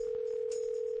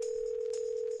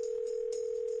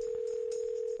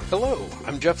Hello,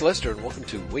 I'm Jeff Lester, and welcome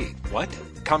to Wait, What?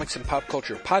 Comics and pop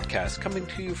culture podcast coming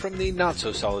to you from the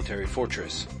not-so-solitary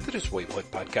fortress that is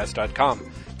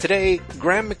waitwhatpodcast.com. Today,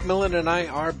 Graham McMillan and I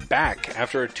are back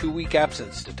after a 2-week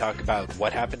absence to talk about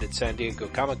what happened at San Diego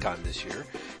Comic-Con this year,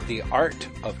 the art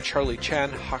of Charlie Chan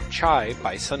Hak Chai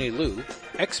by Sonny Liu,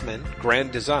 X-Men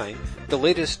Grand Design, the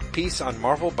latest piece on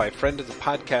Marvel by friend of the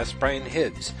podcast Brian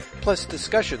Hibbs, plus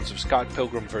discussions of Scott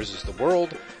Pilgrim vs. the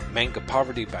World, Manga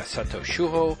Poverty by Sato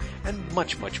Shuho, and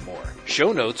much, much more.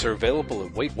 Show notes are available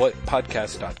at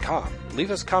waitwhatpodcast.com. Leave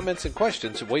us comments and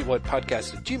questions at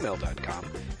waitwhatpodcast@gmail.com,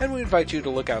 and we invite you to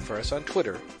look out for us on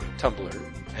Twitter,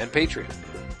 Tumblr, and Patreon.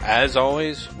 As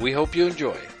always, we hope you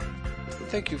enjoy.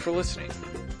 Thank you for listening.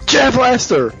 Jeff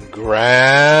Lester!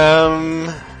 Graham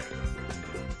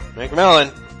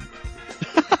McMillan.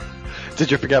 Did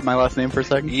you forget my last name for a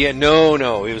second? Yeah,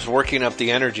 no. He was working up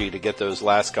the energy to get those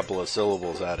last couple of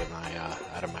syllables out of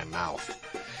my mouth.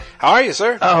 How are you,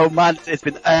 sir? Oh man, it's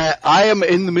been, I am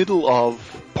in the middle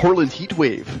of Portland heat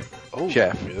wave,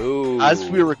 Jeff. No. As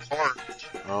we record,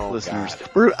 listeners,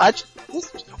 we're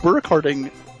recording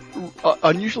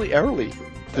unusually early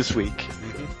this week.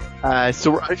 Mm-hmm. So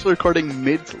we're actually recording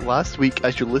mid last week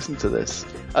as you listen to this,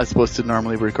 as opposed to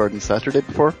normally recording Saturday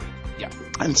before. Yeah.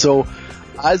 And so,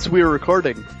 as we're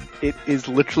recording, it is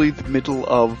literally the middle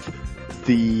of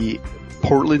the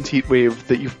Portland heat wave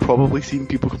that you've probably seen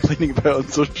people complaining about on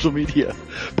social media.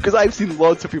 Because I've seen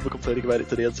lots of people complaining about it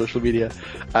today on social media.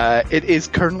 It is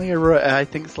currently around, I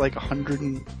think it's like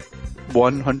 101,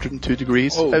 102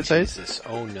 degrees outside. Jesus.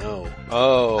 Oh no.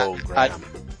 Oh, Graham.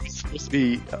 It's supposed to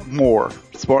be more.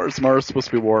 Tomorrow's supposed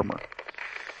to be warmer.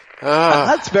 And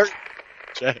that's very...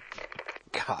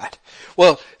 God.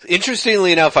 Well,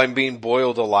 interestingly enough, I'm being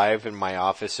boiled alive in my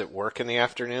office at work in the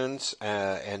afternoons,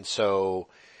 and so...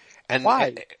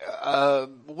 Why?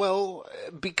 Well,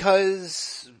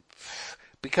 because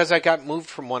I got moved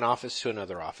from one office to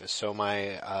another office. So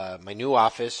my new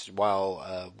office,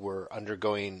 while we're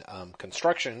undergoing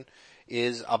construction,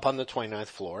 is up on the 29th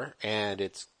floor, and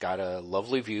it's got a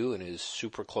lovely view and is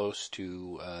super close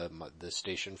to the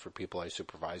station for people I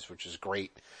supervise, which is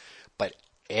great. But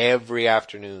every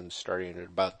afternoon, starting at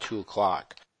about 2:00,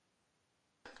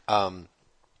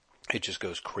 it just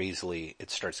goes crazily. It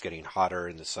starts getting hotter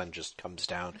and the sun just comes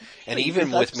down. And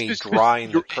even with me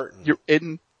drawing the curtain.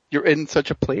 You're in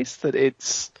such a place that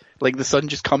it's like the sun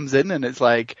just comes in and it's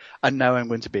like, and now I'm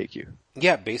going to bake you.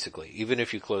 Yeah, basically. Even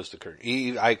if you close the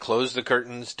curtain. I close the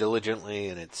curtains diligently,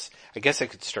 and I guess I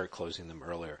could start closing them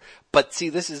earlier. But see,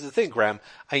 this is the thing, Graham.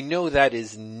 I know that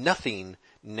is nothing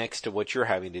next to what you're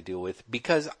having to deal with,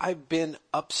 because I've been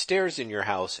upstairs in your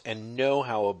house and know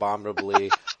how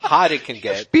abominably hot it can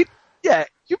get.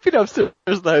 You've been upstairs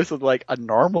in the house at like a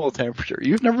normal temperature.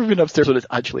 You've never been upstairs when it's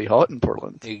actually hot in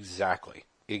Portland. Exactly.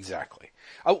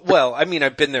 Well, I mean,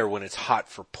 I've been there when it's hot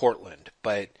for Portland,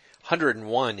 but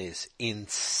 101 is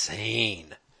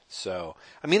insane. So,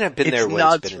 I mean, I've been there when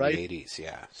it's been in the 80s,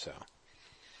 yeah, so.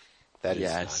 That is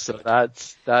not so good.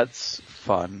 that's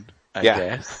fun, I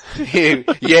guess.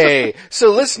 Yay.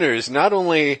 So listeners, not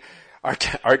only our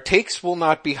takes will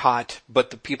not be hot, but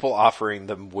the people offering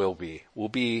them will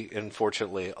be,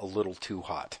 unfortunately, a little too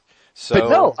hot. So. But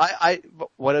no,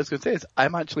 what I was going to say is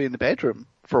I'm actually in the bedroom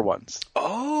for once.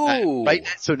 Oh. Right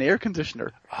next to an air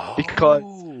conditioner. Oh. Because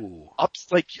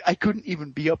I couldn't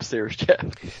even be upstairs, Jeff.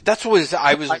 That's what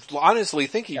I was honestly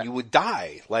thinking you would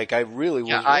die. Like, I really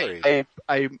was worried.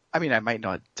 I mean, I might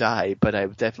not die, but I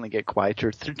would definitely get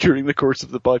quieter during the course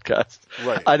of the podcast.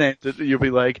 Right. And then you'll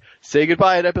be like, say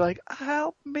goodbye, and I'd be like,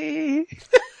 help me.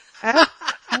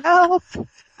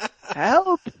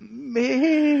 Help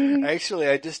me. Actually,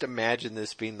 I just imagine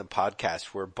this being the podcast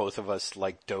where both of us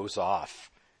like doze off,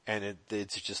 and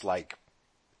it's just like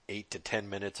 8 to 10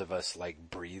 minutes of us like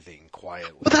breathing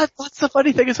quietly. But that's the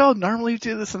funny thing as well. Normally we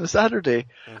do this on a Saturday,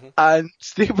 and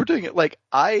today we're doing it like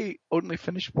I only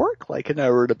finished work like an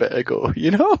hour and a bit ago,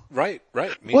 you know? Right.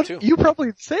 Me too. You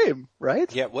probably the same,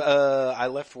 right? Yeah, well, I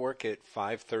left work at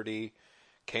 5:30,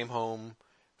 came home,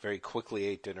 very quickly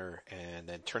ate dinner, and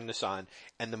then turned this on.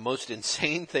 And the most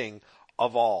insane thing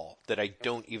of all that I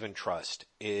don't even trust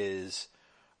is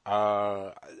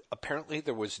apparently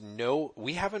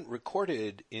we haven't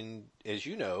recorded in, as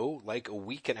you know, like a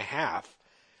week and a half.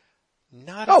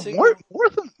 More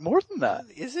than that.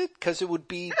 Is it? Because it would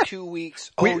be 2 weeks.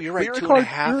 You're right,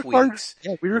 2.5 weeks.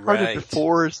 Yeah, we recorded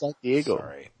before San Diego.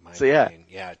 Sorry. Brain.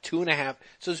 Yeah, 2.5.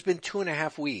 So it's been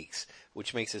 2.5 weeks,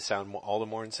 which makes it sound all the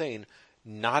more insane.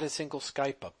 Not a single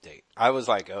Skype update. I was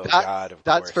like, God, of course.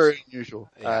 That's very unusual.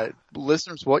 Yeah.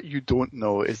 Listeners, what you don't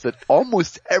know is that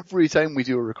almost every time we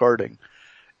do a recording,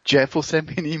 Jeff will send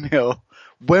me an email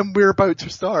when we're about to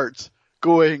start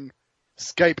going,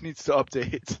 Skype needs to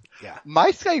update. Yeah.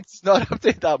 My Skype does not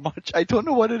update that much. I don't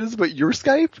know what it is about your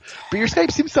Skype, but your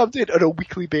Skype seems to update on a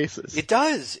weekly basis. It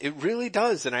does. It really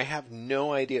does. And I have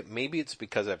no idea. Maybe it's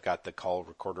because I've got the call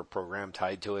recorder program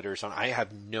tied to it or something. I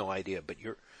have no idea, but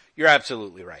you're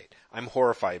absolutely right. I'm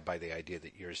horrified by the idea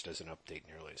that yours doesn't update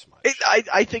nearly as much.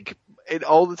 I think in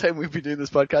all the time we've been doing this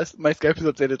podcast, my Skype has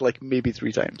updated like maybe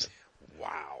 3 times.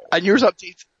 Wow. And yours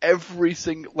updates every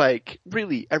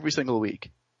single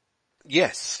week.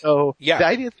 Yes. So yeah. The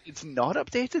idea that it's not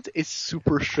updated is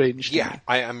super strange to me.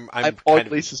 I'm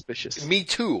oddly suspicious. Me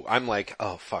too. I'm like,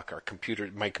 oh fuck,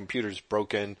 my computer's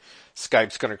broken.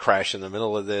 Skype's gonna crash in the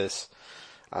middle of this.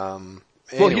 Well,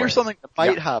 Anyway. here's something that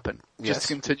might happen. Just to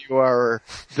continue our,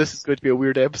 this is going to be a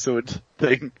weird episode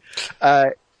thing.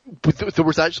 But there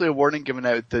was actually a warning given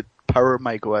out that power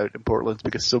might go out in Portland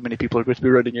because so many people are going to be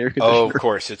running air conditioner. Oh, of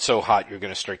course. It's so hot you're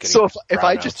going to strike any So if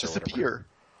I brownouts just or disappear,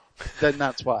 then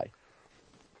that's why.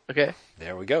 Okay?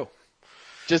 There we go.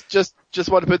 Just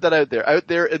want to put that out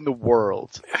there in the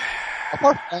world.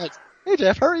 Apart from that, hey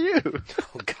Jeff, how are you?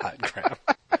 Oh God, Graham.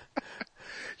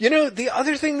 You know, the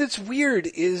other thing that's weird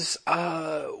is,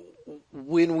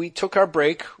 when we took our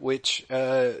break, which,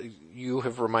 you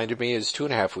have reminded me is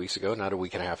 2.5 weeks ago, not a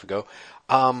week and a half ago,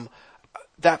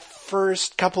 that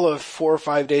first couple of 4 or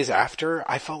 5 days after,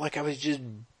 I felt like I was just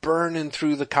burning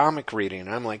through the comic reading.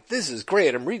 And I'm like, this is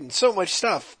great. I'm reading so much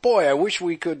stuff. Boy, I wish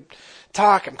we could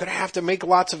talk. I'm going to have to make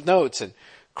lots of notes. And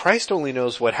Christ only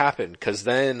knows what happened. Cause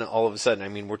then all of a sudden, I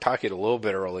mean, we're talking a little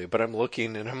bit early, but I'm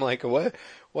looking and I'm like, what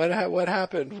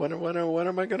happened? When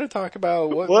am I going to talk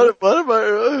about? What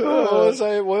was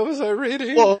I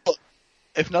reading? Well,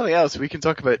 if nothing else, we can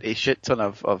talk about a shit ton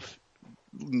of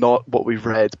not what we've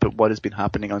read, but what has been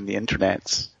happening on the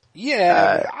internet.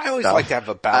 Yeah, I always like to have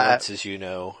a balance, as you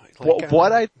know. I want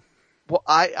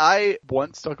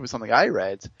to talk about something I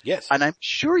read. Yes. And I'm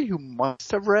sure you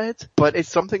must have read, but it's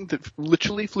something that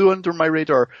literally flew under my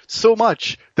radar so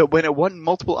much that when it won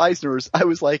multiple Eisners, I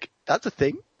was like, that's a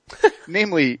thing?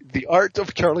 Namely, The Art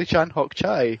of Charlie Chan Hok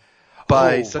Chai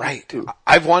by Sunny Lu.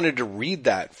 I've wanted to read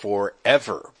that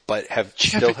forever, but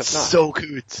still have not. It's so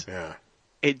good. Yeah.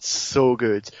 It's so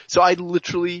good. So I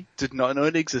literally did not know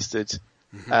it existed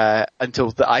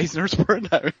until the Eisners were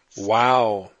announced.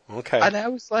 Wow. Okay. And I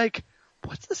was like,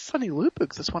 what's this Sunny Lu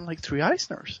book that's won like 3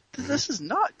 Eisners? This is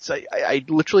nuts. I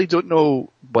literally don't know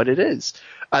what it is.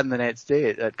 And the next day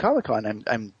at Comic-Con,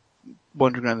 I'm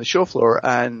wandering around the show floor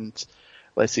and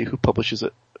let's see who publishes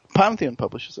it. Pantheon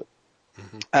publishes it.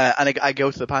 And I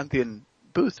go to the Pantheon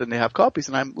booth and they have copies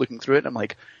and I'm looking through it and I'm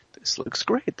like, this looks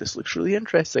great. This looks really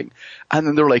interesting. And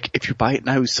then they're like, if you buy it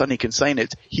now, Sonny can sign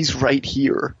it. He's right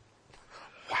here.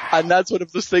 Wow. And that's one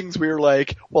of those things where you're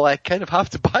like, well, I kind of have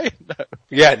to buy it now.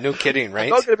 Yeah, no kidding, right? I'm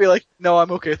not going to be like, no, I'm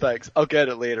okay, thanks. I'll get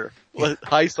it later.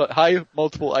 Hi,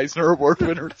 multiple Eisner Award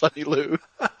winner, Sunny Lu.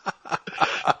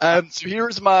 So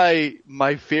here's my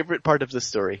favorite part of the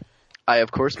story. I,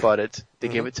 of course, bought it. They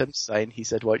gave it to him to sign. He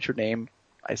said, what's your name?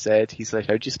 I said, he's like,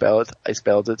 how'd you spell it? I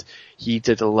spelled it. He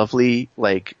did a lovely,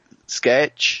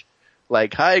 sketch,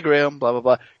 hi Graham, blah, blah,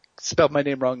 blah. Spelled my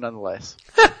name wrong nonetheless.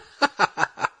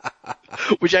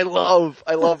 Which I love.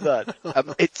 I love that.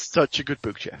 It's such a good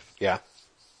book, Jeff. Yeah.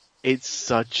 It's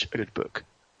such a good book.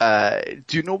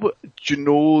 Do you know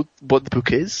what the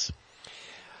book is?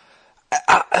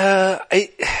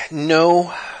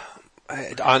 No.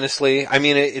 Honestly, I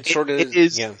mean, it sort of it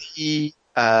is the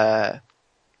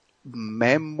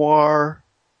memoir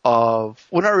of,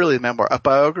 well, not really a memoir, a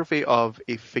biography of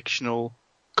a fictional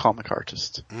comic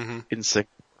artist in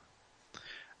Singapore.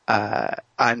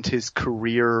 And his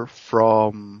career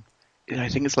from, I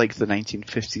think it's like the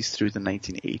 1950s through the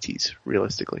 1980s,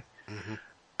 realistically.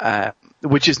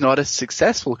 Which is not a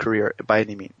successful career by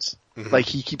any means. Like,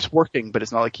 he keeps working, but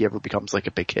it's not like he ever becomes like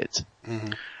a big hit.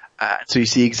 So you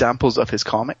see examples of his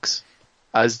comics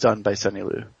as done by Sunny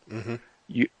Lu.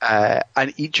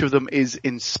 And each of them is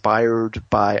inspired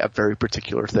by a very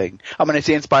particular thing. And when I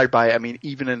say inspired by, I mean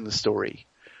even in the story.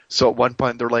 So at one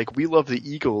point they're like, we love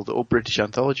the Eagle, the old British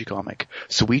anthology comic,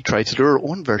 so we tried to do our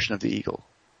own version of the Eagle.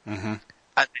 And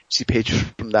you see pages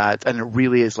from that, and it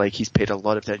really is like he's paid a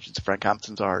lot of attention to Frank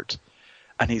Hampton's art,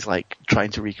 and he's like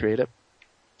trying to recreate it.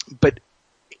 But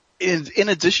in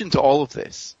addition to all of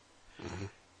this,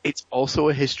 it's also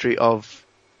a history of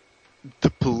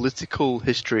the political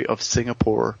history of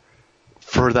Singapore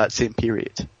for that same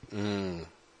period.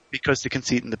 Because the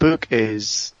conceit in the book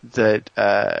is that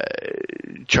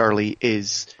Charlie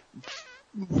is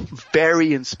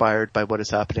very inspired by what is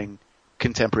happening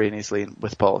contemporaneously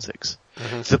with politics.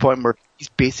 To the point where he's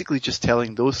basically just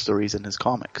telling those stories in his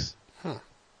comics.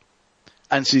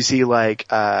 And so you see like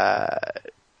an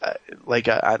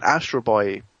Astro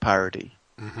Boy parody,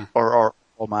 or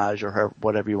homage, or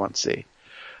whatever you want to say,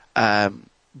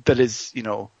 that is,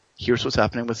 here's what's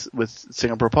happening with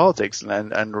Singapore politics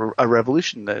and a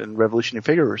revolution and revolutionary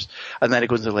figures. And then it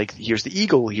goes into like, here's the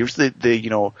eagle, here's the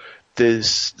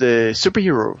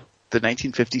superhero, the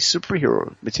 1950s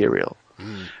superhero material.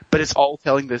 But it's all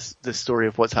telling this story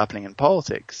of what's happening in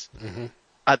politics.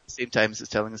 At the same time as it's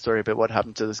telling the story about what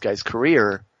happened to this guy's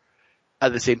career,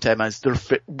 at the same time as they're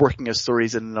working as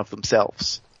stories in and of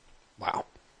themselves. Wow.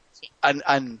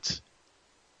 And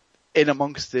in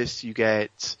amongst this, you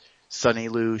get Sonny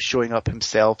Liu showing up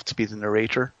himself to be the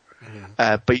narrator.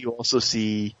 But you also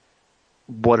see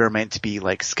what are meant to be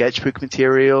like sketchbook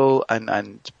material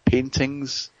and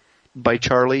paintings by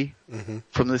Charlie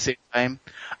from the same time,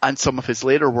 and some of his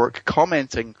later work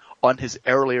commenting on his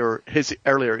earlier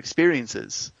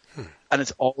experiences, and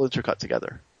it's all intercut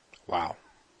together. Wow.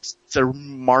 It's a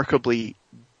remarkably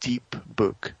deep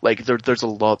book. Like there's a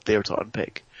lot there to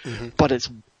unpick, but it's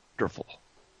wonderful.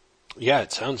 Yeah,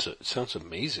 it sounds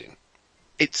amazing.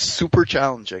 It's super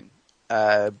challenging,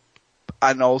 and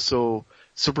also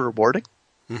super rewarding.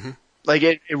 Like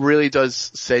it really does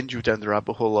send you down the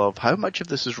rabbit hole of how much of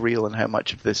this is real and how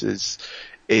much of this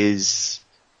is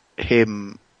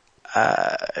him,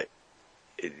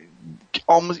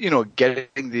 almost,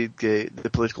 getting the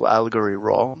political allegory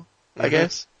wrong, I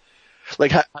guess.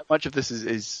 Like how much of this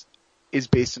is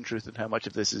based in truth and how much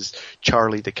of this is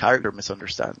Charlie the character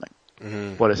misunderstanding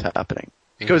what is happening.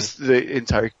 Because the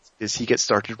entire is he gets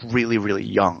started really, really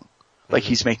young. Like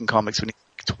he's making comics when he's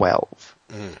like 12.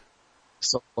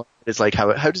 So it's like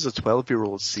how does a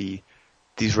 12-year-old see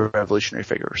these revolutionary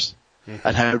figures?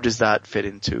 And how does that fit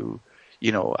into,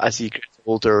 as he gets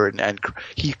older and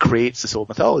he creates this whole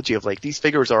mythology of like, these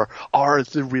figures are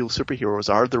the real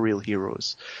superheroes, are the real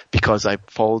heroes, because I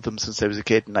followed them since I was a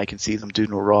kid and I can see them do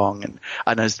no wrong.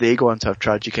 And as they go on to have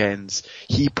tragic ends,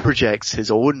 he projects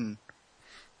his own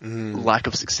lack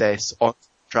of success on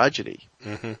tragedy.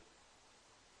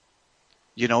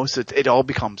 So it all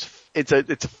becomes, it's a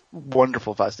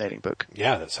wonderful, fascinating book.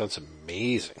 Yeah, that sounds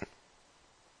amazing.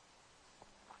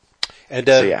 And,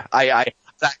 so yeah, I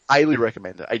highly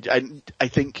recommend it. I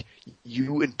think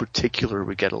you in particular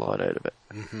would get a lot out of it.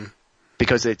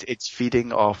 Because it's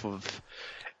feeding off of,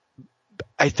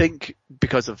 I think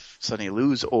because of Sonny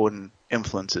Liu's own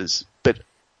influences, but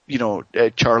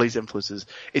Charlie's influences,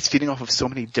 it's feeding off of so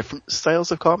many different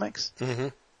styles of comics.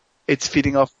 It's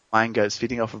feeding off manga, it's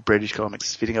feeding off of British comics,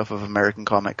 it's feeding off of American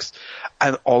comics,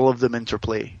 and all of them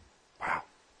interplay. Wow.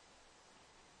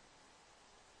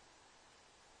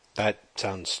 That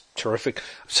sounds terrific.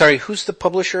 Sorry, who's the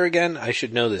publisher again? I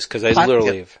should know this, because I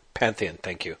literally have Pantheon,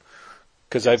 thank you.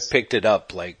 Because I've picked it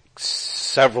up like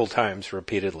several times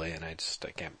repeatedly, and I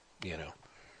can't,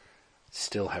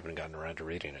 still haven't gotten around to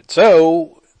reading it.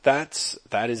 So, that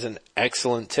is an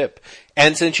excellent tip.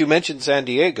 And since you mentioned San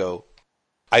Diego,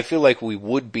 I feel like we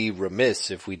would be remiss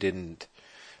if we didn't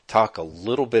talk a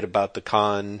little bit about the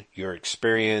con, your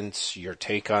experience, your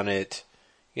take on it,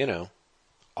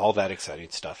 all that exciting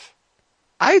stuff.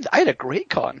 I had a great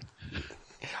con.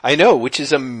 I know, which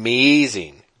is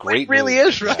amazing. Great. It really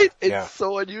is, right? Yeah. It's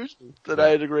so unusual that I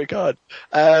had a great con.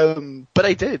 But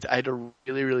I did. I had a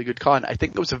really, really good con. I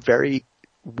think it was a very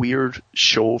weird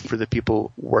show for the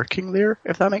people working there,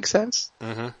 if that makes sense.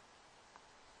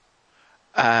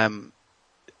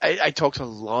 I talked to a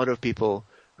lot of people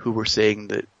who were saying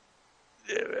that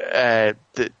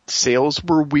that sales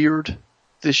were weird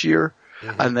this year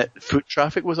and that foot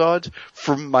traffic was odd.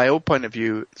 From my own point of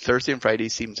view, Thursday and Friday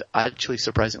seemed actually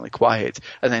surprisingly quiet,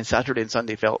 and then Saturday and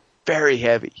Sunday felt very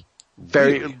heavy,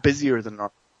 very busier than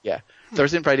normal. Yeah,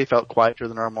 Thursday and Friday felt quieter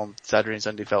than normal. Saturday and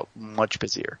Sunday felt much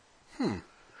busier.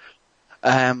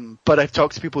 But I've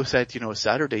talked to people who said,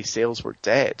 Saturday sales were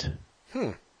dead.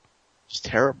 It's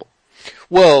terrible.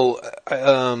 Well,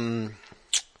 as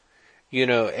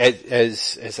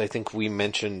I think we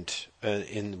mentioned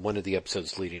in one of the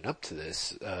episodes leading up to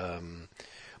this,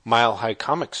 Mile High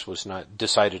Comics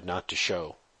decided not to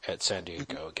show at San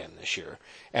Diego again this year.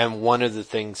 And one of the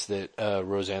things that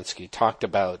Rosansky talked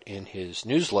about in his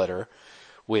newsletter,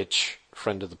 which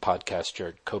friend of the podcast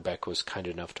Jared Kobeck was kind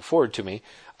enough to forward to me,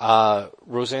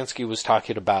 Rosansky was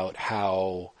talking about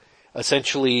how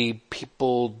essentially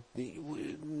people,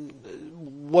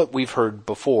 what we've heard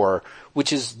before,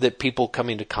 which is that people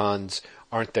coming to cons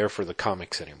aren't there for the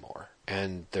comics anymore.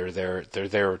 And they're there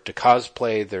to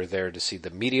cosplay, they're there to see the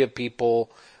media people,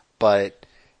 but,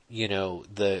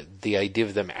 the idea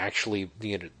of them actually,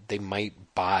 they might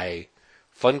buy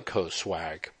Funko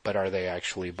swag, but are they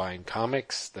actually buying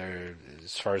comics? They're,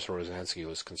 as far as Rosansky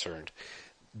was concerned,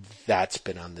 that's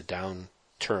been on the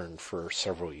downturn for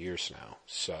several years now.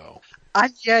 So,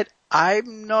 and yet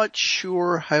I'm not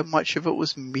sure how much of it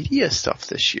was media stuff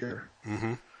this year.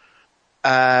 mm-hmm.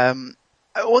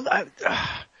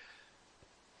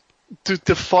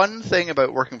 The fun thing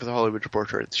about working for the Hollywood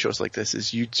Reporter at shows like this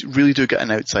is you really do get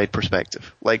an outside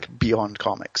perspective, like beyond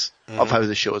comics, of how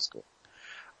the show is going.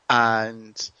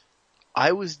 And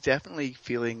I was definitely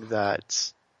feeling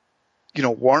that, you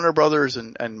know, Warner Brothers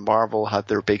and Marvel had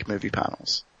their big movie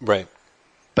panels. Right.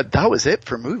 But that was it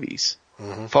for movies.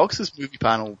 Mm-hmm. Fox's movie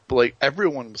panel, like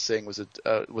everyone was saying, was a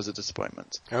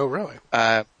disappointment. Oh, really?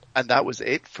 And that was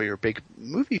it for your big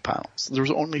movie panels. There was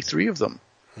only 3 of them.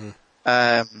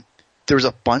 There was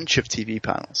a bunch of TV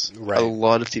panels, right. A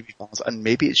lot of TV panels, and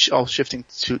maybe it's all shifting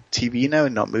to TV now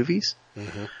and not movies.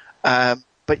 Mm-hmm.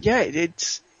 But yeah,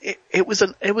 it was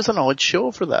an odd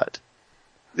show for that.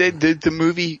 The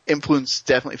movie influence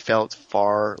definitely felt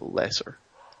far lesser.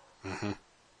 Mm-hmm.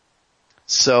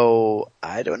 So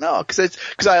I don't know,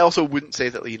 because I also wouldn't say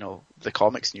that, you know, the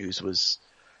comics news was.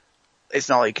 It's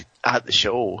not like at the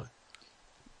show,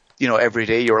 you know, every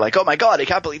day you were like, oh my god, I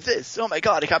can't believe this. Oh my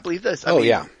god, I can't believe this. I mean,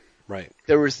 yeah. Right.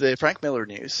 There was the Frank Miller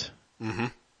news. Mm-hmm.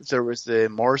 There was the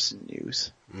Morrison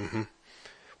news. Mm-hmm.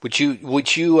 Which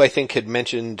you I think had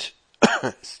mentioned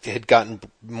had gotten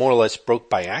more or less broke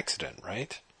by accident,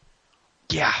 right?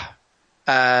 Yeah.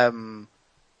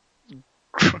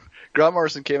 Grant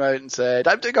Morrison came out and said,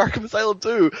 I'm doing Arkham Asylum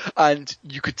too. And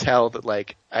you could tell that,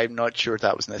 like, I'm not sure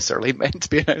that was necessarily meant to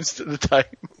be announced at the time.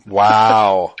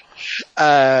 Wow.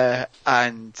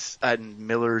 And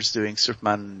Miller's doing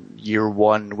Superman Year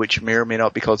One, which may or may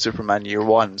not be called Superman Year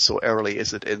One, so early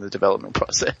is it in the development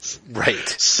process. Right.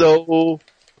 So,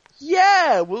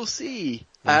 yeah, we'll see.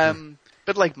 Mm-hmm.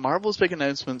 But like, Marvel's big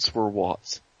announcements were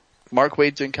what? Mark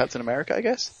Waid doing Captain America, I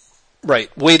guess?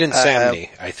 Right. Waid and Samney,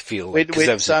 I feel like, because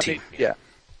that was the team. Yeah.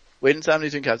 Waid and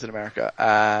Samney doing Captain America,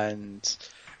 and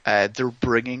they're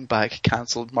bringing back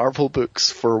cancelled Marvel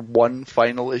books for one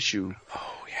final issue.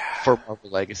 Oh, yeah. For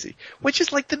Marvel Legacy. Which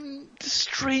is like the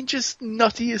strangest,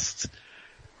 nuttiest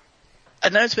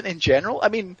announcement in general. I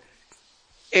mean,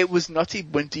 it was nutty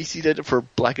when DC did it for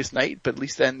Blackest Night, but at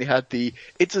least then they had the,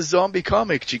 it's a zombie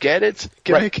comic, do you get it?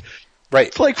 Gimmick. Right.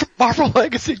 It's like Marvel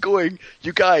Legacy going,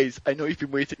 you guys, I know you've been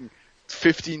waiting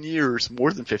 15 years,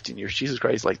 more than 15 years, Jesus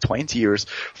Christ, like 20 years,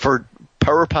 for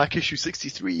Power Pack issue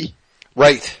 63.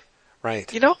 Right.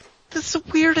 Right. You know, that's the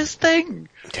weirdest thing.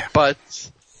 Yeah. But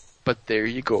there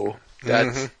you go.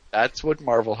 That's what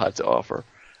Marvel had to offer.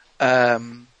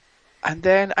 And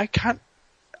then I can't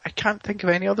think of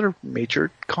any other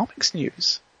major comics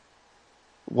news.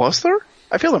 Was there?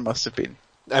 I feel there must have been.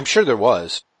 I'm sure there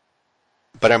was.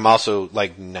 But I'm also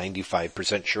like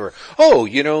 95% sure. Oh,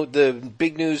 you know, the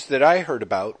big news that I heard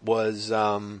about was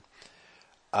Ed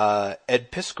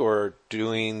Piskor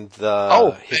doing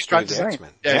the history of the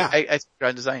X-Men. Yeah,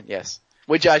 Grand Design, yes.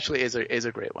 Which actually is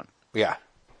a great one. Yeah.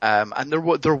 And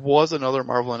there was another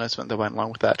Marvel announcement that went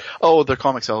along with that. Oh, their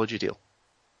Comixology deal.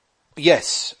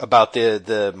 Yes, about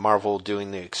the Marvel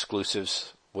doing the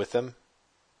exclusives with them.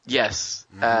 Yes,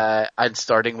 and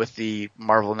starting with the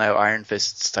Marvel Now Iron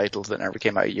Fists titles that never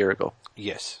came out a year ago.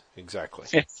 Yes, exactly.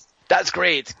 Yes. That's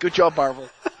great. Good job, Marvel.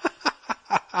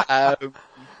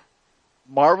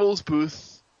 Marvel's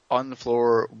booth on the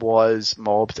floor was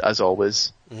mobbed as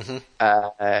always. Mm-hmm.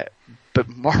 But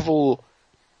Marvel's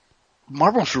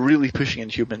really pushing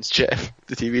Inhumans, Jeff,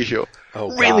 the TV show.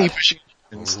 Oh, really God. pushing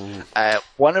Inhumans. Mm-hmm.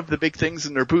 One of the big things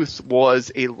in their booth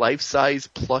was a life-size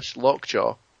plush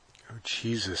Lockjaw. Oh,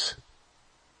 Jesus.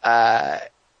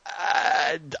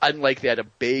 Unlike they had a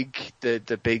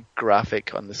the big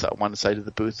graphic on one side of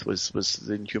the booth was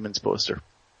the Inhumans poster.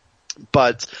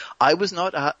 But I was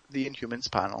not at the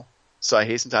Inhumans panel, so I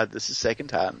hasten to add this is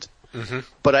secondhand. Mm-hmm.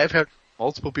 But I've heard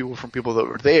multiple people from people that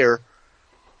were there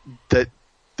that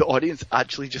the audience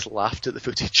actually just laughed at the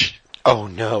footage. Oh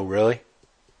no, really?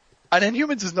 And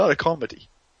Inhumans is not a comedy.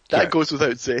 That goes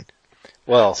without saying.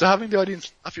 Well, so having the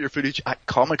audience laugh at your footage at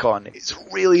Comic-Con is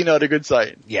really not a good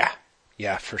sign. Yeah.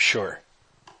 Yeah, for sure.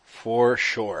 For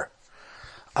sure.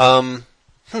 What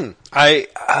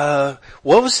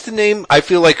was the name? I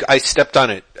feel like I stepped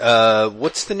on it.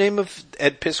 What's the name of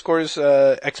Ed Piskor's,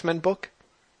 X-Men book?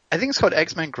 I think it's called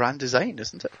X-Men Grand Design,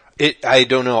 isn't it? I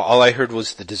don't know. All I heard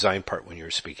was the design part when you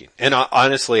were speaking. And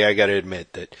honestly, I gotta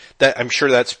admit that I'm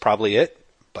sure that's probably it,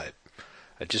 but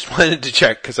I just wanted to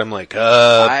check because I'm like,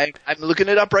 I'm looking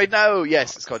it up right now.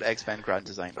 Yes, it's called X-Men Grand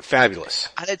Design. Fabulous.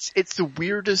 And it's the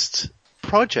weirdest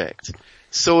project.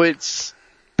 So it's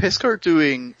Piskor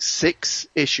doing 6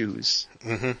 issues.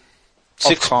 Mm-hmm. Of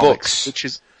 6 comics, books. which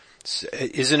is,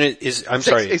 Isn't it, I'm six,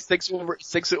 sorry. it's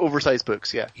 6 oversized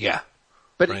books, yeah. Yeah.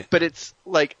 But, Right. but it's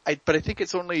like, I think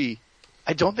it's only,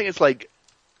 I don't think it's like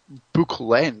book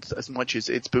length as much as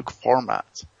it's book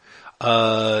format.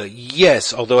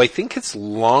 Yes, although I think it's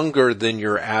longer than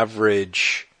your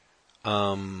average,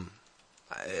 I mean,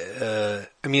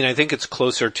 I think it's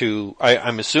closer to,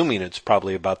 I'm assuming it's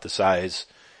probably about the size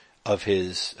of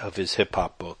his hip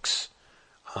hop books.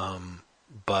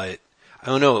 But I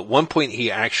don't know, at one point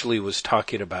he actually was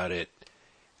talking about it,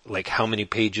 like how many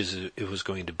pages it was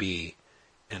going to be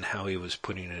and how he was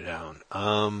putting it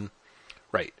down.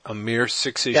 Right, a mere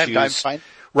 6 issues. Yeah, I'm fine.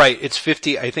 Right, it's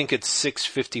 50, I think it's 6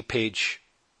 50-page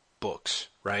books,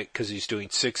 right? Cause he's doing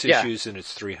 6 Yeah. issues and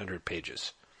it's 300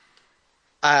 pages.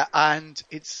 And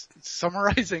it's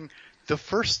summarizing the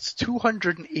first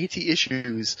 280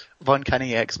 issues of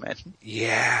Uncanny X-Men.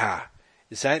 Yeah.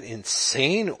 Is that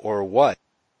insane or what?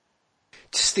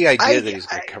 Just the idea that he's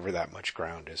going to cover that much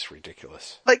ground is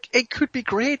ridiculous. Like, it could be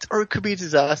great or it could be a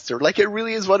disaster. Like, it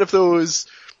really is one of those,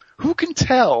 who can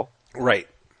tell? Right.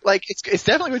 Like, it's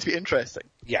definitely going to be interesting.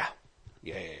 Yeah.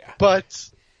 Yeah. But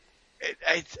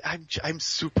I'm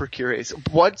super curious.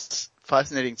 What's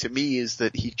fascinating to me is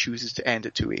that he chooses to end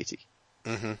at 280.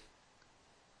 Mm-hmm.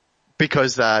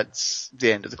 Because that's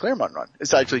the end of the Claremont run.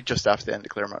 It's actually just after the end of the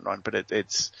Claremont run, but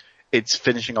it's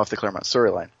finishing off the Claremont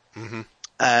storyline.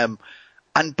 Mm-hmm.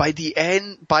 And by the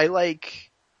end, by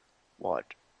like, what?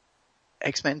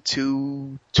 X-Men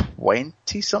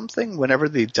 220 something, whenever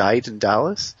they died in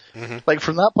Dallas. Mm-hmm. Like,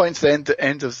 from that point to the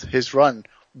end of his run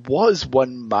was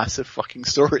one massive fucking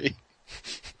story.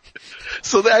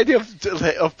 So the idea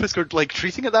of Piskor, like,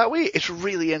 treating it that way, it's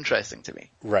really interesting to me.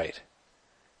 Right.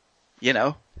 You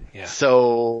know? Yeah.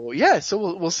 So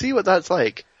we'll see what that's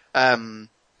like. I'm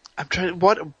trying,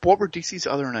 what were DC's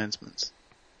other announcements?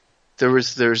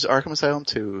 There's Arkham Asylum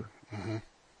 2. Mm-hmm.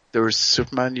 There was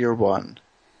Superman Year 1.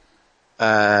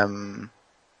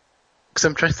 Cause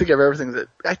I'm trying to think of everything that,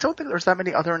 I don't think there's that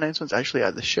many other announcements actually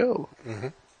at the show. Mm-hmm.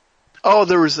 Oh,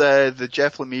 there was, the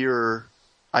Jeff Lemire,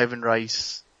 Ivan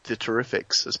Rice, The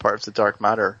Terrifics as part of the Dark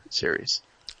Matter series.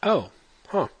 Oh.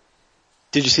 Huh.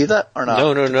 Did you see that or not?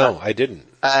 No, I didn't.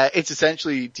 It's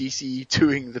essentially DC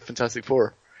doing the Fantastic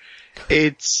Four.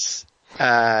 It's,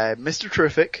 Mr.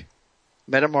 Terrific,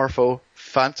 Metamorpho,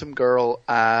 Phantom Girl,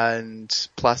 and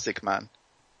Plastic Man.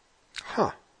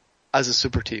 Huh. As a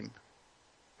super team.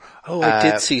 Oh, I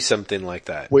did see something like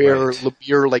that. Where right.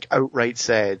 Lemire, like, outright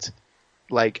said,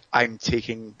 like, I'm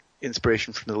taking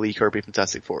inspiration from the Lee Kirby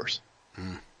Fantastic Fours.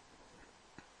 Mm.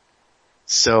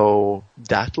 So,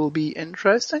 that'll be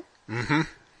interesting.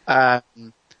 Mm-hmm.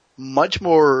 Much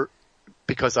more,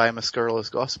 because I am a scurrilous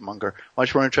gossip monger,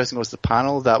 much more interesting was the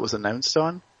panel that was announced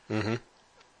on. Mm-hmm.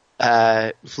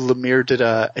 Lemire did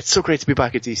it's so great to be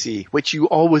back at DC, which you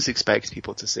always expect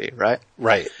people to say, right?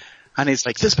 Right. And he's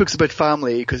like, this book's about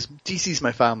family, because DC's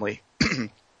my family.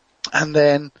 And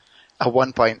then, at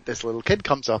one point, this little kid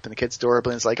comes up and the kid's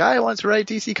adorable and is like, I want to write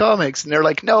DC Comics. And they're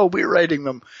like, no, we're writing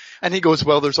them. And he goes,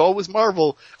 well, there's always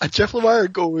Marvel. And Jeff Lemire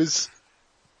goes,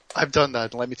 I've done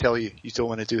that, and let me tell you, you don't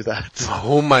want to do that.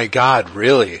 Oh my God,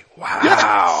 really? Wow.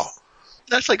 Yes.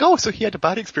 That's like, oh, so he had a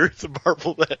bad experience at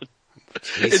Marvel then.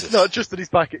 Jesus. It's not just that he's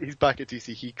back at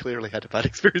DC, he clearly had a bad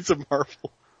experience at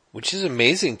Marvel. Which is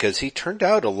amazing because he turned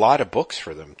out a lot of books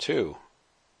for them too.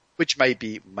 Which might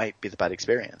be the bad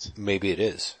experience. Maybe it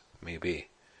is. Maybe.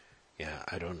 Yeah,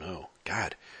 I don't know.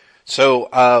 God. So,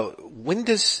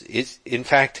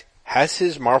 has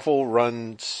his Marvel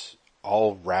runs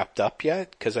all wrapped up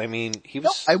yet? Cause I mean, he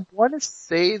was... No, I want to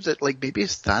say that like maybe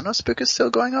his Thanos book is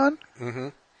still going on. Mm-hmm.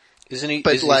 Isn't he,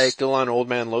 but is he still on Old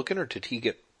Man Logan or did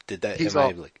that? He's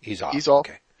off. He's off. He's off.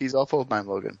 Okay. He's off Old Man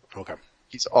Logan. Okay.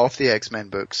 He's off the X-Men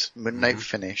books. Moon Knight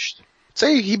finished.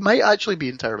 Say he might actually be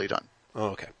entirely done.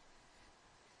 Oh, okay.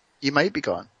 He might be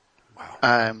gone.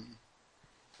 Wow.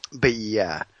 But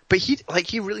yeah. But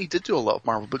he really did do a lot of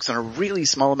Marvel books in a really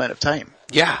small amount of time.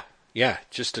 Yeah. Yeah.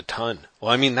 Just a ton.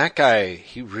 Well, I mean, that guy,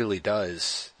 he really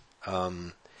does.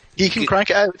 He can crank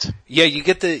it out. Yeah, you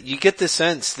get the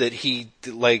sense that he,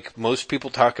 like most people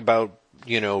talk about,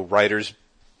 writers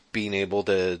being able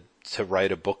to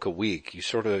write a book a week.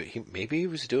 Maybe he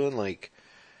was doing like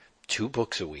 2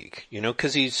 books a week,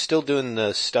 cause he's still doing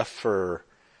the stuff for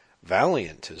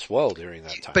Valiant as well during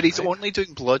that time. But he's right? only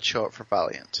doing Bloodshot for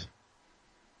Valiant.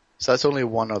 So that's only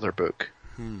one other book.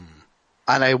 And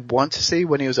I want to say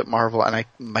when he was at Marvel, and I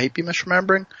might be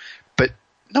misremembering, but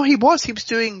no, he was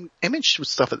doing Image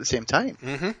stuff at the same time.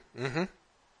 Mm-hmm. Mm-hmm.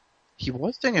 he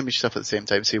was doing Image stuff at the same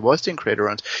time, so he was doing creator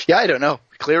runs. Yeah, I don't know.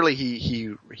 Clearly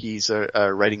he's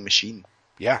a writing machine.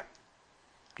 Yeah.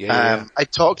 Yeah. I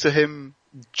talked to him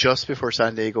just before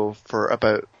San Diego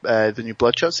about the new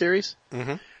Bloodshot series.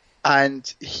 Mm-hmm.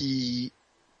 And he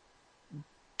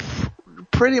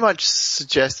pretty much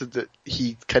suggested that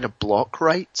he kind of block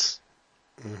writes.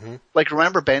 Mm-hmm. Like,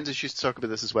 remember Bendis used to talk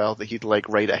about this as well, that he'd like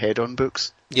write ahead on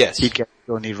books? Yes. He'd get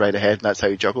and he'd write ahead, and that's how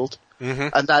he juggled. Mm-hmm.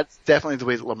 And that's definitely the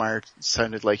way that Lemire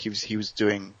sounded like he was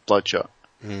doing Bloodshot.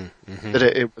 Mm-hmm. That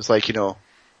it was like,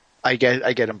 I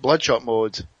get in Bloodshot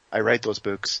mode, I write those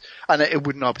books, and it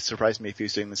would not surprise me if he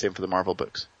was doing the same for the Marvel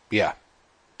books. Yeah.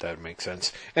 That makes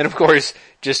sense. And of course,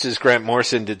 just as Grant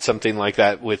Morrison did something like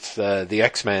that with the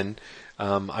X-Men,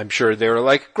 I'm sure they were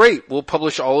like, great, we'll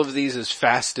publish all of these as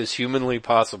fast as humanly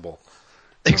possible.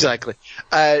 Exactly.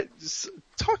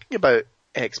 Talking about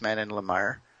X-Men and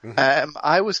Lemire,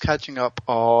 I was catching up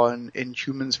on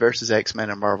Inhumans versus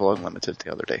X-Men and Marvel Unlimited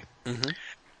the other day. Mm-hmm.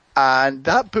 And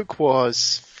that book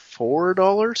was $4,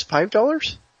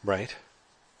 $5? Right.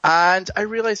 And I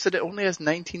realized that it only has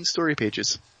 19 story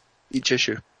pages, each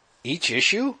issue. Each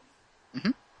issue?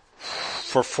 Mm-hmm.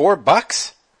 For $4?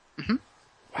 Mm-hmm.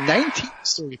 Wow. 19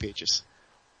 story pages.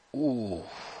 Ooh.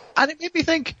 And it made me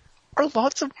think, are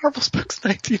lots of Marvel's books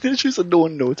 19 issues and no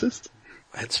one noticed?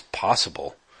 It's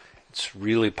possible. It's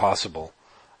really possible.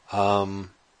 Yeah.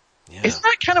 Isn't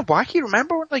that kind of wacky?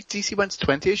 Remember when like DC went to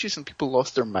 20 issues and people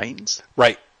lost their minds?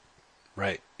 Right.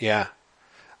 Yeah.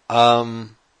 I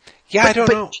don't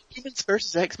know. Humans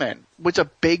versus X-Men was a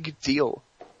big deal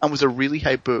and was a really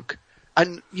high book,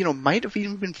 and might have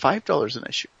even been $5 an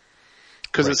issue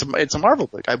because it's a Marvel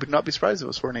book. I would not be surprised if it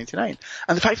was $4.99.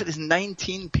 And the fact that it's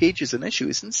 19 pages an issue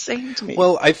is insane to me.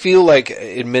 Well, I feel like,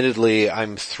 admittedly,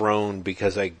 I'm thrown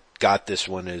because I got this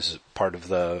one as part of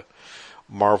the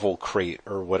Marvel crate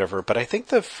or whatever. But I think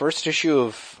the first issue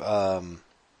of X-Men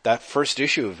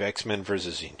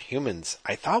versus Inhumans,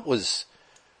 I thought was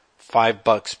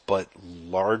 $5, but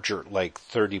larger, like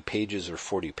 30 pages or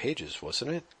 40 pages,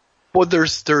 wasn't it? Well,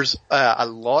 there's a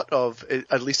lot of,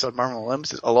 at least on Marvel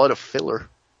Unlimited, a lot of filler.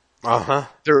 Uh-huh.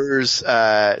 There's,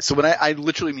 so when I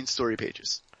literally mean story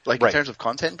pages. Like in terms of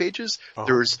content pages,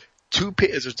 there's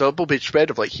there's a double page spread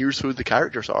of like, here's who the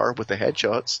characters are with the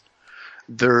headshots.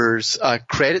 There's a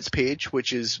credits page,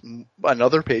 which is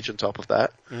another page on top of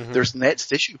that. Mm-hmm. There's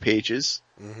next issue pages,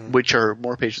 which are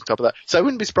more pages on top of that. So I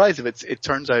wouldn't be surprised if it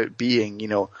turns out being,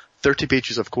 30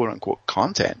 pages of quote unquote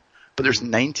content, but there's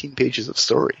 19 pages of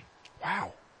story.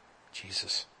 Wow.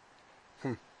 Jesus.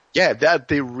 Yeah,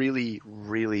 they really,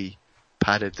 really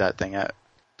padded that thing out.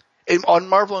 On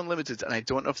Marvel Unlimited, and I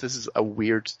don't know if this is a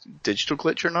weird digital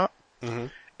glitch or not,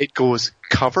 it goes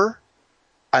cover,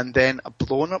 and then a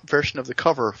blown up version of the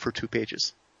cover for 2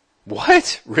 pages.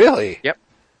 What? Really? Yep.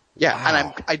 Yeah,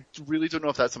 wow. And I really don't know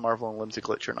if that's a Marvel Unlimited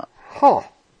glitch or not. Huh.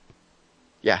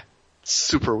 Yeah.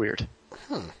 Super weird.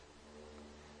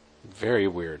 Very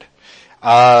weird.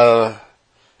 Yeah.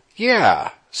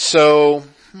 So,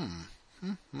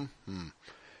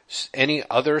 any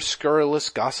other scurrilous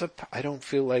gossip? I don't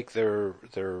feel like there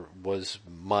was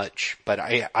much, but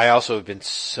I also have been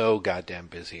so goddamn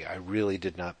busy. I really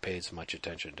did not pay as much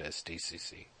attention to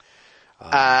SDCC.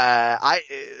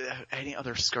 Any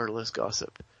other scurrilous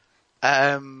gossip?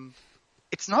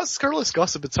 It's not scurrilous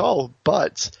gossip at all,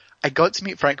 but I got to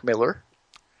meet Frank Miller.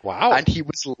 Wow. And he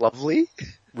was lovely.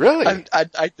 Really? And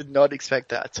I did not expect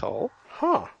that at all.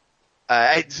 Huh.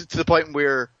 To the point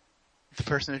where the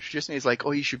person introduced me is like,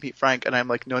 oh, you should meet Frank. And I'm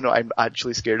like, no, I'm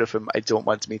actually scared of him. I don't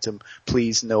want to meet him.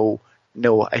 Please, no,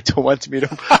 I don't want to meet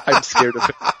him. I'm scared of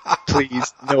him.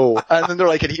 Please, no. And then they're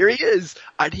like, and here he is.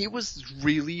 And he was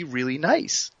really, really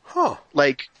nice. Huh.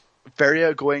 Like, very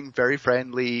outgoing, very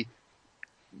friendly,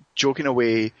 joking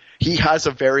away. He has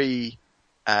a very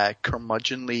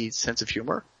curmudgeonly sense of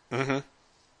humor. Mm-hmm.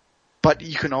 But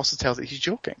you can also tell that he's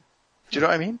joking. Do you know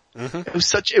what I mean? Mm-hmm. It was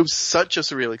such a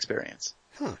surreal experience.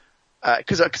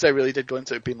 Cause I really did go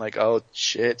into it being like, oh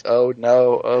shit, oh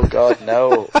no, oh god,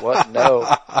 no, what, no.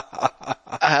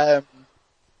 I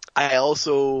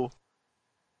also,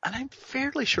 and I'm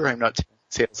fairly sure I'm not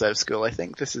sales out of school. I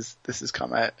think this has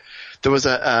come out. There was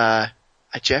a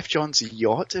Jeff Johns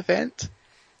yacht event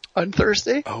on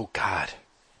Thursday. Oh god.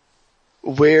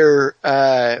 Where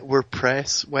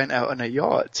press went out on a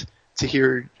yacht to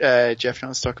hear Jeff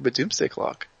Johns talk about Doomsday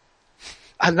Clock.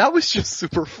 And that was just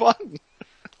super fun.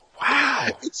 Wow.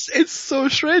 It's so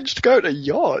strange to go out on a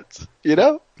yacht,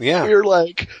 Yeah. You're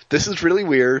like, this is really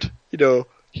weird,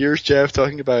 here's Jeff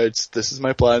talking about, this is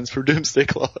my plans for Doomsday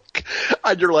Clock.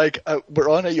 And you're like,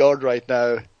 we're on a yacht right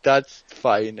now, that's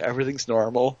fine, everything's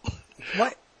normal.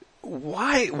 What?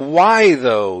 Why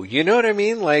though? You know what I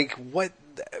mean? Like, what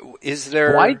is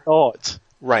there? Why not?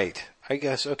 Right. I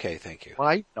guess. Okay. Thank you.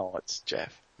 Why not,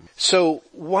 Jeff? So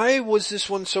why was this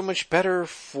one so much better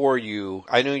for you?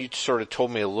 I know you sort of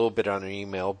told me a little bit on an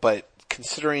email, but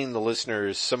considering the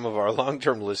listeners, some of our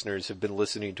long-term listeners have been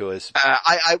listening to us.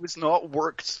 I was not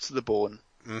worked to the bone.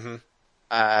 Mm-hmm.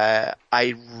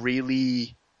 I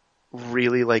really,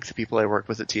 really like the people I work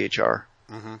with at THR.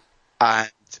 Mm-hmm.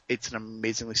 And it's an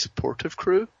amazingly supportive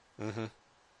crew.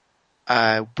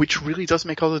 Mm-hmm. Which really does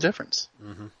make all the difference.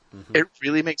 Mm-hmm. Mm-hmm. It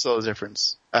really makes all the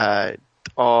difference.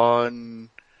 On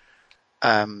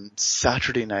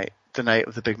Saturday night, the night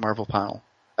of the big Marvel panel,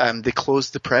 they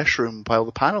closed the press room while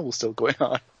the panel was still going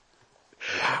on.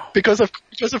 Wow. Because of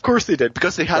course they did.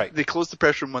 Because they closed the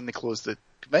press room when they closed the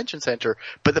convention center,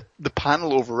 but the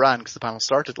panel overran because the panel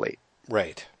started late.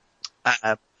 Right.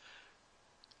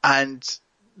 And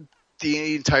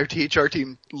the entire THR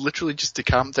team literally just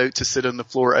decamped out to sit on the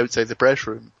floor outside the press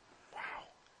room. Wow.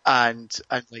 And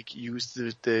like use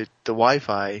the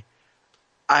Wi-Fi.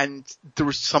 And there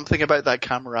was something about that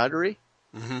camaraderie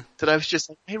that I was just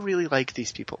like, I really like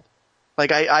these people.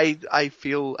 Like I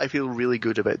feel really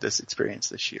good about this experience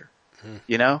this year.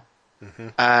 You know?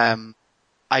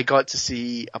 I got to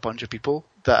see a bunch of people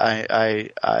that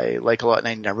I like a lot and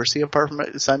I never see apart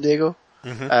from San Diego.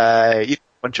 A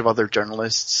bunch of other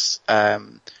journalists,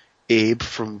 Abe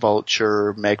from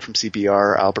Vulture, Meg from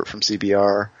CBR, Albert from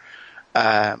CBR.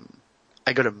 I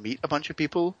got to meet a bunch of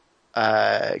people.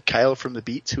 Kyle from The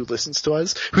Beat, who listens to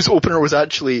us, whose opener was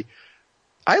actually,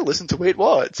 I listened to Wait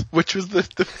What, which was the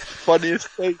funniest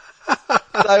thing.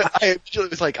 I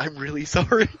was like, I'm really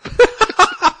sorry.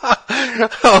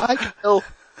 Hi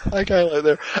Kyle out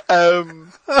there.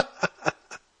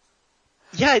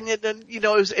 Yeah, and then, you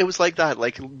know, it was like that,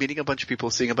 like meeting a bunch of people,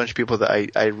 seeing a bunch of people that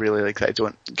I really like that I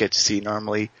don't get to see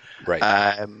normally.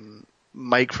 Right.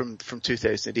 Mike from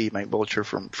 2000 AD, Mike Vulture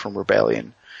from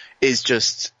Rebellion, is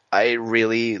just, I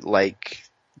really like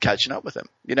catching up with him,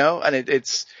 you know, and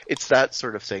it's that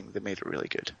sort of thing that made it really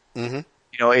good. Mm-hmm.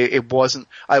 You know,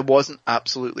 I wasn't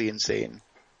absolutely insane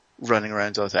running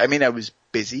around all the time. I mean, I was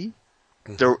busy.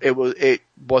 It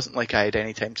wasn't like I had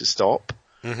any time to stop.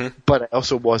 But I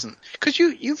also wasn't, cause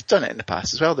you've done it in the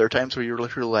past as well. There are times where you're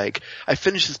literally like, I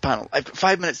finished this panel. I've got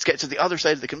 5 minutes to get to the other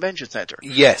side of the convention center.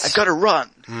 Yes. I've got to run.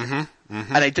 And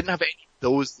I didn't have any of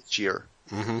those this year.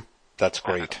 That's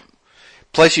great.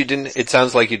 Plus it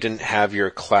sounds like you didn't have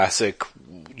your classic,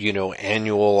 you know,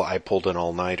 annual I pulled an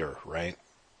all-nighter, right?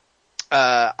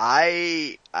 No,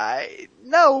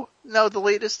 the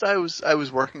latest I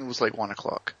was working was like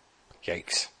 1:00.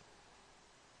 Yikes.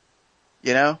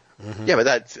 You know? Yeah, but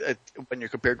that's, when you're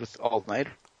compared with all night.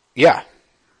 Yeah.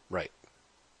 Right.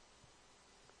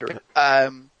 Yeah,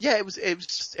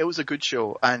 it was a good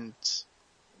show and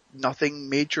nothing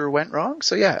major went wrong.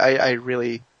 So yeah, I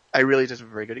really did have a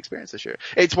very good experience this year.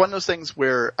 It's one of those things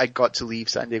where I got to leave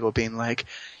San Diego being like,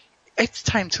 it's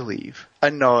time to leave,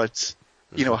 and not,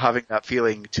 you know, having that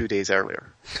feeling 2 days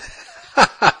earlier.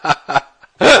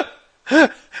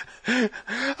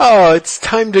 Oh, it's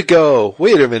time to go.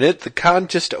 Wait a minute, the con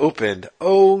just opened.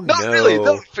 Oh no. Not really,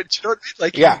 no, but you know what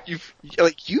I mean?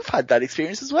 Like, you've had that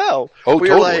experience as well. Oh,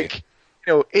 where totally. You're like,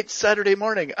 you know, it's Saturday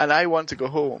morning and I want to go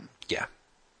home. Yeah.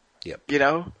 Yep. You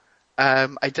know?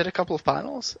 I did a couple of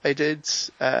panels. I did,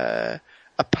 a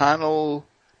panel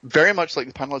very much like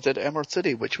the panel I did at Emerald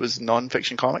City, which was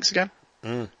non-fiction comics again.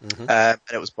 And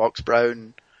it was Box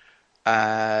Brown,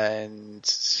 and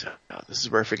this is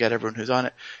where I forget everyone who's on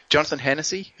it. Jonathan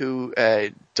Hennessy, who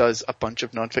does a bunch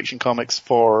of non-fiction comics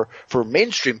for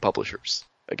mainstream publishers.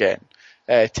 Again,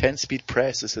 10 Speed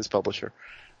Press is his publisher,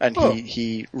 and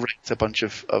he writes a bunch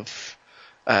of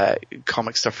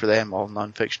comic stuff for them, all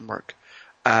non-fiction work.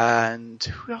 And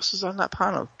who else is on that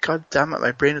panel? God damn it,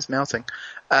 my brain is melting.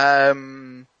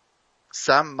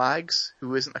 Sam Maggs,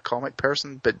 who isn't a comic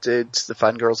person, but did the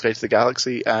Fangirls Guide to the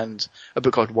Galaxy and a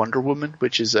book called Wonder Woman,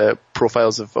 which is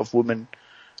profiles of women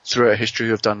throughout history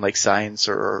who have done like science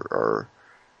or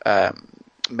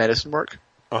medicine work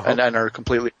and are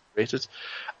completely rated.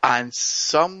 And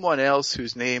someone else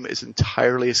whose name is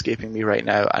entirely escaping me right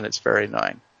now, and it's very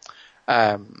annoying.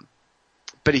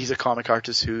 But he's a comic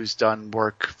artist who's done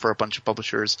work for a bunch of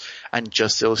publishers and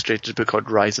just illustrated a book called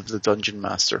Rise of the Dungeon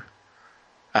Master.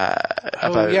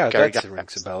 About Gary that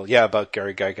rings a bell. Yeah, about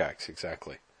Gary Gygax,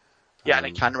 exactly. Yeah, and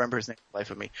I can't remember his name for the life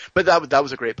of me. But that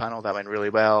was a great panel. That went really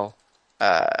well.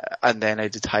 And then I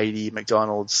did Heidi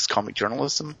McDonald's comic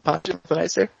journalism pageant the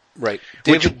next day. Right.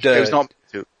 It was not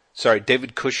too. Sorry,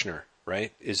 David Kushner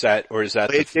right? Is that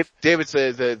David's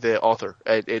the author.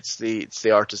 It's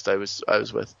the artist I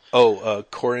was with.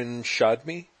 Corin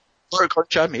Shadmi? Or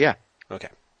Chadmi, yeah. Okay,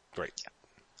 great.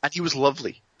 And he was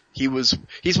lovely.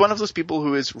 He's one of those people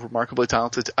who is remarkably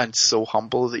talented and so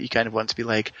humble that you kind of want to be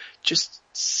like, just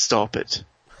stop it.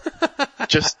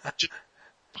 just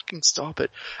fucking stop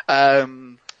it.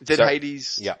 Did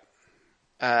Heidi's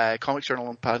Comic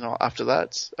Journal panel after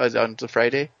that, on the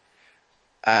Friday.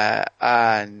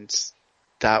 And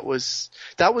that was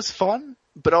fun,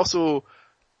 but also,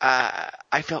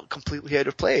 I felt completely out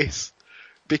of place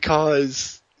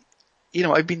because,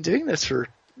 I've been doing this for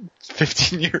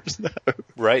 15 years now.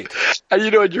 Right.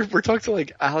 And we're talking to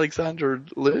like Alexander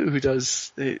Liu, who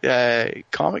does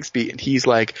Comics Beat, and he's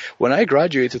like, when I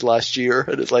graduated last year,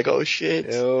 and it's like, oh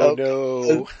shit. Oh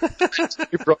no.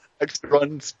 He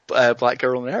runs Black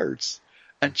Girl Nerds.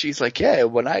 And she's like, yeah,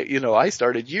 when I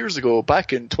started years ago,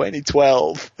 back in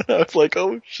 2012. And I was like,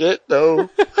 oh shit, no.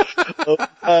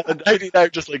 And Heidi and I are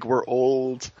just like, we're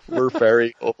old. We're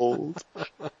very old.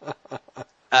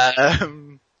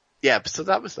 Yeah, so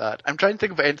that was that. I'm trying to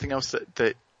think of anything else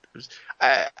that was,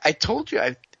 I told you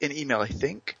in email, I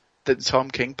think, that the Tom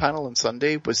King panel on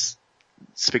Sunday was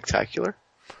spectacular.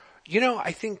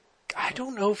 I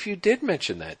don't know if you did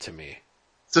mention that to me.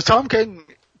 So Tom King,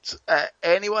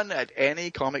 anyone at any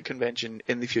comic convention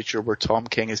in the future where Tom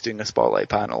King is doing a spotlight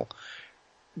panel,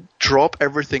 drop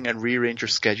everything and rearrange your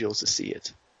schedules to see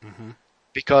it. Mm-hmm.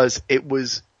 Because it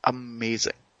was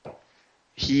amazing.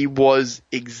 He was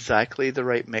exactly the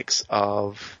right mix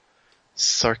of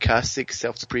sarcastic,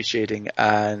 self-depreciating,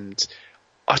 and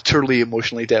utterly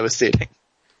emotionally devastating.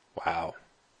 Wow.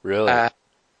 Really?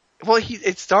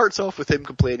 It starts off with him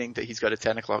complaining that he's got a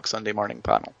 10 o'clock Sunday morning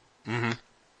panel. Mm-hmm.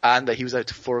 And that he was out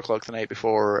to 4 o'clock the night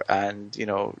before and,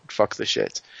 fuck the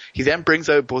shit. He then brings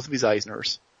out both of his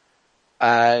Eisners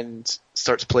and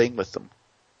starts playing with them.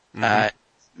 Mm-hmm.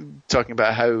 Talking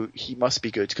about how he must be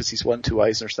good because he's won 2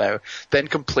 Eisners now. Then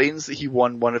complains that he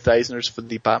won one of the Eisners for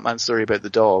the Batman story about the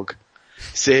dog.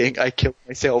 Saying, I killed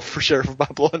myself for Sheriff of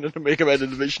Babylon and Omega Man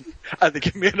Division. And they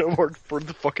give me an award for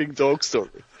the fucking dog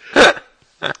story.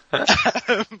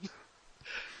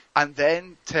 And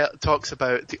then talks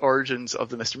about the origins of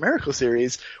the Mr. Miracle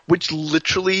series, which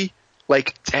literally,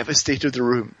 devastated the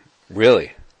room.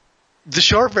 Really? The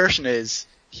short version is,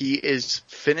 he is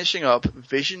finishing up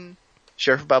Vision,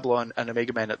 Sheriff of Babylon, and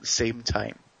Omega Men at the same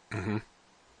time. Mm-hmm.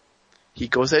 He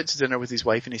goes out to dinner with his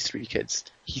wife and his 3 kids.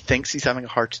 He thinks he's having a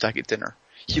heart attack at dinner.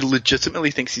 He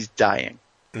legitimately thinks he's dying.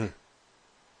 Mm.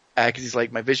 'Cause he's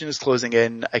like, my vision is closing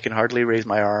in, I can hardly raise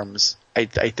my arms, I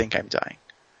think I'm dying.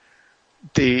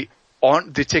 They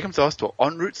take him to the hospital.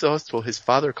 En route to the hospital, his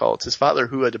father calls. His father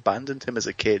who had abandoned him as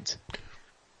a kid.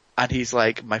 And he's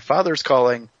like, my father's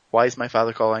calling. Why is my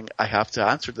father calling? I have to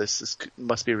answer this. This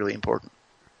must be really important.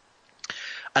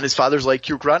 And his father's like,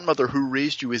 your grandmother who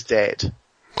raised you is dead.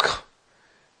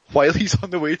 While he's on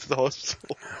the way to the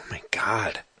hospital. Oh my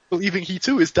god. Believing he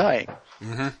too is dying.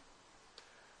 Mm-hmm.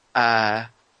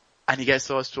 And he gets to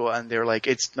the hospital and they're like,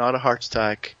 it's not a heart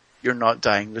attack. You're not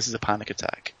dying. This is a panic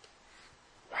attack.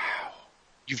 Wow.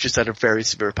 You've just had a very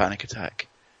severe panic attack.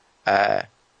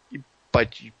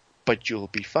 But you'll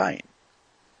be fine.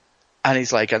 And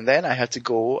he's like, and then I had to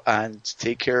go and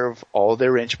take care of all the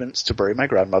arrangements to bury my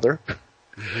grandmother.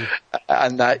 Mm-hmm.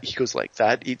 And that, he goes like,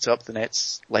 that eats up the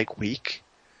next, week.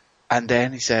 And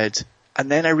then he said, and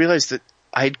then I realized that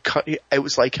it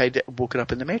was like I'd woken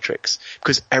up in the Matrix.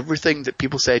 Because everything that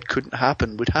people said couldn't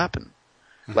happen would happen.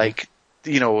 Mm-hmm.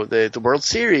 The World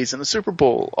Series and the Super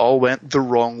Bowl all went the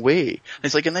wrong way. And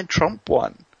he's like, and then Trump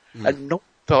won. Mm-hmm. And no one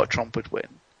thought Trump would win.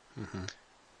 Mm-hmm.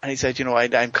 And he said,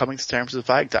 I'm coming to terms with the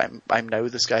fact I'm now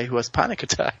this guy who has panic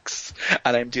attacks.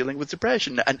 And I'm dealing with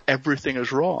depression. And everything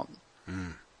is wrong.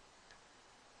 Mm.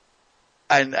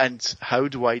 And how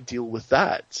do I deal with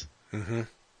that? Mm-hmm.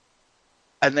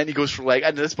 And then he goes from and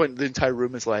at this point the entire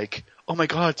room is like, oh my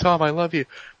god, Tom, I love you.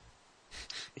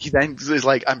 He then is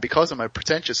like, and because I'm a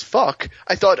pretentious fuck,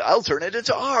 I thought I'll turn it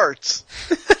into art.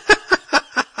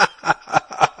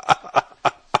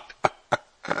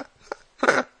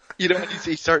 And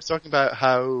he starts talking about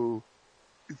how,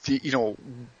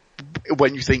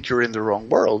 when you think you're in the wrong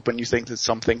world, when you think that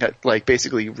something that,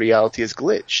 basically reality is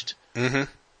glitched, mm-hmm.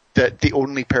 that the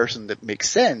only person that makes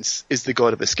sense is the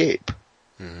god of escape.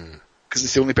 Mm-hmm. Because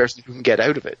it's the only person who can get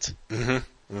out of it.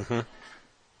 Mm-hmm. Mm-hmm.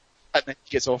 And then he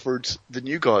gets offered the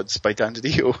New Gods by Dan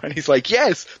DiDio, and he's like,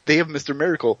 yes, they have Mr.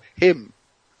 Miracle, him.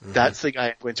 Mm-hmm. That's the guy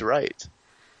I'm going to write.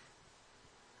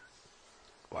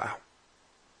 Wow.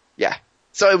 Yeah.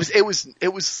 So it was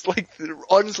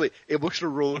honestly,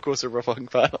 emotional roller coaster of a fucking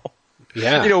panel.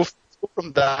 Yeah.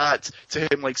 from that to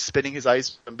him like spinning his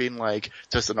eyes and being like,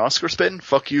 "Just an Oscar spin?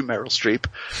 Fuck you, Meryl Streep."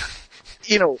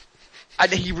 You know,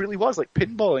 and he really was like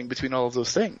pinballing between all of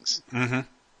those things. Mm-hmm.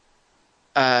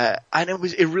 And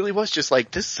it really was just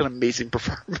like, this is an amazing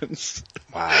performance.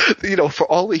 Wow. You know, for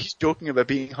all that he's joking about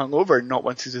being hungover and not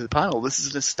wanting to do the panel, this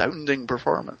is an astounding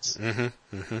performance.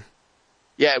 Mm-hmm. Mm-hmm.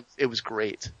 Yeah, it was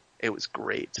great. It was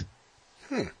great.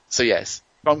 So yes,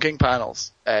 Prom King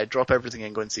panels, drop everything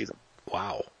and go and see them.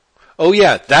 Wow. Oh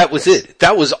yeah, that was it.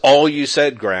 That was all you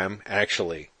said, Graham,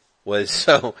 actually. Was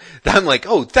so, I'm like,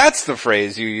 oh, that's the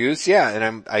phrase you use. Yeah,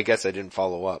 and I guess I didn't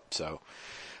follow up, so.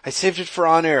 I saved it for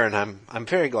on air and I'm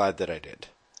very glad that I did.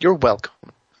 You're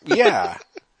welcome. Yeah.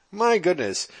 My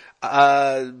goodness.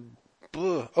 Okay,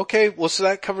 well so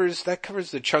that covers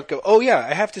the chunk of, oh yeah,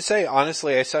 I have to say,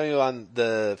 honestly, I saw you on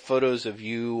the photos of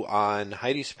you on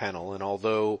Heidi's panel, and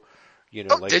although, you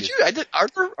know, did you? I did. Are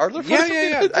there photos?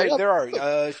 Yeah. There are,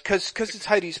 cause it's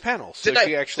Heidi's panel, so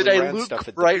she actually ran stuff at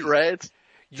the bright red?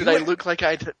 Did I look like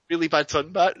I had really bad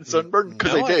sunburn?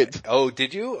 Cause I did. Oh,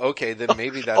 did you? Okay, then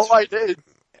maybe that's. I did.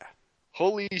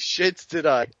 Holy shit, did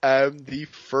I? The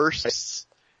first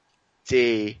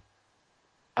day,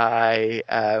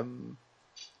 I'm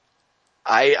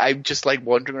just like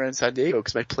wandering around San Diego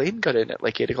because my plane got in at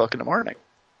like 8 o'clock in the morning.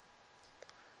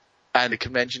 And the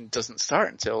convention doesn't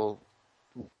start until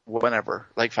whenever,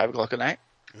 like 5 o'clock at night.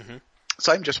 Mm-hmm.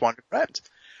 So I'm just wandering around.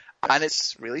 And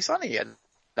it's really sunny and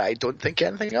I don't think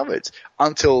anything of it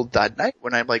until that night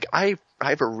when I'm like, I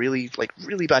have a really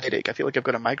bad headache. I feel like I've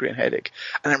got a migraine headache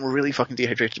and I'm really fucking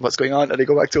dehydrated. What's going on? And I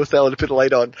go back to the hotel and I put the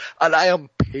light on and I am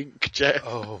pink, Jeff.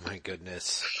 Oh my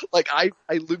goodness. Like I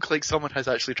look like someone has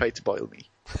actually tried to boil me.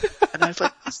 And I was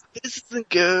like, this isn't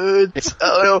good.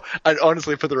 Oh no. And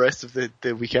honestly, for the rest of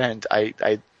the weekend,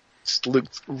 I just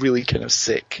looked really kind of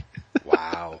sick.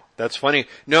 Wow. That's funny.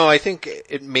 No, I think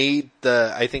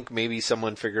I think maybe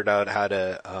someone figured out how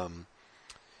to,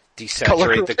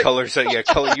 desaturate the colors. So yeah,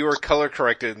 you were color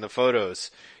corrected in the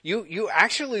photos. You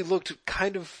actually looked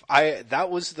kind of, that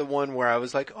was the one where I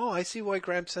was like, oh, I see why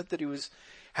Graham said that he was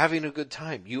having a good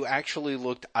time. You actually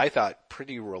looked, I thought,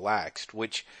 pretty relaxed,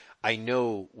 which I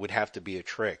know would have to be a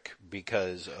trick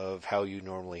because of how you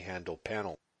normally handle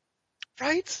panel.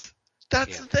 Right?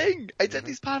 That's the thing. I did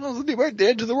these panels and they weren't the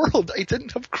end of the world. I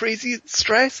didn't have crazy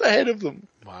stress ahead of them.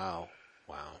 Wow.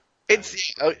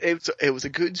 It was a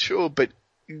good show, but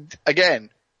again,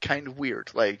 kind of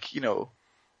weird. Like, you know,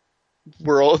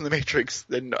 we're all in the Matrix,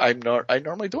 and I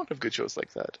normally don't have good shows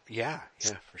like that. Yeah,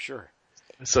 for sure.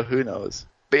 So who knows?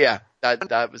 But yeah,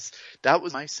 that was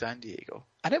my San Diego.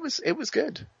 And it was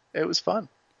good. It was fun.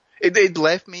 It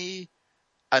left me,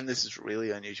 and this is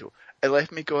really unusual, it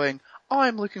left me going, oh,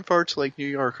 I'm looking forward to like New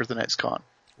York or the next con.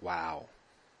 Wow.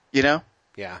 You know?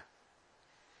 Yeah.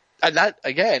 And that,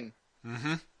 again,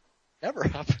 never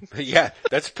happened. Yeah,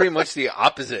 that's pretty much the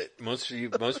opposite. Most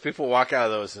people walk out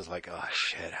of those and it's like, oh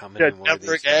shit, how many more of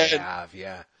these do I have?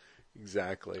 Yeah,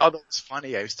 exactly. Oh, that was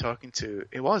funny. I was talking to,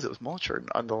 it was Mulcher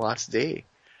on the last day.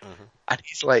 And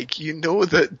he's like, you know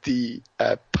that the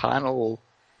panel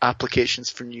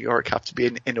applications for New York have to be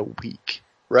in a week,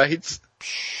 right?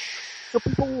 So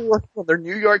people were working on their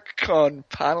New York Con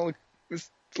panel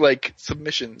like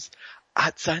submissions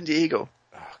at San Diego.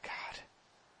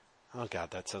 Oh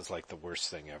god, that sounds like the worst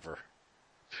thing ever.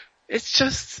 It's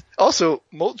just, also,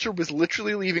 Mulcher was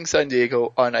literally leaving San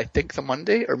Diego on, I think, the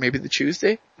Monday or maybe the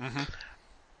Tuesday.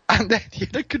 And then he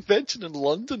had a convention in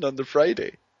London on the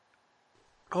Friday.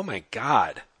 Oh my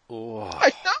god. Oh.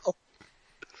 I know.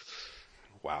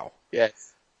 Wow.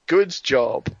 Yes. Good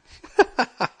job.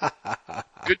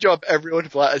 Good job, everyone.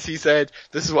 As he said,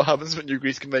 this is what happens when you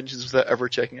Greece conventions without ever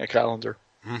checking a calendar.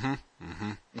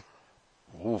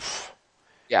 Oof.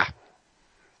 Yeah.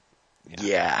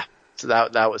 So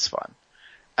that was fun.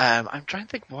 I'm trying to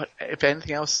think if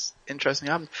anything else interesting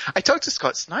happened. I talked to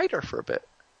Scott Snyder for a bit.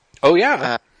 Oh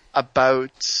yeah.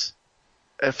 About,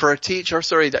 for a THR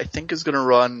story that I think is going to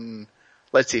run,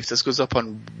 let's see if this goes up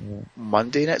on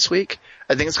Monday next week.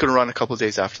 I think it's going to run a couple of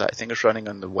days after that. I think it's running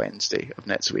on the Wednesday of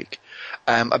next week.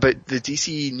 About the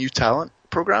DC New Talent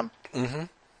program.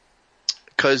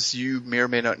 Because you may or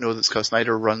may not know that Scott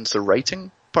Snyder runs the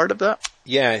writing part of that.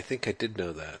 Yeah, I think I did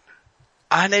know that.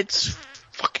 And it's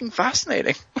fucking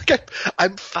fascinating. Like,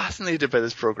 I'm fascinated by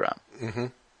this program.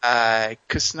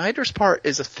 Because Snyder's part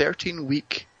is a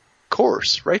 13-week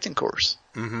course, writing course.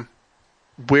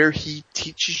 Where he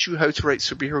teaches you how to write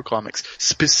superhero comics.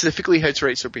 Specifically how to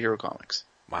write superhero comics.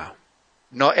 Wow.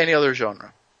 Not any other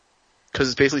genre. Because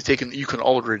it's basically you can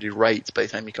already write by the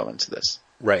time you come into this.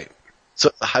 Right.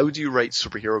 So how do you write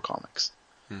superhero comics?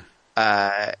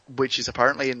 Which is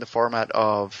apparently in the format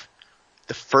of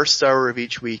the first hour of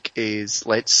each week is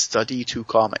let's study 2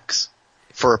 comics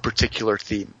for a particular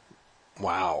theme.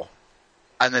 Wow.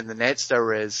 And then the next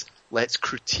hour is let's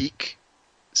critique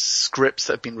scripts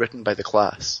that have been written by the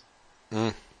class.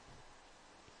 Mm.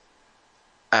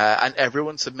 And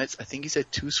everyone submits, I think he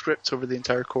said 2 scripts over the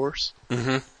entire course.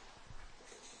 Mm-hmm.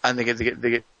 And they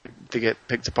get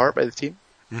picked apart by the team.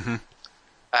 Mm-hmm.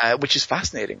 Which is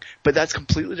fascinating. But that's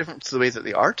completely different to the way that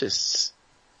the artists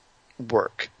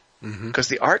work. Because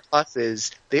the art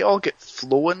classes, they all get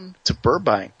flown to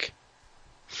Burbank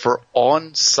for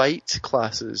on-site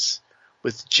classes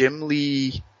with Jim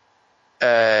Lee,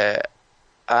 Andy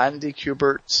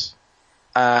Kubert,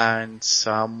 and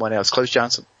someone else, Klaus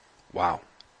Janson. Wow.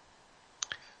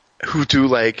 Who do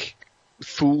like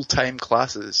full-time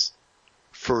classes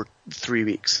for 3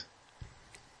 weeks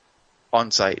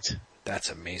on site. That's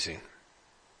amazing.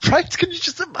 Right? Can you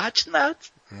just imagine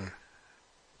that?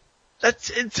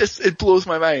 It blows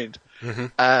my mind.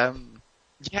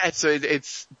 Yeah, so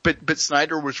but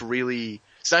Snyder was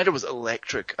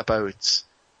electric about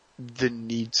the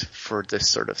need for this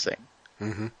sort of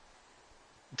thing.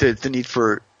 The need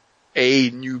for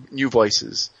new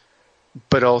voices,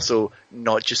 but also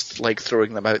not just like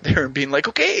throwing them out there and being like,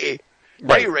 okay,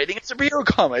 why are you writing a superhero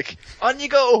comic? On you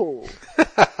go!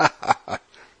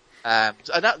 And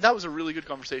that was a really good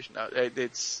conversation.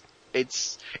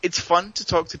 It's fun to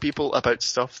talk to people about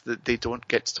stuff that they don't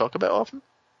get to talk about often.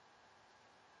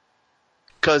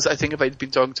 Because I think if I'd been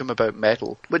talking to him about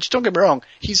metal, which don't get me wrong,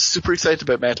 he's super excited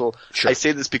about metal. Sure. I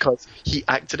say this because he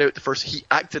acted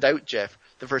out, Jeff,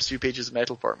 the first few pages of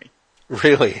metal for me.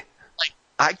 Really? Like,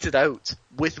 acted out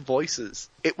with voices.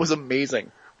 It was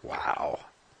amazing. Wow.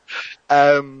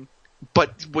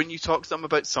 But when you talk to them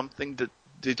about something that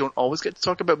they don't always get to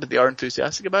talk about, but they are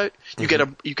enthusiastic about, you get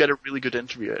a really good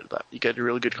interview out of that. You get a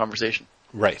really good conversation.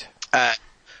 Right.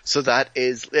 So that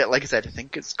is, like I said, I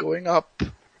think it's going up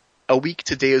a week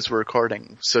today as we're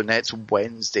recording. So next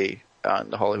Wednesday on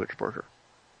the Hollywood Reporter,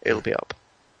 it'll be up.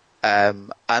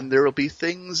 And there will be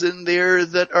things in there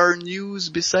that are news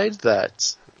besides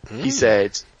that. He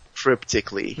said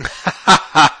cryptically.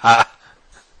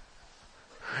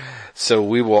 So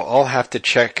we will all have to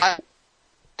check.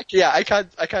 I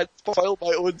can't spoil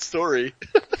my own story.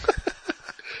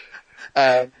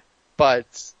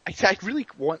 But I really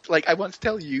want to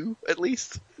tell you at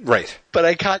least. Right. But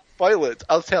I can't spoil it.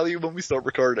 I'll tell you when we start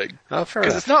recording. Oh, fair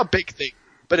enough. Because it's not a big thing,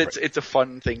 but it's a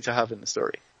fun thing to have in the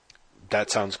story. That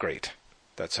sounds great.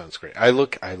 I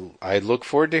look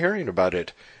forward to hearing about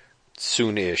it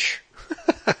soon-ish.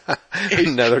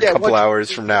 Another couple hours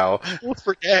from now. We'll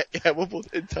forget. Yeah, we'll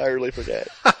both entirely forget.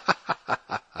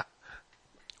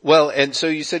 Well, and so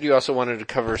you said you also wanted to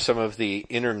cover some of the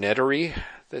internetery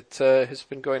that has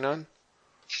been going on?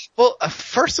 Well,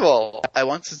 first of all, I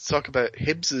wanted to talk about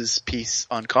Hibbs's piece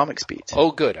on Comics Beat.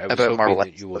 Oh, good. I was about hoping Marvel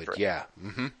that you would. Yeah.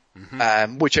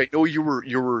 Which I know you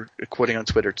were quoting on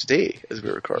Twitter today as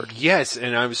we record. Yes,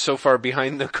 and I was so far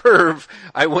behind the curve,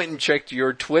 I went and checked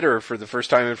your Twitter for the first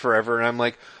time in forever, and I'm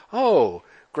like, oh,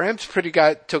 Gramps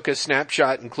took a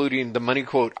snapshot including the money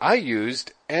quote I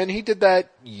used, and he did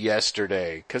that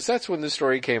yesterday, because that's when the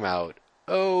story came out.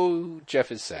 Oh,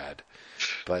 Jeff is sad.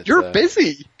 But you're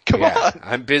busy. Come on.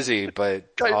 I'm busy, but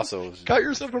also got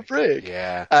yourself a break.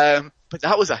 Yeah. But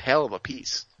that was a hell of a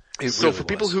piece. So really for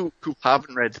people who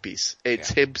haven't read the piece, it's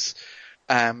Hibbs.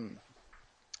 I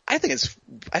think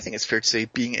it's fair to say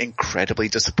being incredibly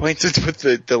disappointed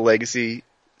with the legacy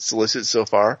solicits so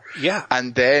far. Yeah.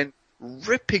 And then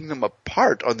ripping them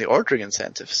apart on the ordering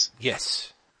incentives.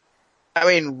 Yes. I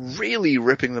mean, really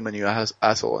ripping them a new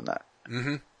asshole on that.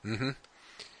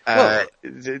 Well,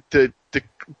 the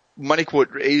money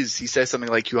quote is, he says something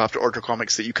like, you have to order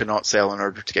comics that you cannot sell in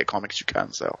order to get comics you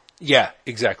can sell. Yeah,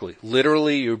 exactly.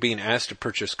 Literally, you're being asked to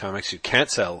purchase comics you can't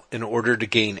sell in order to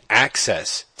gain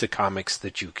access to comics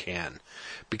that you can.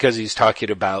 Because he's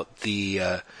talking about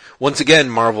once again,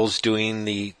 Marvel's doing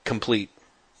the complete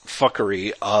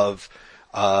fuckery of,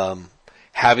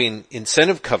 having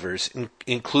incentive covers,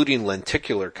 including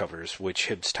lenticular covers, which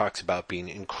Hibbs talks about being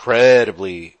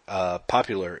incredibly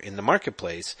popular in the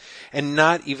marketplace, and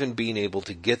not even being able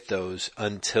to get those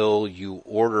until you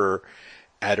order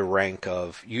at a rank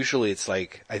of, usually it's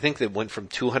like, I think they went from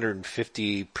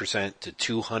 250% to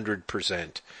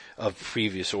 200% of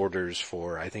previous orders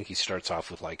for, I think he starts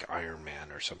off with like Iron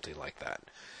Man or something like that.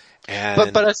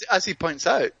 And but as he points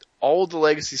out, all the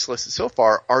legacy solicits so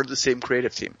far are the same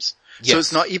creative teams. Yes. So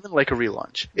it's not even like a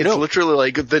relaunch. It's literally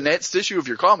like the next issue of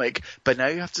your comic, but now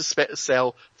you have to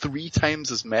sell 3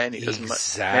 times as many.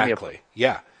 Exactly.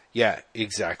 Yeah,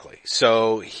 exactly.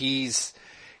 So he's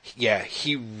Yeah,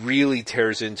 he really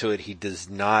tears into it. He does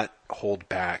not hold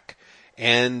back.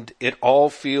 And it all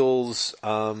feels,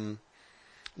 none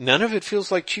of it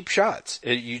feels like cheap shots.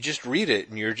 You just read it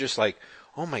and you're just like,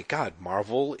 oh my God,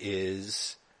 Marvel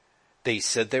is, they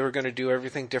said they were going to do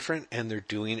everything different and they're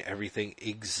doing everything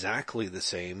exactly the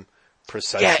same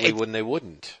precisely when they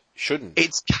shouldn't.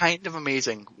 It's kind of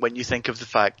amazing when you think of the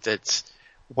fact that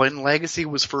when Legacy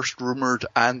was first rumored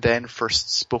and then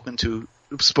first spoken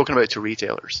about to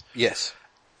retailers. Yes.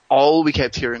 All we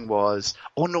kept hearing was,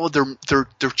 oh no,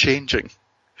 they're changing.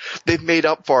 They've made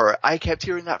up for it. I kept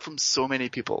hearing that from so many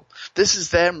people. This is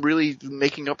them really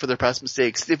making up for their past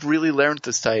mistakes. They've really learned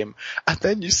this time. And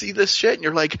then you see this shit and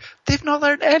you're like, they've not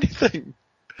learned anything.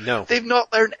 No. They've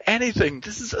not learned anything.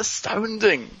 This is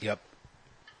astounding. Yep.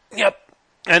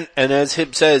 And as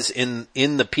Hibb says in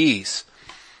the piece,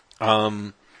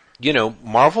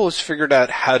 Marvel has figured out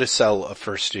how to sell a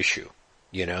first issue.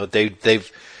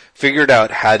 They've figured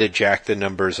out how to jack the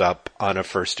numbers up on a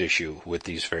first issue with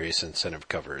these various incentive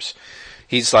covers.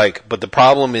 He's like, but the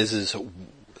problem is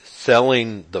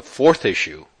selling the fourth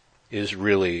issue is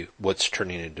really what's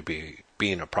turning into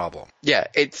being a problem. Yeah,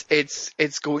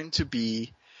 it's going to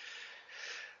be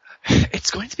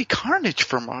carnage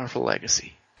for Marvel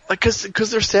Legacy. Like,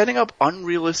 cause they're setting up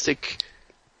unrealistic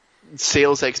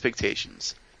sales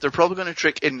expectations. They're probably going to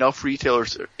trick enough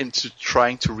retailers into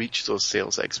trying to reach those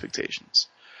sales expectations.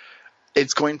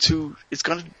 It's going to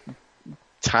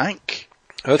tank.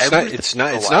 Oh, it's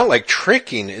not like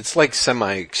tricking. It's like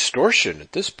semi-extortion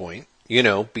at this point,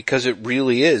 because it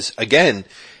really is. Again,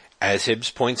 as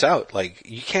Hibbs points out, like,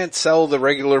 you can't sell the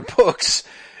regular books.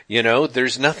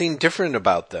 There's nothing different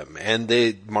about them. And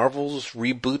Marvel's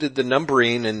rebooted the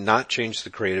numbering and not changed the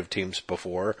creative teams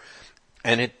before.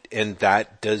 And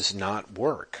that does not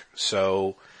work.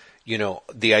 So,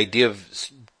 the idea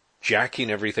of jacking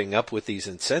everything up with these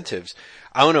incentives,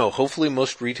 I don't know, hopefully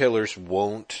most retailers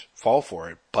won't fall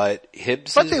for it, but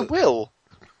Hibbs But they will.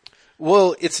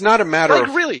 Well, it's not a matter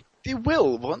of... really, they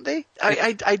will, won't they?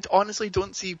 I honestly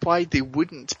don't see why they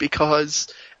wouldn't,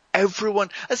 because that's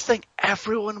the thing,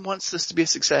 everyone wants this to be a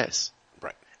success.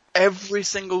 Right. Every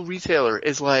single retailer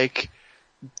is like,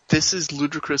 this is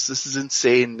ludicrous, this is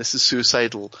insane, this is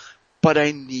suicidal, but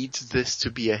I need this to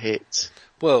be a hit.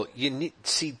 Well,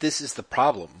 this is the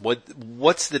problem.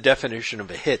 What's the definition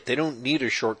of a hit? They don't need a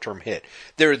short-term hit.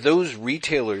 There are those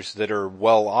retailers that are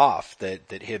well off that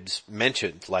Hibbs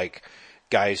mentioned, like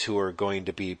guys who are going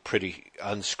to be pretty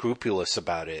unscrupulous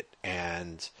about it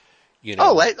and,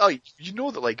 that like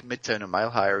Midtown and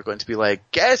Mile High are going to be like,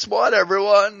 guess what,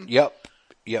 everyone? Yep.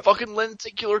 Fucking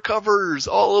lenticular covers,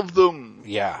 all of them.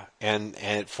 Yeah, and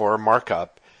for a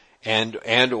markup, and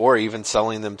or even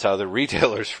selling them to other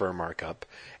retailers for a markup,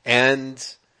 and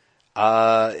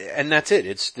that's it.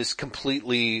 It's this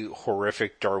completely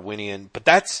horrific Darwinian, but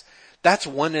that's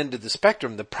one end of the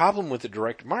spectrum. The problem with the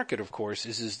direct market, of course,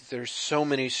 is there's so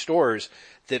many stores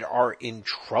that are in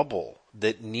trouble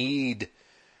that need,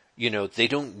 they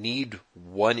don't need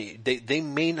one. They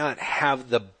may not have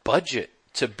the budget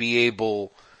to be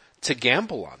able to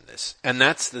gamble on this. And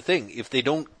that's the thing. If they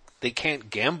can't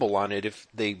gamble on it if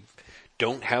they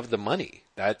don't have the money.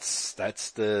 That's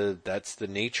the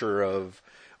nature of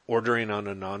ordering on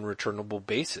a non-returnable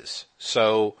basis.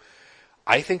 So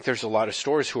I think there's a lot of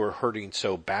stores who are hurting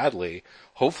so badly.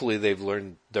 Hopefully they've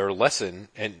learned their lesson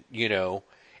and,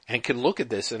 and can look at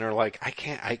this and are like,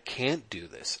 I can't do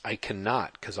this. I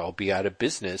cannot, because I'll be out of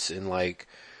business in like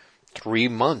 3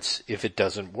 months if it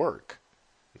doesn't work.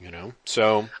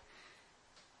 So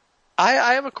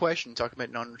I have a question talking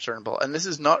about non-returnable, and this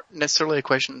is not necessarily a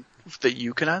question that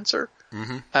you can answer,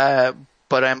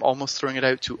 but I'm almost throwing it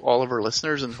out to all of our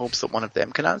listeners in hopes that one of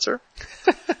them can answer.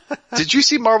 Did you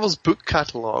see Marvel's book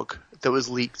catalog that was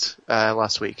leaked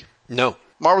last week? No.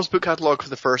 Marvel's book catalog for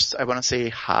the first, I want to say,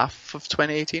 half of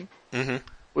 2018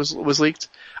 was leaked.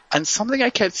 And something I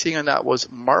kept seeing on that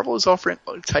was Marvel is offering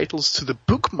titles to the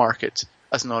book market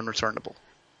as non-returnable.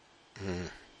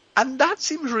 And that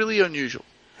seems really unusual.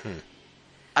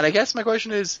 And I guess my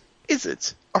question is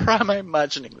it? Or am I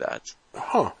imagining that?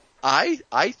 Huh.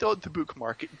 I thought the book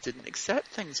market didn't accept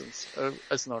things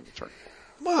as non-returnable.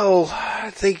 Well,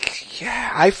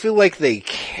 I feel like they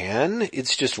can.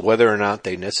 It's just whether or not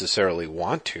they necessarily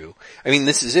want to. I mean,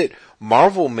 this is it.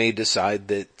 Marvel may decide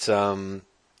that, that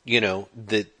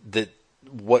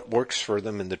what works for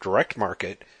them in the direct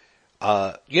market,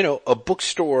 a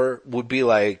bookstore would be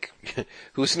like,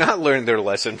 who's not learned their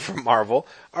lesson from Marvel,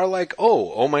 are like,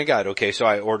 oh my God, okay, so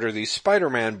I order these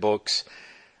Spider-Man books,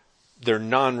 they're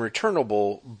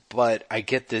non-returnable, but I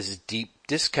get this deep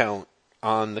discount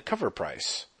on the cover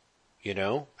price.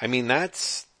 I mean,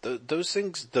 that's those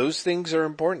things are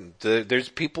important. There's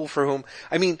people for whom,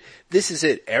 I mean, this is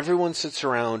it. Everyone sits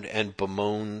around and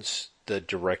bemoans the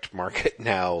direct market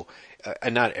now.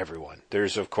 And not everyone.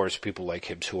 There's of course people like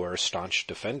Hibbs who are staunch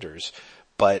defenders.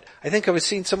 But I think I was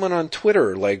seeing someone on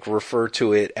Twitter like refer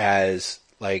to it as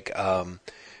like,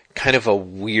 kind of a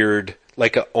weird,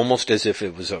 like almost as if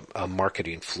it was a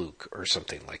marketing fluke or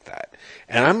something like that.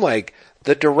 And I'm like,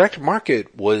 the direct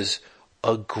market was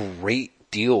a great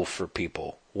deal for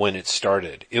people when it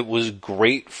started. It was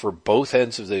great for both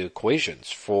ends of the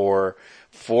equations, for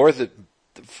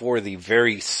the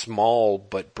very small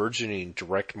but burgeoning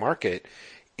direct market.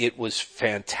 It was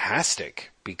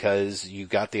fantastic because you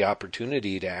got the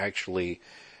opportunity to actually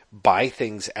buy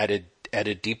things at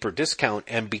a deeper discount,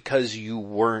 and because you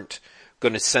weren't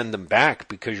going to send them back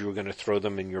because you were going to throw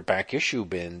them in your back issue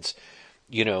bins,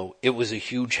 you know, it was a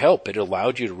huge help. It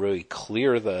allowed you to really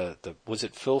clear the was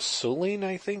it Phil Sulling,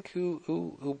 I think,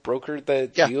 who brokered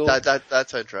that deal? Yeah, that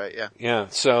sounds right, yeah. Yeah.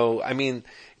 So, I mean,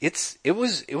 it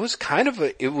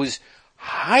was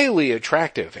highly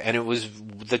attractive, and it was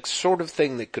the sort of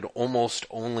thing that could almost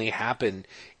only happen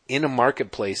in a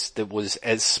marketplace that was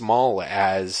as small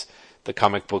as the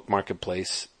comic book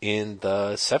marketplace in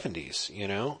the 70s, you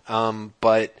know?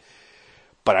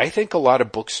 But I think a lot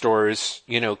of bookstores,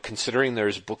 you know, considering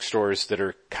there's bookstores that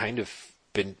are kind of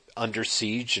been under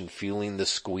siege and feeling the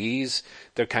squeeze,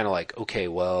 they're kind of like, okay,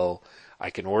 well, I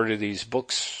can order these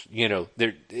books, you know,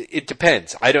 it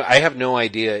depends. I have no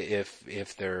idea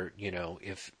if they're, you know,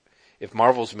 if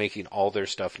Marvel's making all their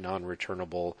stuff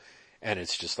non-returnable and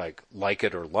it's just like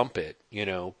it or lump it, you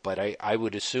know, but I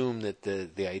would assume that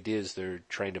the idea is they're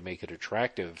trying to make it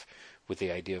attractive with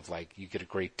the idea of like, you get a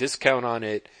great discount on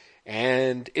it,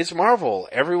 and it's Marvel.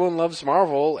 Everyone loves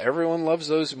Marvel. Everyone loves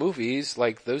those movies.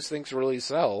 Like, those things really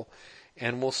sell,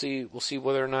 and we'll see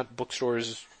whether or not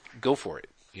bookstores go for it,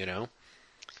 you know?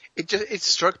 It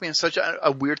struck me as such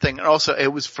a weird thing, and also it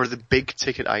was for the big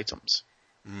ticket items.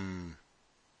 Mm.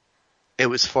 It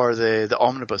was for the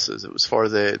omnibuses. It was for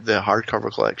the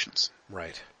hardcover collections.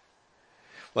 Right.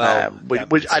 Well,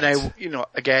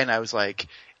 again, I was like,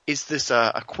 is this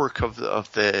a quirk of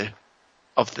the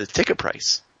ticket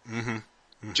price? Mm-hmm.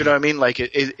 Mm-hmm. Do you know what I mean? Like,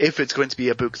 if it's going to be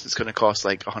a book that's going to cost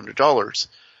like $100,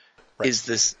 right, is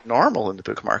this normal in the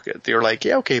book market? They're like,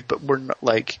 yeah, okay, but we're not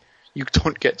like, you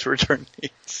don't get to return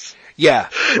these. Yeah,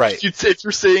 right. If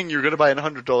you're saying you're going to buy a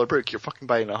 $100 book, you're fucking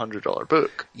buying a $100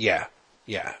 book. Yeah.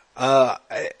 Yeah.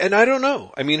 And I don't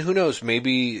know. I mean, who knows?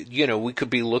 Maybe, you know, we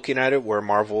could be looking at it where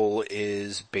Marvel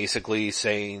is basically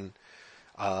saying,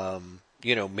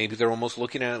 you know, maybe they're almost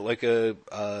looking at it like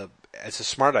as a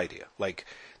smart idea. Like,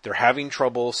 they're having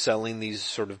trouble selling these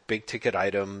sort of big ticket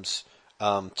items,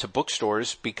 to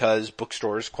bookstores because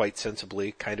bookstores quite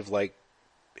sensibly, kind of like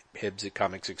Hibbs at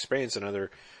Comics Experience and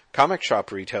other comic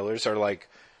shop retailers, are like,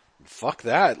 fuck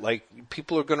that. Like,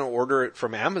 people are going to order it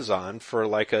from Amazon for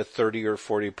like a 30 or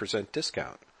 40%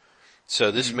 discount.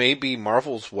 So this may be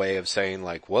Marvel's way of saying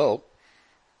like, well,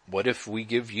 what if we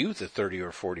give you the 30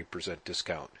 or 40%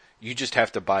 discount? You just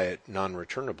have to buy it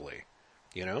non-returnably,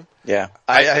 you know? Yeah.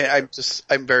 I'm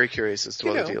very curious as to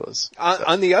what the deal is.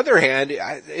 On the other hand,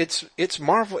 it's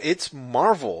Marvel. It's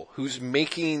Marvel who's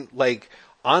making, like,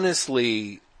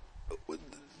 honestly,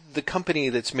 the company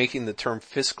that's making the term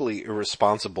fiscally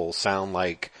irresponsible sound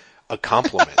like a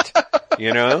compliment,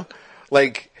 you know?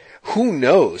 Like, who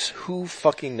knows? Who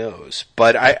fucking knows?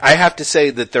 But I have to say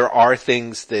that there are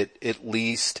things that, at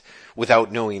least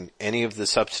without knowing any of the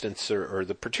substance or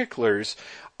the particulars,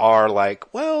 are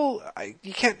like, well,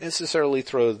 you can't necessarily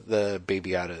throw the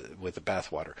baby out with the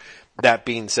bathwater. That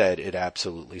being said, it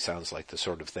absolutely sounds like the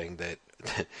sort of thing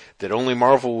that only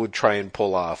Marvel would try and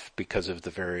pull off because of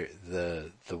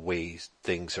the way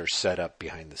things are set up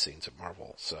behind the scenes at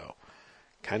Marvel. So,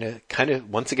 kind of,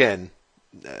 once again,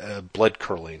 blood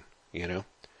curdling, you know?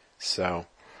 So,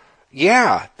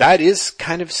 yeah, that is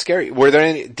kind of scary. Were there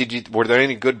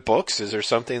any good books? Is there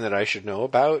something that I should know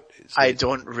about? I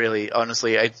don't really,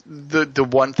 honestly. The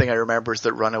one thing I remember is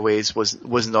that Runaways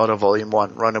was not a volume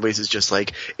 1. Runaways is just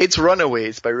like, it's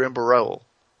Runaways by Rainbow Rowell.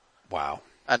 Wow.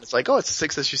 And it's like, oh, it's a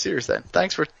 6-issue series then.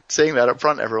 Thanks for saying that up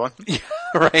front, everyone. Yeah,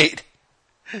 right.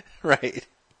 Right.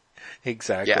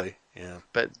 Exactly. Yeah.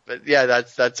 But yeah,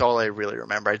 that's all I really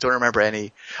remember. I don't remember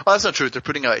any. Well, that's not true. They're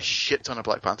putting out a shit ton of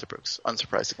Black Panther books,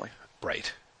 unsurprisingly.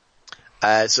 Right.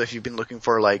 So if you've been looking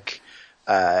for like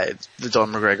the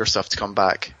Don McGregor stuff to come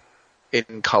back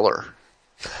in color,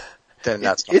 then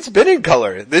that's it's been in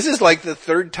color. This is like the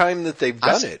third time that they've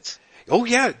done it. Oh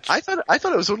yeah. I thought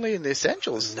it was only in the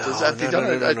Essentials. No, Have they done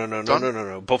it?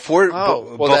 no. Before it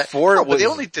but was. they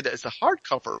only did it as a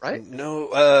hardcover, right?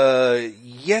 No,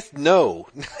 yes, no.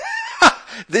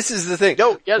 This is the thing.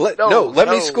 No, yes, let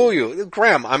me school you.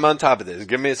 Graham, I'm on top of this.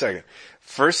 Give me a second.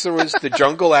 First there was the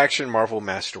Jungle Action Marvel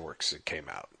Masterworks that came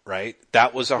out, right?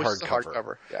 That was a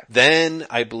hardcover. Yeah. Then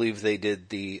I believe they did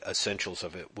the Essentials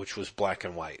of it, which was black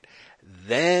and white.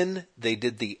 Then they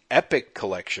did the Epic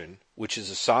Collection, which is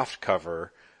a soft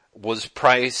cover, was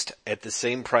priced at the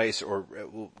same price or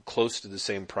close to the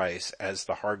same price as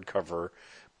the hardcover,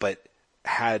 but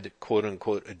had quote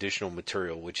unquote additional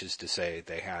material, which is to say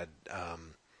they had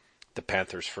the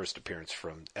Panther's first appearance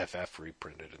from FF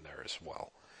reprinted in there as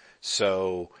well.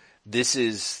 So this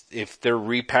is, if they're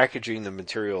repackaging the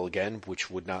material again, which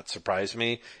would not surprise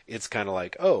me, it's kind of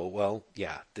like, oh, well,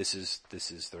 yeah, this is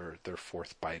their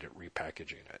fourth bite at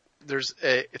repackaging it. There's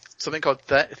something called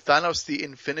Thanos the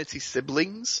Infinity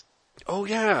Siblings. Oh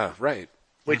yeah, right.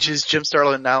 Which is Jim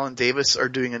Starlin and Alan Davis are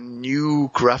doing a new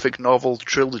graphic novel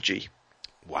trilogy.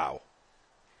 Wow.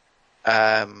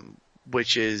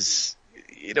 Which is,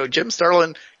 Jim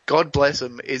Starlin, God bless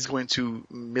him, is going to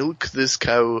milk this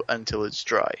cow until it's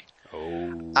dry.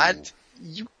 Oh. And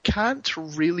you can't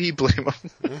really blame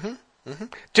him.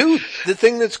 Dude, the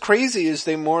thing that's crazy is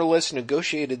they more or less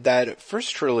negotiated that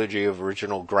first trilogy of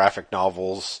original graphic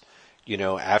novels,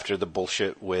 after the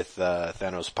bullshit with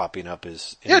Thanos popping up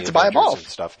as in the to buy them Avengers off and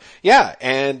stuff. Yeah,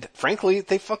 and frankly,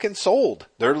 they fucking sold.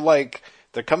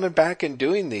 They're coming back and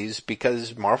doing these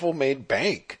because Marvel made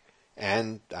bank.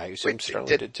 And I assume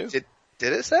Starlin did too.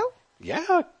 Did it sell?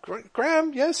 Yeah,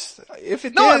 Graham, yes. If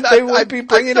it did, they would be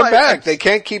bringing it back. They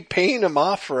can't keep paying him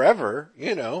off forever,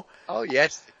 Oh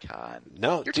yes, they can.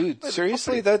 No, dude,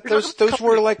 seriously, those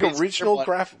were like original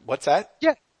graphic. What's that?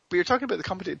 Yeah, but you're talking about the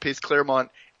company that pays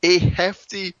Claremont a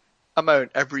hefty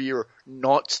amount every year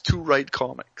not to write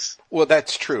comics. Well,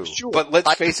 that's true. Sure. But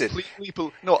let's face it.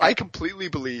 I completely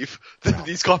believe that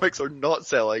these comics are not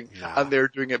selling and they're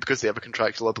doing it because they have a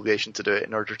contractual obligation to do it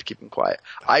in order to keep them quiet.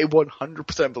 I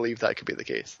 100% believe that could be the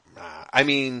case. I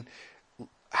mean,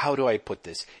 how do I put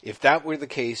this? If that were the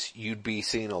case, you'd be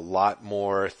seeing a lot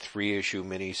more 3-issue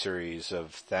miniseries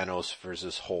of Thanos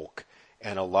versus Hulk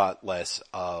and a lot less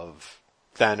of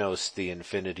Thanos the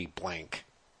Infinity Blank.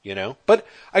 But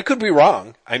I could be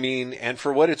wrong. I mean, and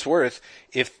for what it's worth,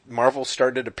 if Marvel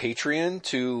started a Patreon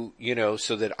to,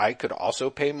 so that I could also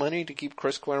pay money to keep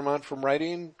Chris Claremont from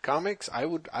writing comics, I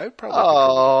would probably.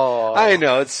 Oh, I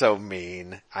know, it's so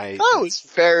mean. That was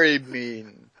very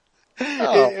mean.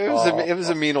 It was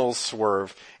a mean old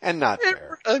swerve and not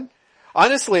fair.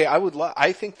 Honestly,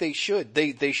 I think they should.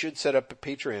 They should set up a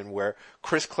Patreon where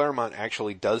Chris Claremont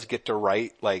actually does get to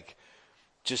write,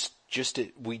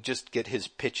 we just get his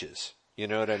pitches. You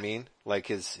know what I mean? Like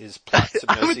his plot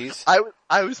synopses.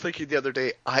 I was thinking the other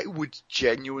day, I would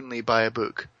genuinely buy a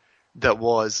book that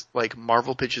was like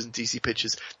Marvel pitches and DC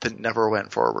pitches that never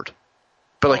went forward.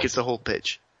 But it's the whole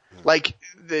pitch. Mm-hmm. Like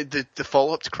the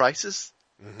follow-up to Crisis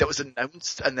that was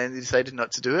announced and then they decided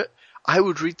not to do it. I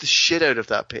would read the shit out of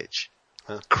that pitch.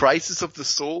 Huh? Crisis of the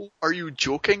Soul? Are you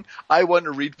joking? I want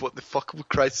to read what the fuck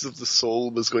Crisis of the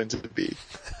Soul was going to be.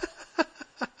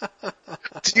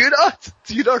 Do you not?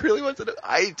 Do you not really want to know?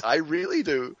 I really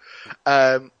do.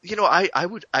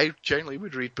 I generally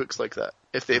would read books like that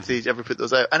if they ever put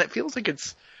those out, and it feels like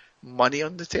it's money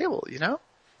on the table,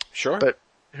 Sure. But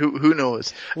who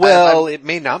knows? Well, it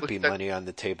may not be money on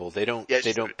the table. They don't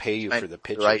pay you for the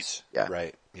pitches. Right. Yeah.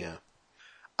 Right. Yeah.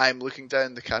 I'm looking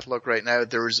down the catalog right now.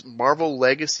 There's Marvel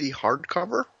Legacy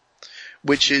hardcover,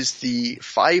 which is the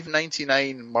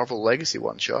 $5.99 Marvel Legacy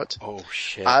one shot. Oh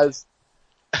shit. As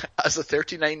a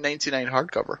 $39.99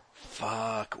 hardcover.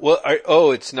 Fuck. Well,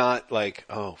 it's not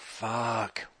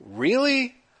fuck.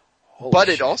 Really? Holy but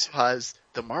shit. It also has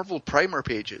the Marvel Primer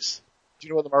pages. Do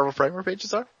you know what the Marvel Primer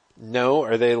pages are? No,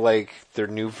 are they like their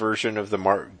new version of the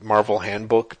Marvel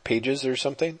Handbook pages or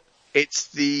something? It's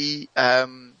the,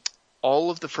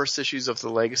 all of the first issues of the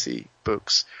Legacy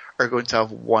books are going to have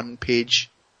 1-page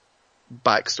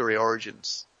backstory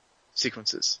origins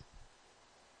sequences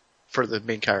for the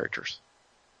main characters.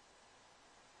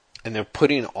 And they're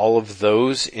putting all of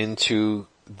those into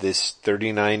this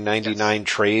 $39.99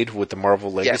 trade with the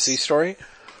Marvel Legacy story?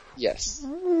 Yes.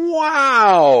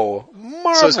 Wow!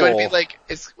 Marvel! So it's going to be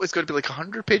it's going to be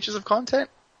 100 pages of content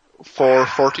for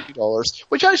 $40,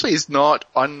 which actually is not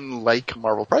unlike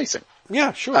Marvel pricing.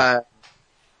 Yeah, sure.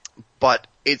 But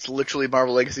it's literally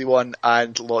Marvel Legacy 1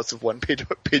 and lots of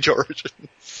 1-page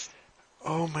origins.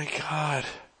 Oh my god.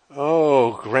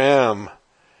 Oh, Graham.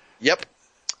 Yep.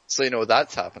 So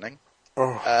that's happening.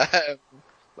 Oh.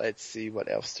 Let's see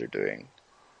what else they're doing.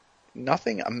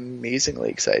 Nothing amazingly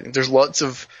exciting. There's lots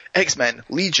of X-Men,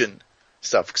 Legion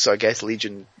stuff. So I guess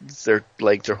Legion, they're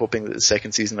hoping that the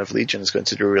second season of Legion is going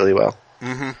to do really well.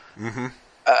 Mm-hmm. Mm-hmm.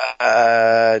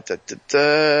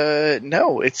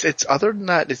 No, it's other than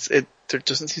that, there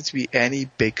doesn't seem to be any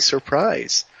big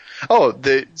surprise. Oh,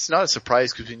 it's not a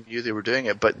surprise because we knew they were doing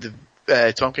it, but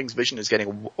the Tom King's Vision is getting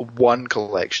one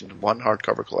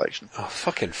hardcover collection. Oh,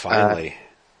 fucking finally.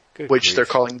 Which grief. they're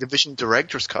calling the Vision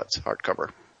Director's Cut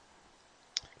hardcover.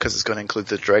 Because it's going to include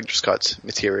the Director's Cut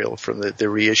material from the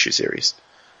reissue series.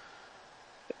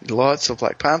 Lots of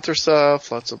Black Panther stuff.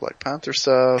 SMDH.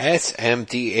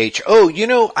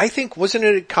 Oh, I think, wasn't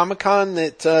it at Comic-Con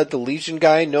that the Legion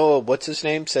guy, Noah, what's his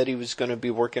name, said he was going to be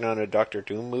working on a Doctor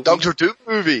Doom movie? Doctor Doom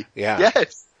movie. Yeah.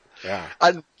 Yes. Yeah.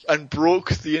 And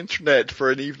broke the internet for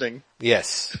an evening.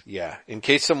 Yes. Yeah. In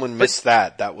case someone missed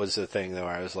that was the thing though.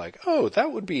 I was like, oh,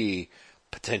 that would be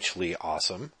potentially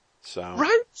awesome. So.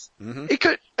 Right? Mm-hmm.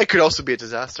 It could also be a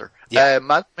disaster. Yeah.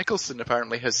 Matt Mikkelsen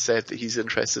apparently has said that he's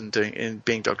interested in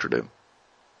being Doctor Doom.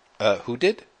 Who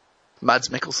did? Mads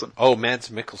Mikkelsen. Oh, Mads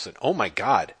Mikkelsen. Oh my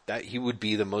god. He would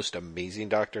be the most amazing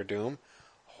Doctor Doom.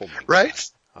 Oh my god.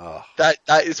 Right? Oh. That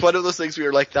is one of those things where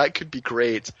you're like, that could be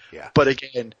great. Yeah. But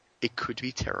again, it could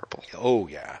be terrible. Oh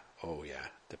yeah.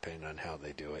 Depending on how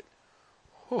they do it.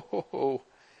 Oh.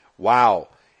 Wow.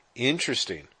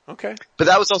 Interesting. Okay. But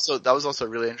that was also a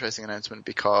really interesting announcement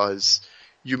because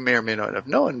you may or may not have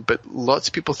known, but lots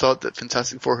of people thought that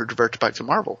Fantastic Four had reverted back to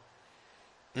Marvel.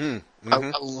 Mm-hmm.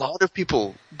 A lot of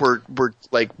people were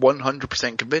like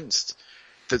 100% convinced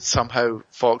that somehow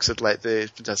Fox had let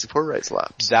the Fantastic Four rights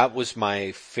lapse. That was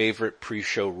my favorite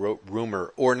pre-show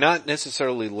rumor, or not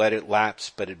necessarily let it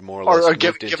lapse, but it more or less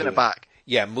given it back.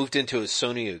 Yeah, moved into a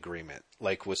Sony agreement,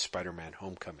 like with Spider-Man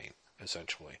Homecoming,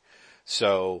 essentially.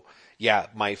 So, yeah,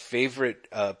 my favorite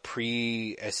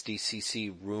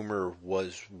pre-SDCC rumor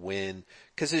was when,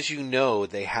 because as you know,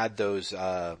 they had those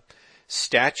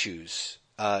statues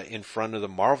in front of the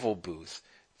Marvel booth.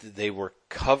 They were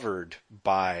covered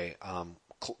by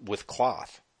with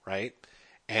cloth, right?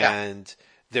 And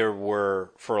there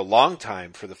were, for a long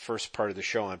time, for the first part of the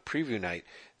show on preview night,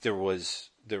 there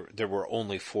were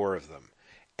only 4 of them.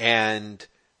 And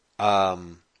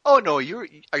oh no, are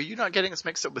you not getting us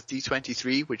mixed up with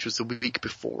D23, which was the week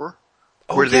before?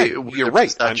 Oh, you're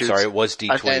right. I'm sorry, it was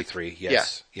D23.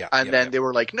 Yes. Yeah. And then they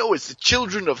were like, no, it's the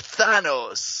children of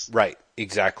Thanos. Right,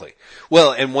 exactly.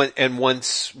 Well, and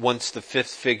once the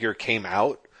 5th figure came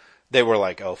out, they were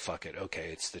like, oh fuck it, okay,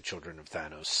 it's the children of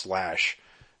Thanos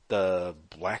 / the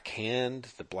Black Hand,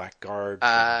 the Black Guard,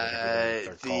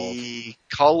 the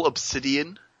Cull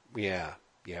Obsidian. Yeah,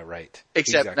 right.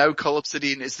 Except exactly. now Cull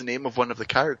Obsidian is the name of one of the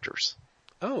characters.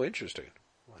 Oh, interesting.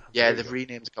 Wow, yeah, they've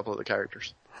renamed a couple of the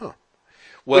characters. Huh.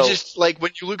 Well, which is like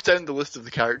when you look down the list of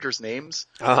the characters' names,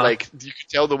 like you can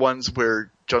tell the ones where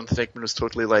Jonathan Hickman was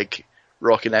totally like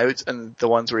rocking out, and the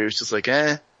ones where he was just like,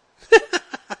 eh.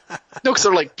 No, because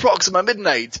they're like Proxima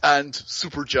Midnight and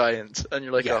Supergiant, and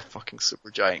you're like, oh, fucking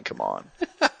Supergiant, come on.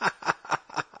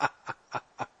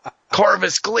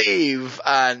 Corvus Glaive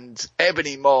and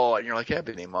Ebony Maw, and you're like,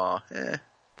 Ebony Maw, eh.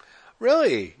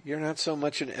 Really? You're not so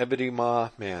much an Ebony Maw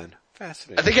man.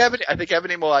 Fascinating. I think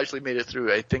Ebony Maw actually made it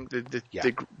through. I think the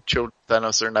children of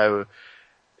Thanos are now,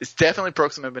 it's definitely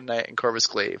Proxima Midnight and Corvus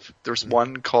Glaive. There's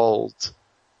one called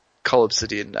Cull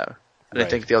Obsidian now. And I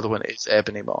think the other one is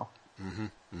Ebony Maw. Mm-hmm.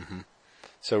 Mm-hmm.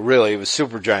 So really, it was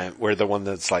Supergiant. We're the one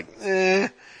that's like,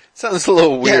 sounds a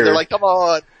little weird. Yeah, they're like, come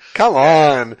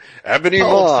on, Ebony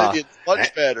Maw. Obsidian's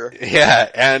much better. Yeah,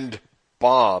 and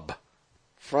Bob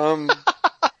from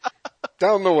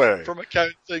down the way. From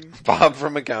accounting. Bob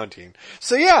from accounting.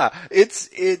 So yeah,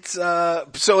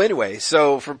 so anyway,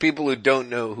 so for people who don't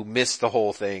know, who missed the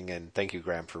whole thing, and thank you,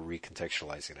 Graham, for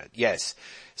recontextualizing it. Yes,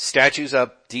 statues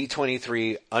up,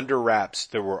 D23, under wraps,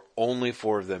 there were only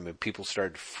 4 of them, and people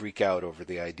started to freak out over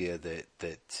the idea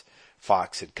that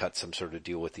Fox had cut some sort of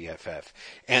deal with the FF.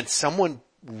 And someone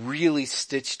really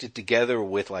stitched it together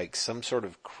with like some sort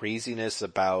of craziness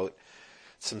about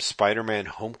some Spider-Man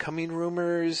Homecoming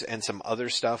rumors and some other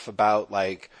stuff about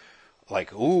like,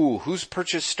 ooh, who's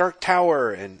purchased Stark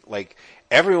Tower? And like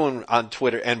everyone on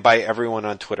Twitter, and by everyone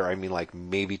on Twitter, I mean like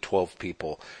maybe 12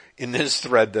 people in this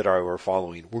thread that I were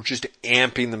following were just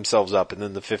amping themselves up, and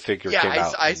then the 5th figure came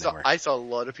out. I saw a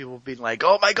lot of people being like,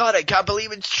 oh my god, I can't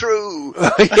believe it's true.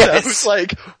 Yes. And I was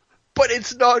like, but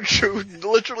it's not true.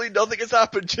 Literally nothing has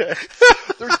happened yet.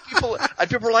 There's people, and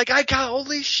people are like, I can't,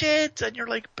 holy shit. And you're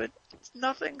like, but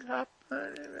nothing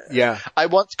happened. Yeah. I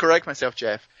want to correct myself,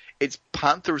 Jeff. It's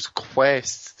Panther's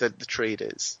Quest that the trade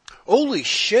is. Holy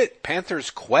shit, Panther's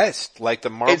Quest, like the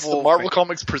Marvel... It's the Marvel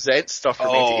Comics Presents stuff from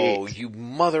 88. Oh, you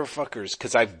motherfuckers,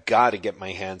 because I've got to get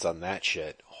my hands on that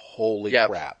shit. Holy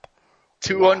crap.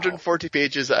 240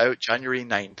 pages out January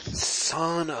 9th.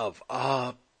 Son of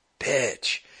a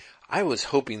bitch. I was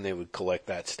hoping they would collect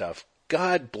that stuff.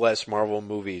 God bless Marvel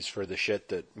movies for the shit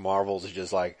that Marvel's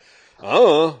just like,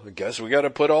 oh, I guess we gotta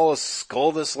put all of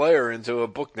Skull the Slayer into a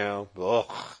book now.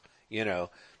 Ugh. You know,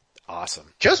 awesome.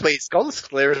 Just wait, Skull the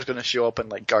Slayer is gonna show up in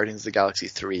like Guardians of the Galaxy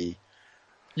 3.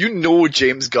 You know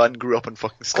James Gunn grew up in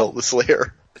fucking Skull the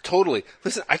Slayer. Totally.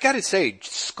 Listen, I gotta say,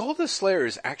 Skull the Slayer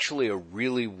is actually a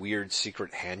really weird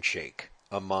secret handshake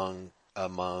among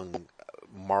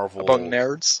Marvel. Among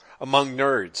nerds? Among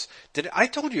nerds. I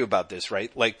told you about this,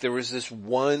 right? Like there was this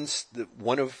one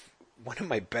of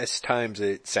my best times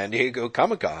at San Diego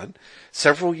Comic-Con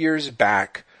several years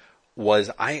back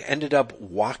was I ended up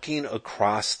walking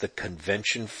across the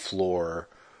convention floor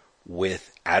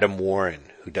with Adam Warren,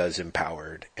 who does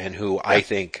Empowered, and who I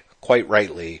think, quite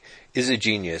rightly, is a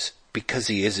genius because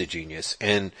he is a genius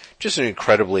and just an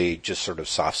incredibly just sort of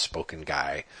soft-spoken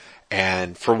guy.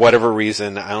 And for whatever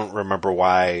reason, I don't remember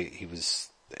why he was,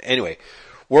 anyway,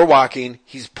 we're walking,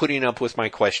 he's putting up with my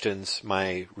questions,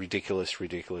 my ridiculous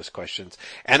questions.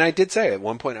 And I did say at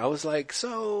one point, I was like,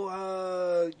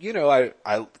 so,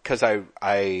 cause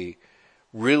I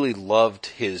really loved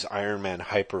his Iron Man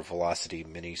Hypervelocity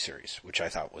miniseries, which I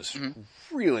thought was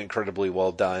really incredibly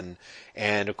well done.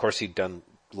 And of course he'd done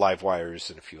Live Wires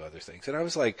and a few other things. And I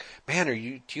was like, man,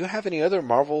 do you have any other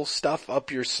Marvel stuff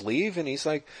up your sleeve? And he's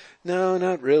like, no,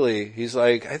 not really. He's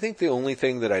like, I think the only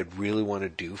thing that I'd really want to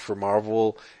do for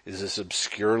Marvel is this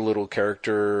obscure little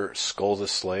character, Skull the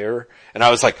Slayer. And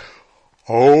I was like,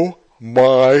 oh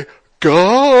my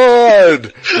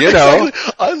God! You know?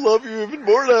 I love you even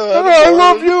more now. I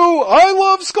love you! I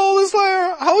love Skull the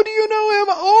Slayer! How do you know him?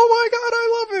 Oh my God, I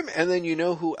love him! And then you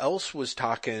know who else was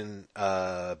talking,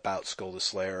 about Skull the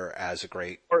Slayer as a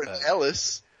great, Or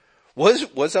Ellis.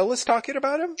 Was Ellis talking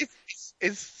about him?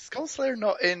 Is Skull Slayer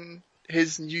not in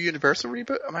his new Universal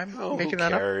reboot? Am I making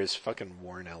that up? Who cares? Fucking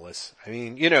Warren Ellis. I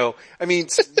mean,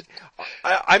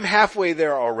 I'm halfway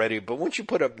there already, but once you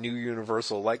put up New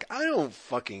Universal, like, I don't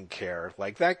fucking care.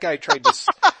 Like, that guy tried to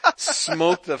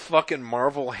smoke the fucking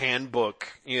Marvel handbook,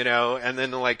 and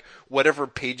then like, whatever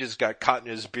pages got caught in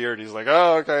his beard, he's like,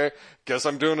 oh, okay, guess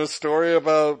I'm doing a story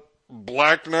about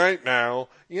Black Knight now,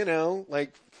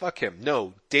 like, fuck him.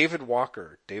 No, David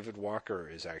Walker. David Walker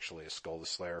is actually a Skull the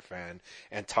Slayer fan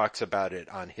and talks about it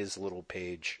on his little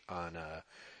page on,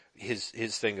 his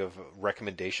thing of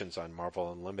recommendations on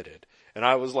Marvel Unlimited. And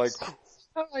I was like,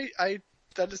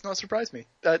 that does not surprise me.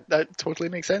 That totally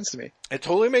makes sense to me. It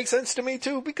totally makes sense to me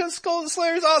too, because Skull the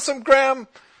Slayer is awesome, Graham.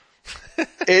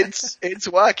 It's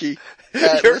wacky.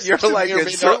 You're like, it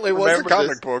certainly was a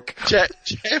comic book.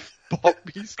 Jeff bought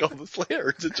me Skull the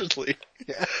Slayer digitally.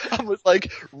 Yeah. I was like,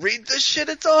 read this shit,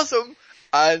 it's awesome.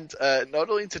 And not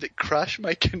only did it crash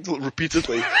my Kindle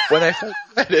repeatedly, when I finally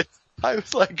read it, I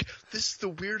was like, this is the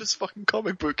weirdest fucking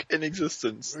comic book in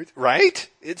existence. Right?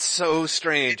 It's so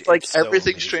strange. It's like it's so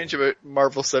everything amazing. Strange about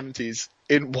Marvel 70s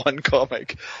in one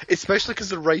comic. Especially because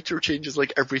the writer changes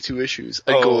like every 2 issues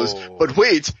and goes, but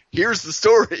wait, here's the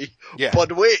story. Yeah.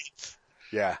 But wait.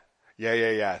 Yeah.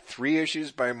 3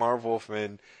 issues by Marv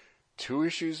Wolfman, 2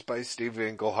 issues by Steve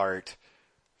Englehart,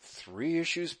 3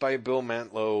 issues by Bill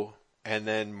Mantlo, and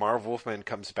then Marv Wolfman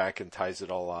comes back and ties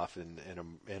it all off in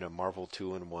a Marvel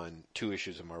 2-in-1, 2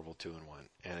 issues of Marvel 2-in-1.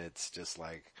 And it's just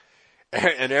like,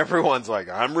 and everyone's like,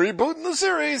 I'm rebooting the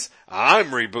series! I'm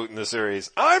rebooting the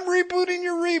series! I'm rebooting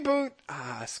your reboot!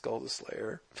 Skull the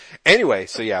Slayer. Anyway,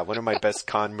 so yeah, one of my best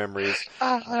con memories.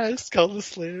 Skull the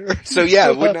Slayer. So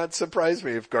yeah, it would not surprise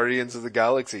me if Guardians of the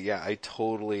Galaxy, yeah, I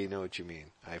totally know what you mean.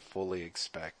 I fully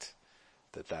expect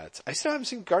that's, I still haven't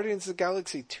seen Guardians of the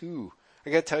Galaxy 2. I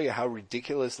gotta tell you how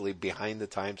ridiculously behind the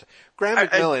times. Graham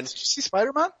McMillan. Did you see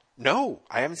Spider-Man? No,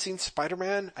 I haven't seen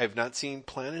Spider-Man. I've not seen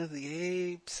Planet of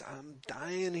the Apes. I'm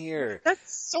dying here.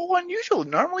 That's so unusual.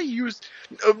 Normally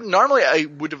I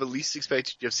would have at least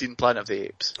expected you to have seen Planet of the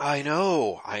Apes. I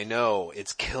know.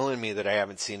 It's killing me that I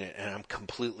haven't seen it, and I'm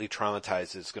completely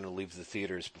traumatized it's gonna leave the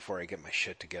theaters before I get my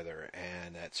shit together,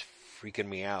 and that's freaking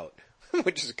me out.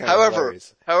 Which is kind of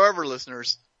hilarious. However,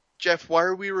 listeners, Jeff, why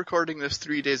are we recording this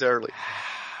 3 days early?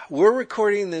 We're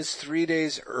recording this 3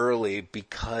 days early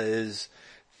because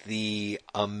the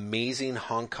amazing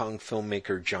Hong Kong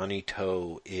filmmaker Johnny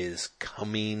To is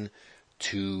coming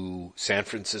to San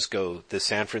Francisco. The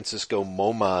San Francisco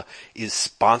MoMA is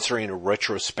sponsoring a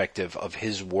retrospective of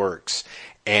his works.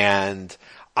 And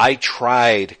I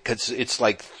tried, because it's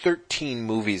like 13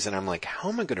 movies, and I'm like, how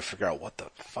am I going to figure out what the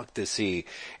fuck to see?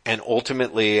 And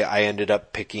ultimately, I ended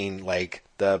up picking like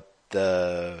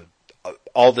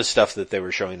all the stuff that they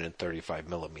were showing in 35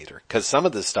 millimeter. Because some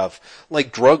of the stuff,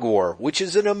 like Drug War, which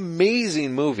is an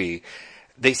amazing movie,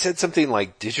 they said something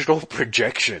like digital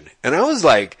projection, and I was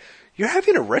like, you're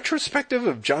having a retrospective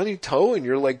of Johnny Toe and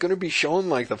you're like going to be showing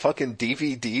like the fucking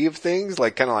DVD of things,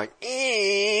 like kind of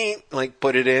like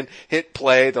put it in, hit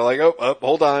play. They're like, oh,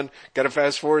 hold on. Got to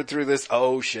fast forward through this.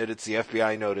 Oh shit, it's the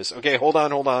FBI notice. Okay, hold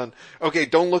on. Okay,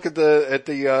 don't look at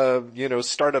the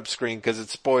startup screen because it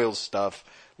spoils stuff.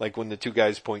 Like when the two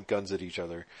guys point guns at each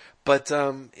other. But,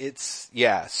 so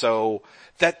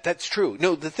that's true.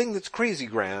 No, the thing that's crazy,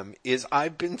 Graham, is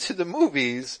I've been to the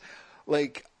movies,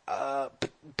 like,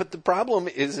 but the problem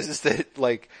is that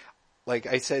like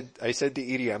I said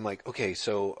to Edie, I'm like, okay,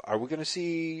 so are we gonna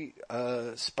see,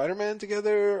 Spider-Man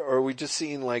together, or are we just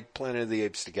seeing like Planet of the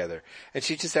Apes together? And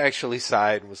she just actually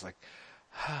sighed and was like,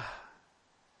 I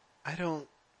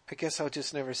guess I'll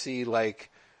just never see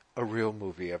like a real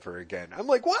movie ever again. I'm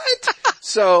like, what?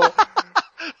 So,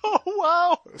 oh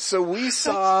wow. So we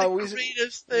saw, That's the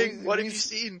greatest thing. What have you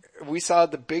seen? We saw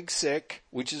The Big Sick,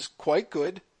 which is quite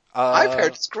good. I've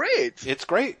heard it's great. It's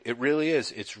great. It really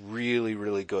is. It's really,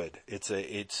 really good. It's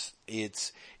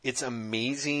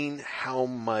amazing how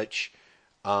much,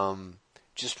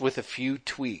 just with a few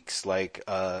tweaks, like,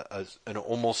 an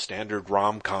almost standard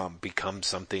rom-com becomes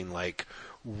something like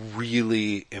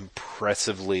really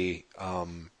impressively,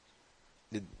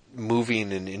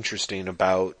 moving and interesting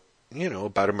about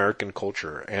American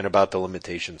culture and about the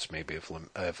limitations maybe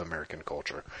of American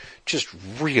culture. Just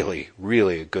really,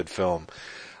 really a good film.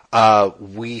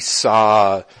 We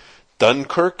saw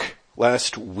Dunkirk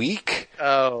last week.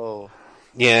 Oh.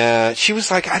 Yeah, she was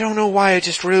like, I don't know why, I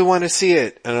just really want to see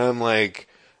it. And I'm like,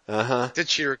 Did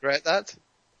she regret that?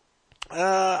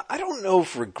 I don't know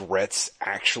if regret's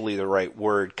actually the right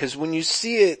word, because when you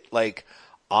see it like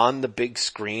on the big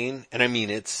screen, and I mean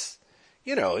it's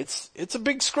a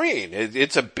big screen.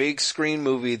 It's a big screen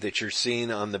movie that you're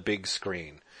seeing on the big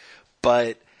screen.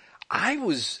 But I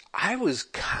was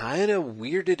kind of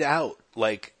weirded out,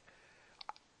 like,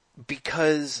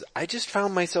 because I just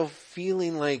found myself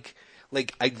feeling like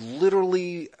I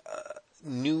literally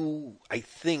knew, I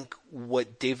think,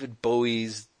 what David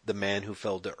Bowie's The Man Who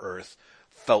Fell to Earth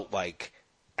felt like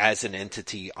as an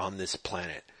entity on this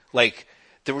planet. Like,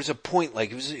 there was a point,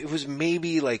 like, it was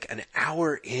maybe like an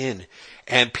hour in,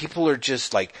 and people are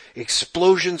just like,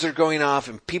 explosions are going off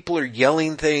and people are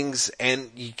yelling things, and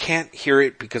you can't hear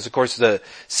it because of course the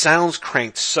sound's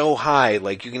cranked so high,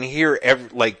 like you can hear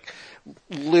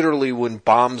literally when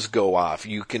bombs go off,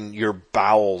 your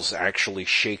bowels actually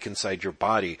shake inside your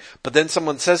body. But then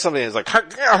someone says something, and it's like,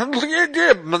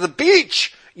 the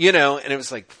beach, and it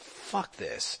was like, fuck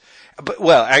this. But,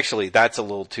 well, actually, that's a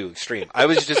little too extreme. I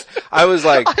was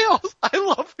like, I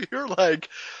love you're like,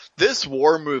 this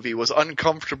war movie was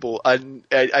uncomfortable and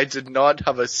I did not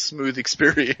have a smooth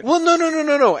experience. Well,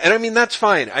 no. And I mean, that's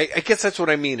fine. I guess that's what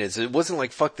I mean is it wasn't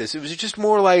like, fuck this. It was just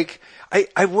more like, cause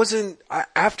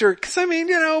I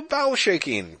mean, bowel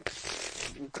shaking.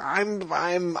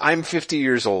 I'm 50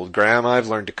 years old, Graham. I've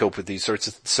learned to cope with these sorts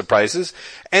of surprises.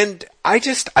 And I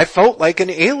felt like an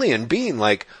alien being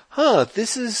like,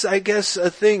 this is, I guess,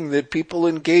 a thing that people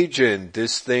engage in.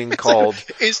 This thing called...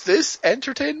 Is this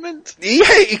entertainment? Yeah,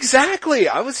 exactly.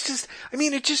 It wasn't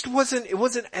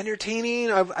entertaining.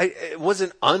 It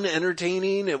wasn't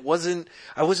unentertaining.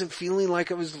 I wasn't feeling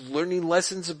like I was learning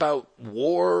lessons about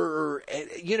war or,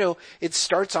 it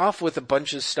starts off with a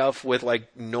bunch of stuff with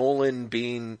like Nolan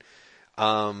being,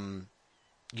 doing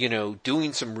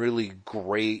some really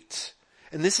great...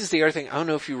 And this is the other thing, I don't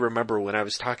know if you remember when I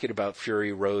was talking about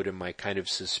Fury Road and my kind of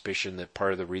suspicion that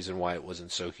part of the reason why it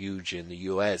wasn't so huge in the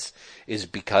US is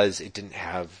because it didn't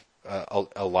have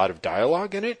a lot of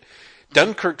dialogue in it.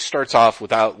 Dunkirk starts off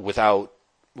with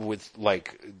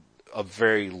like a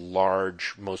very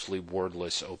large, mostly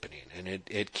wordless opening, and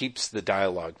it keeps the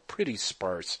dialogue pretty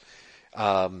sparse.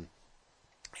 And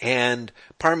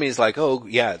part of me is like, oh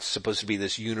yeah, it's supposed to be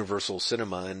this universal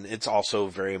cinema, and it's also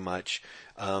very much,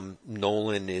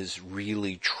 Nolan is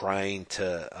really trying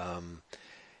to,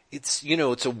 it's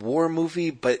a war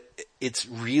movie, but it's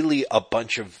really a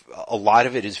lot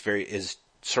of it is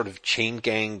sort of chain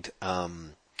ganged,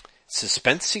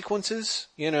 suspense sequences,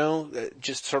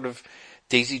 just sort of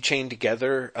daisy chained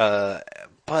together,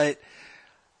 but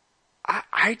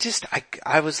I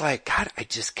was like, God, I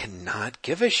just cannot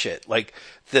give a shit. Like,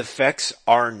 the effects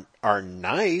are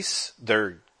nice.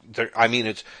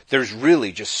 There's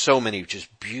really just so many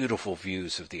just beautiful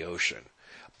views of the ocean.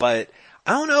 But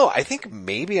I don't know. I think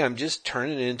maybe I'm just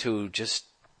turning into just,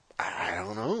 I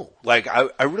don't know. Like,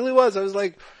 I really was. I was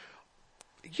like,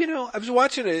 I was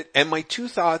watching it and my two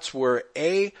thoughts were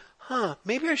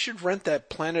maybe I should rent that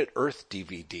Planet Earth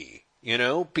DVD,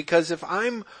 because if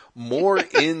I'm more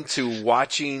into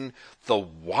watching the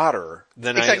water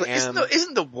than exactly. I am.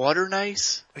 Isn't the water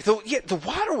nice? The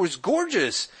water was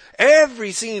gorgeous.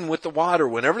 Every scene with the water,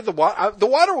 whenever the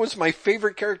water was my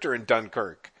favorite character in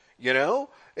Dunkirk,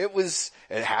 It was,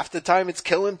 half the time it's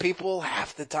killing people,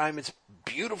 half the time it's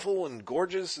beautiful and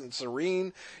gorgeous and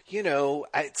serene.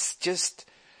 It's just,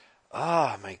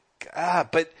 oh my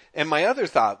God. And my other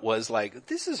thought was like,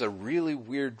 this is a really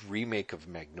weird remake of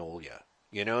Magnolia.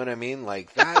 You know what I mean?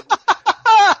 Like that,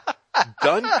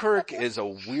 Dunkirk is a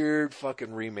weird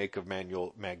fucking remake of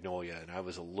Magnolia, and I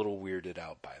was a little weirded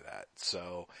out by that.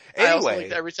 So, anyway. I also like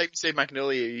that every time you say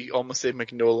Magnolia, you almost say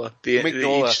Magnola.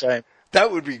 Each time.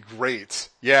 That would be great.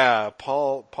 Yeah,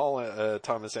 Paul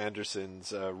Thomas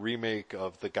Anderson's remake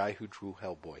of The Guy Who Drew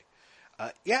Hellboy.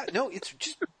 It's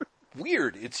just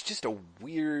weird. It's just a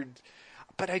weird,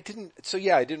 but I didn't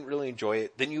really enjoy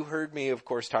it. Then you heard me, of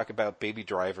course, talk about Baby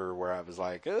Driver, where I was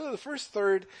like, the first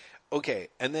third, okay.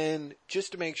 And then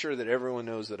just to make sure that everyone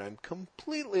knows that I'm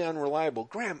completely unreliable,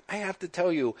 Graham, I have to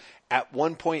tell you, at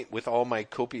one point with all my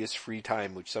copious free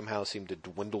time, which somehow seemed to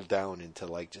dwindle down into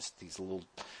like just these little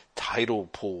tidal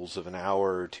pools of an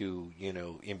hour or two, in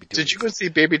between. Did you go see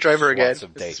Baby Driver again? Is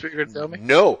this what you're gonna tell me?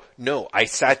 No. I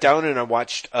sat down and I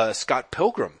watched Scott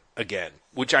Pilgrim again,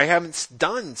 which I haven't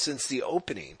done since the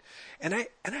opening. And I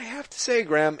have to say,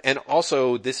 Graham, and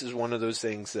also this is one of those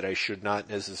things that I should not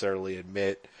necessarily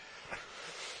admit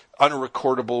on a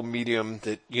recordable medium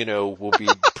that, will be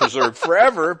preserved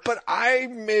forever, but I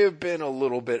may have been a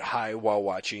little bit high while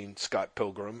watching Scott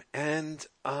Pilgrim, and,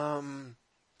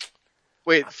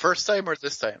 Wait, first time or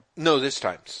this time? No, this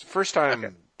time. First time,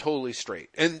 okay. Totally straight.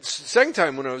 And second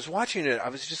time when I was watching it, I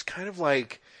was just kind of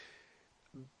like,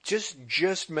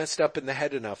 just messed up in the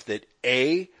head enough that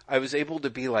I was able to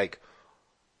be like,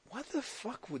 what the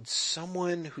fuck would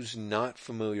someone who's not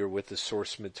familiar with the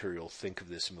source material think of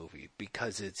this movie?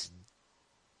 Because it's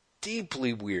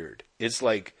deeply weird. It's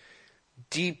like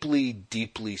deeply,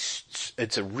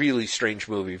 it's a really strange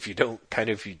movie if you don't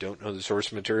know the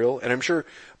source material. And I'm sure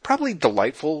probably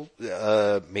delightful,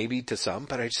 maybe to some,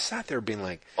 but I just sat there being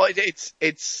like, oh,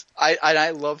 I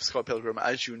love Scott Pilgrim,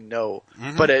 as you know,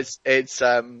 but it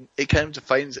kind of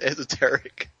defines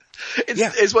esoteric.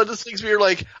 It's one of those things where you're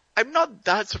like, I'm not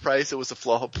that surprised it was a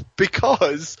flop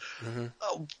because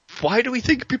why do we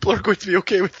think people are going to be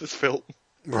okay with this film?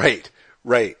 Right.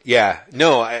 Yeah.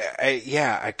 No,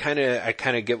 I kind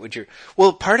of get what you're,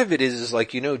 well, part of it is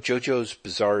like, JoJo's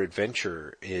Bizarre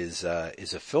Adventure is a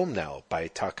film now by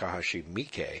Takahashi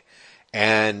Miike.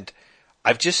 And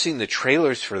I've just seen the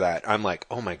trailers for that. I'm like,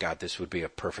 oh my God, this would be a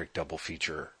perfect double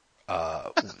feature,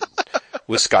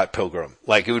 with Scott Pilgrim.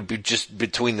 Like it would be just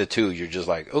between the two. You're just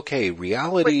like, okay,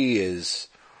 reality is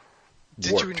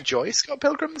Did you enjoy Scott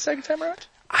Pilgrim the second time around?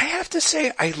 I have to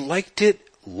say I liked it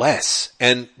less.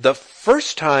 And the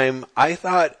first time I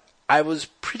thought I was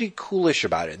pretty coolish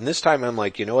about it. And this time I'm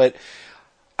like, you know what?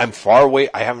 I'm far away.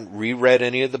 I haven't reread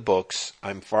any of the books.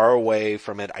 I'm far away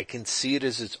from it. I can see it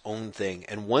as its own thing.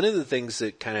 And one of the things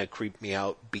that kind of creeped me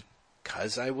out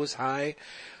because I was high,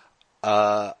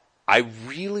 I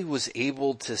really was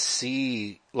able to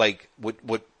see, like,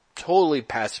 what totally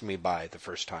passed me by the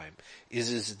first time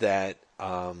is that,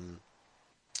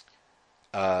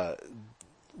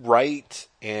 Wright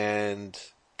and,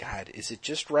 God, is it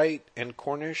just Wright and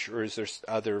Cornish, or is there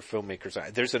other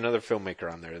filmmakers? There's another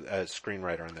filmmaker on there, a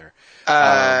screenwriter on there.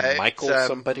 Michael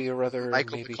somebody or other,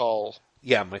 Michael maybe? Bacall.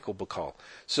 Yeah, Michael Bacall.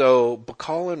 So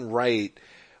Bacall and Wright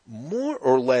more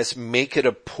or less make it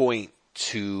a point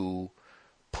to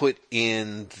put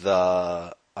in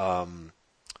the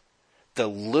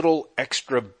little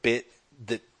extra bit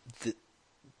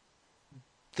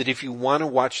that if you want to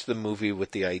watch the movie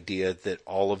with the idea that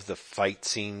all of the fight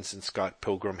scenes in Scott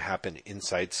Pilgrim happen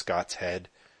inside Scott's head,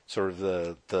 sort of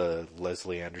the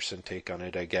Leslie Anderson take on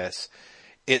it, I guess,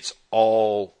 it's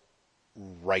all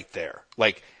right there.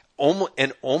 Like,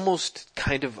 almost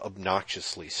kind of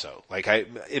obnoxiously so. Like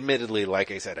admittedly,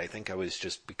 like I said, I think I was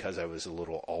just because I was a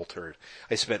little altered.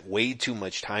 I spent way too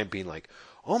much time being like,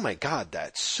 oh my God,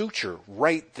 that suture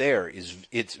right there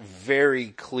it's very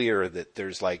clear that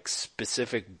there's like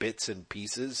specific bits and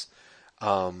pieces.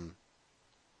 And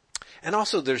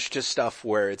also there's just stuff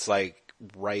where it's like,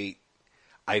 right,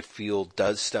 I feel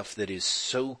does stuff that is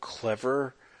so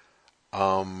clever,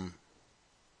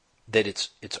 that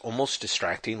it's almost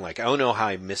distracting. Like, I don't know how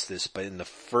I missed this, but in the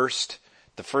first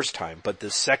the first time, but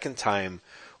the second time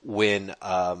when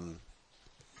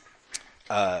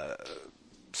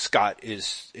Scott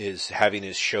is having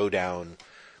his showdown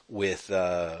with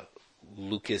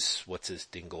Lucas, what's his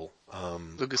dingle?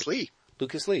 Lucas Lee.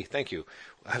 Lucas Lee, thank you.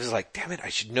 I was like, damn it, I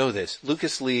should know this.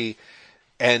 Lucas Lee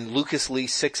and Lucas Lee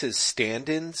Six's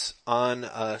stand-ins on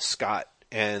Scott,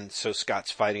 and so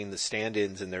Scott's fighting the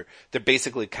stand-ins, and they're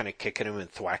basically kind of kicking him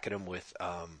and thwacking him with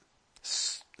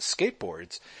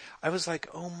skateboards. I was like,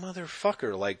 oh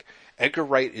motherfucker, like Edgar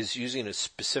Wright is using a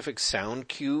specific sound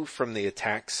cue from the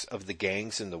attacks of the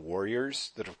gangs and the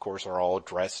warriors that of course are all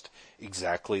dressed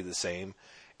exactly the same.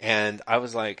 And I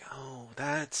was like, oh,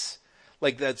 that's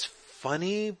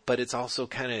funny, but it's also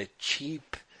kind of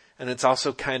cheap. And it's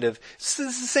also kind of, it's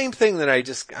the same thing that I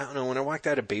don't know, when I walked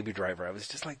out of Baby Driver, I was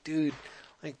just like, dude,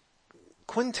 like,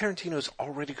 Quentin Tarantino's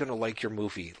already gonna like your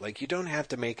movie. Like, you don't have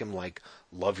to make him, like,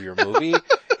 love your movie.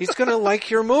 He's gonna like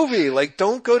your movie. Like,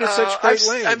 don't go to such great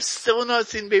lengths. I'm still not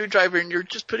seeing Baby Driver, and you're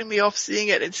just putting me off seeing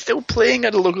it. It's still playing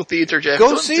at a local theater, Jeff.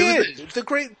 Go see it.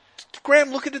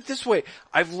 Graham, look at it this way.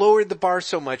 I've lowered the bar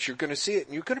so much, you're gonna see it,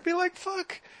 and you're gonna be like,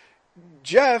 fuck.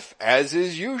 Jeff, as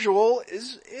is usual,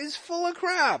 is full of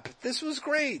crap. This was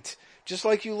great. Just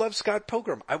like you love Scott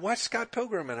Pilgrim. I watched Scott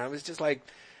Pilgrim and I was just like,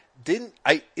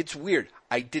 it's weird.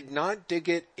 I did not dig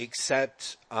it,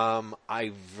 except,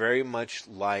 I very much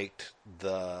liked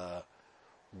the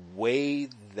way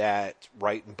that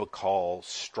Wright and Bacall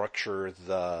structure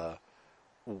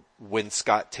when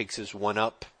Scott takes his one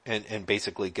up and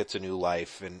basically gets a new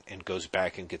life and goes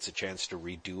back and gets a chance to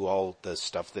redo all the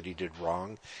stuff that he did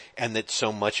wrong. And that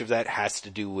so much of that has to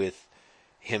do with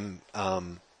him,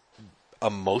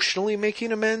 emotionally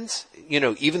making amends. You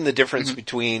know, even the difference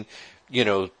between, you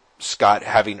know, Scott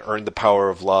having earned the power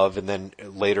of love and then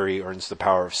later he earns the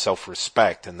power of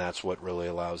self-respect. And that's what really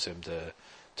allows him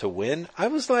to win. I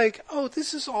was like, oh,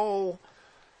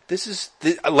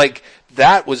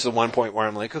 that was the one point where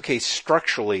I'm like, okay,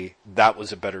 structurally, that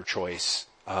was a better choice,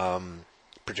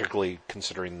 particularly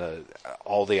considering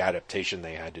all the adaptation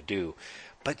they had to do.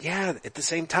 But yeah, at the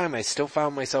same time, I still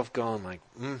found myself going like,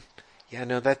 yeah,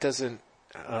 no, that doesn't,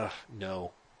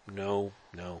 no.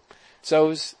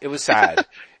 So it was sad.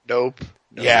 Nope.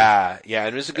 Yeah,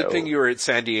 and it was a good thing you were at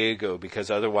San Diego, because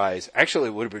otherwise, actually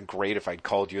it would have been great if I'd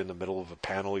called you in the middle of a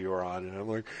panel you were on, and I'm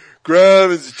like,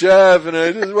 Graham, it's Jeff, and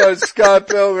I just watched Scott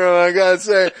Pilgrim, I gotta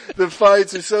say, the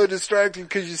fights are so distracting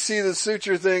because you see the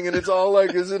suture thing, and it's all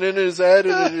like, is it in his head,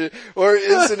 or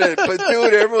isn't it? But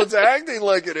dude, everyone's acting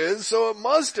like it is, so it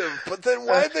must have, but then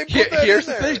why'd they put that Here's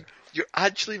in the there? thing, you're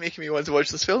actually making me want to watch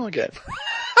this film again.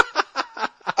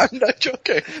 I'm not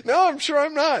joking. No, I'm sure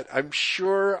I'm not.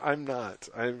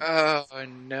 Oh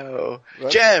no.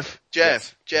 What? Jeff.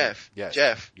 Yes. Jeff.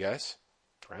 Yes?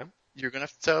 Graham? You're gonna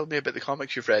have to tell me about the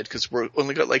comics you've read, because we're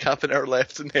only got like half an hour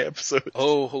left in the episode.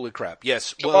 Oh, holy crap.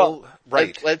 Yes. Well,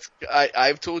 right.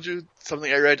 I've told you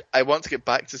something I read. I want to get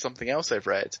back to something else I've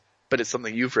read, but it's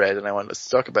something you've read and I want us to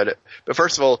talk about it. But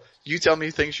first of all, you tell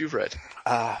me things you've read.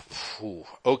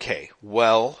 Okay.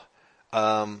 Well,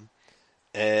 I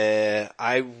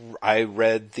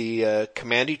read the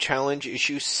Commandy Challenge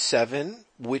issue 7,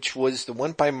 which was the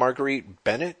one by Marguerite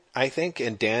Bennett, I think,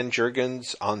 and Dan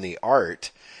Jurgens on the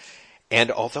art. And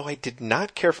although I did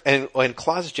not care and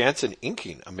Klaus Janson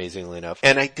inking, amazingly enough,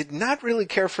 and I did not really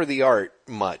care for the art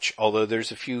much, although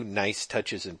there's a few nice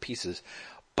touches and pieces,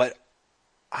 but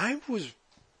I was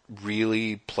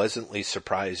really pleasantly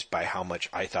surprised by how much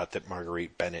I thought that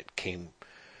Marguerite Bennett came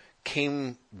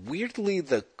weirdly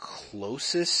the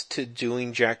closest to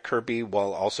doing Jack Kirby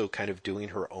while also kind of doing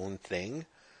her own thing.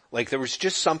 Like, there was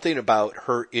just something about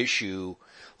her issue.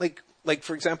 Like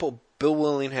for example, Bill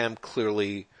Willingham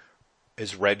clearly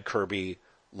has read Kirby,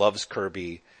 loves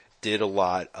Kirby, did a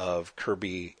lot of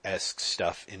Kirby-esque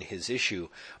stuff in his issue,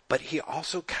 but he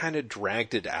also kind of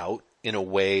dragged it out in a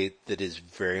way that is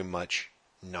very much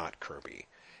not Kirby.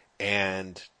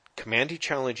 And Commandy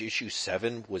Challenge issue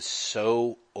 7 was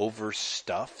so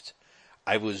overstuffed.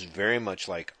 I was very much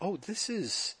like, oh, this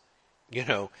is,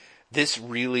 this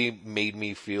really made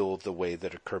me feel the way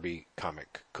that a Kirby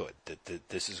comic could. That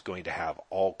this is going to have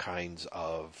all kinds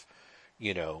of,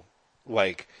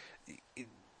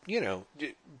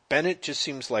 Bennett just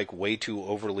seems like way too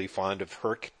overly fond of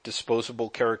her disposable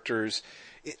characters.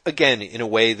 Again, in a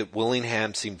way that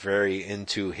Willingham seemed very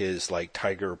into his like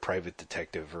Tiger Private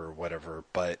Detective or whatever,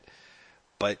 but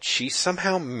she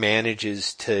somehow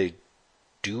manages to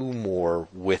do more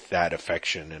with that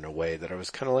affection in a way that I was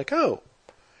kind of like, oh,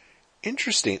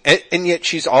 interesting. And yet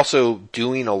she's also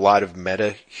doing a lot of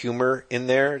meta humor in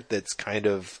there that's kind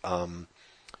of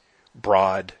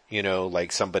broad,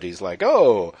 like somebody's like,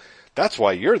 oh, that's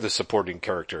why you're the supporting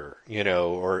character, you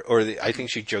know, I think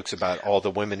she jokes about all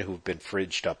the women who've been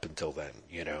fridged up until then,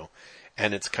 you know,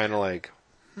 and it's kind of like,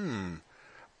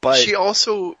 but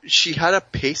she had a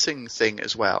pacing thing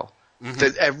as well.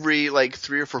 That every like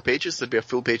 3 or 4 pages there'd be a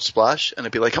full page splash and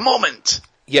it'd be like a moment.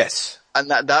 Yes. And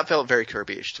that felt very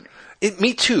Kirby-ish to me.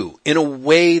 Me too, in a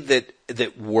way that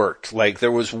worked. Like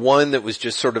there was one that was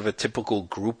just sort of a typical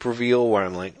group reveal where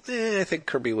I'm like, I think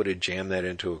Kirby would have jammed that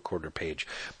into a quarter page.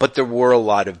 But there were a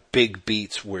lot of big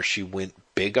beats where she went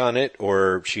big on it,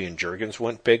 or she and Jurgens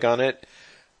went big on it.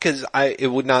 Cause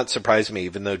it would not surprise me,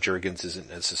 even though Jurgens isn't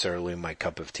necessarily my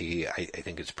cup of tea, I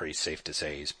think it's pretty safe to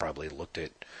say he's probably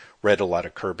read a lot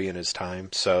of Kirby in his time,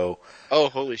 so. Oh,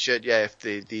 holy shit, yeah, if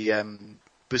the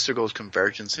Booster Gold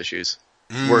Convergence issues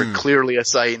were clearly a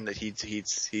sign that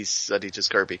he's studied his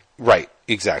Kirby. Right,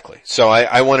 exactly. So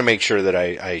I want to make sure that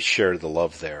I share the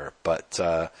love there, but,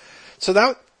 so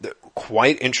that,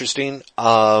 quite interesting.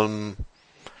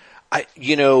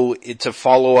 It's a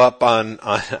follow up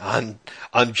on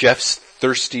Jeff's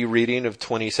thirsty reading of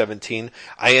 2017.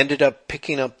 I ended up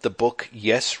picking up the book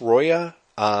Yes, Roya,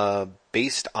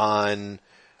 based on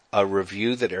a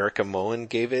review that Erica Moen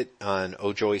gave it on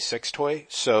Ojoy Sex Toy.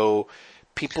 So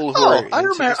people who are I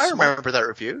remember that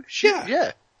review.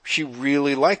 She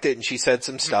really liked it, and she said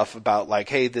some stuff about like,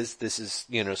 hey, this is,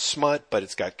 you know, smut, but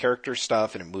it's got character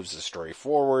stuff and it moves the story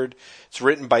forward. It's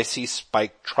written by C.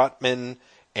 Spike Trotman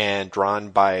and drawn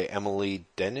by Emily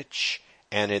Denich,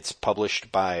 and it's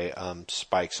published by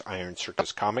Spike's Iron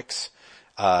Circus Comics.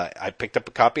 I picked up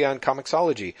a copy on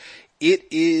Comixology. It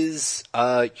is,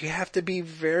 you have to be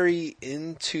very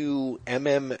into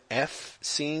MMF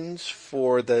scenes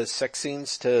for the sex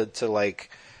scenes to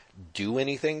like do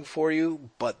anything for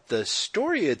you, but the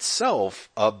story itself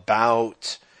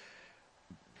about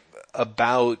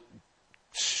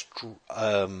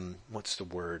what's the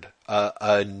word?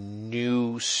 A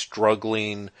new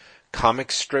struggling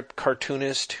comic strip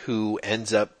cartoonist who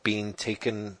ends up being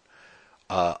taken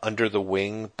under the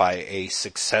wing by a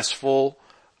successful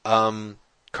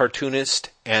cartoonist,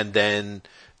 and then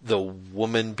the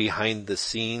woman behind the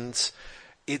scenes.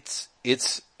 It's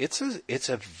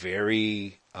a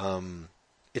very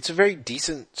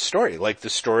decent story. Like the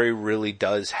story really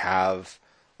does have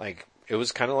like, it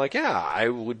was kind of like, yeah, I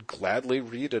would gladly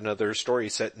read another story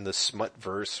set in the smut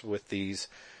verse with these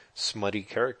smutty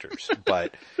characters.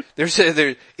 But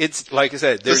it's like I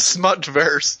said, there's the smut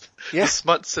verse. Yeah. The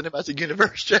smut cinematic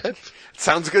universe, Jeff.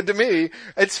 Sounds good to me.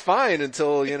 It's fine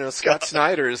until, you know, Scott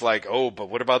Snyder is like, oh, but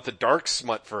what about the dark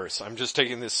smut verse? I'm just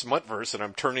taking this smut verse and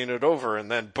I'm turning it over,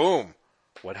 and then boom,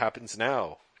 what happens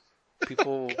now?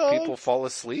 People fall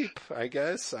asleep, I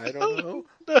guess. I don't know.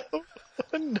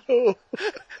 No.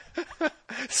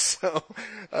 So,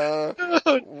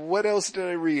 what else did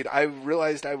I read? I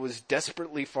realized I was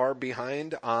desperately far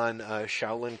behind on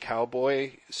Shaolin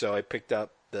Cowboy, so I picked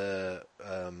up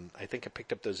I think I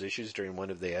picked up those issues during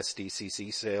one of the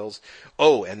SDCC sales.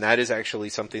 Oh, and that is actually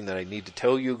something that I need to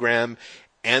tell you, Graham,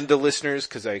 and the listeners,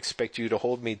 because I expect you to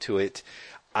hold me to it.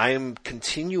 I'm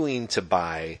continuing to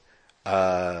buy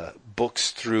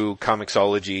books through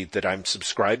Comixology that I'm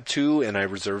subscribed to, and I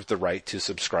reserve the right to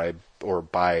subscribe or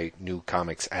buy new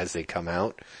comics as they come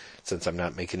out, since I'm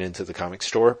not making it into the comic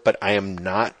store. But I am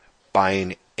not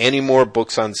buying any more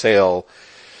books on sale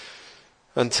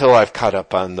until I've caught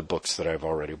up on the books that I've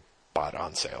already bought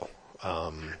on sale.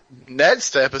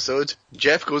 Next episode,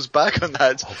 Jeff goes back on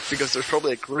that because there's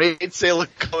probably a great sale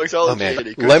of Comixology. Oh,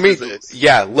 man.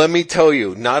 Let me tell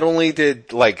you, not only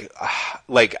did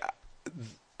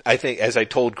I think, as I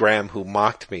told Graham, who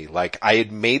mocked me, like I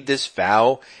had made this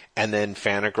vow, and then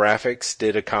Fantagraphics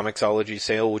did a Comixology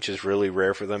sale, which is really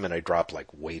rare for them, and I dropped like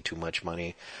way too much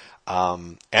money.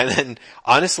 And then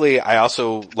honestly, I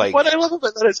also like. What I love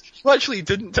about that is you actually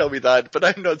didn't tell me that, but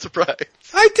I'm not surprised.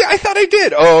 I thought I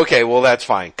did. Oh, okay. Well, that's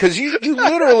fine. Cause you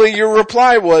literally, your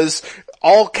reply was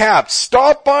all caps,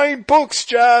 stop buying books,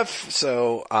 Jeff.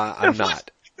 So, I'm not.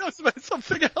 It was about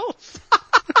something else.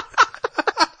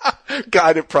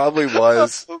 God, it probably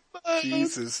was.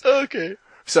 Jesus. Okay.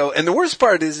 So, and the worst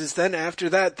part is then after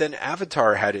that, then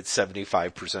Avatar had its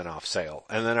 75% off sale.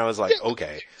 And then I was like,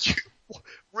 okay.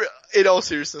 In all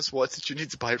seriousness, what did you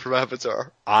need to buy from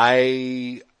Avatar?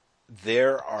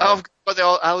 There are. But they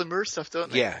all Alan Moore stuff,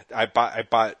 don't they? Yeah, I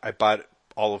bought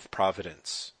all of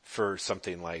Providence for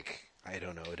something like, I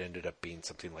don't know, it ended up being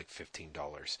something like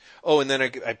 $15. Oh, and then I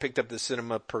picked up the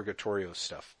Cinema Purgatorio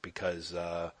stuff because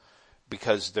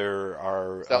there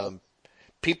are,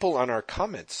 people on our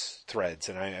comments threads,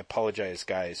 and I apologize,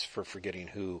 guys, for forgetting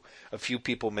who. A few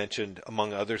people mentioned,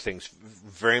 among other things,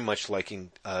 very much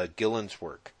liking Gillen's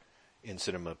work in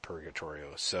Cinema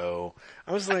Purgatorio. So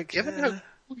I was like, given how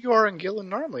cool you are in Gillen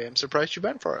normally, I'm surprised you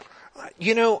went for it.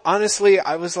 You know, honestly,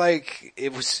 I was like,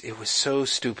 it was so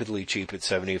stupidly cheap at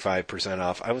 75%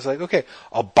 off. I was like, okay,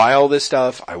 I'll buy all this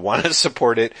stuff. I want to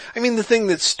support it. I mean, the thing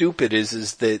that's stupid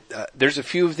is that there's a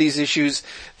few of these issues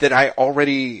that I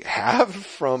already have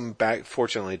from back.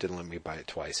 Fortunately, it didn't let me buy it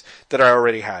twice. That I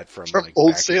already had from like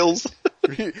old sales.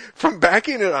 From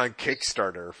backing it on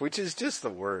Kickstarter, which is just the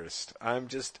worst. I'm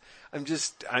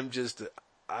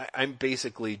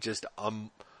basically just a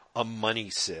money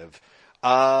sieve.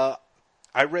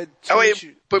 I read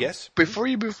but yes? before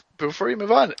you move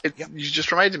on, you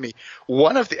just reminded me,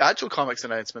 one of the actual comics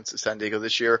announcements at San Diego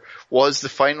this year was the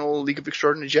final League of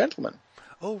Extraordinary Gentlemen.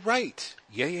 Oh, right.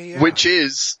 Yeah. Which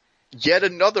is yet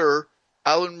another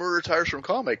Alan Moore retires from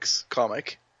comics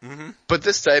comic. Mm-hmm. But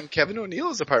this time, Kevin O'Neill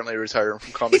is apparently retiring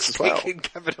from comics as well. He's taking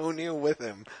Kevin O'Neill with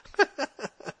him.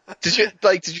 Did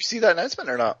you see that announcement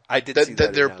or not? I did see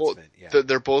that announcement, yeah.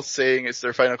 They're both saying it's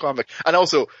their final comic. And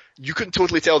also, you can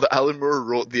totally tell that Alan Moore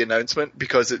wrote the announcement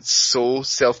because it's so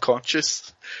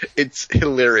self-conscious. It's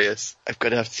hilarious. I've got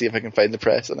to have to see if I can find the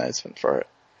press announcement for it.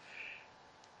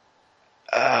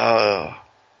 Oh,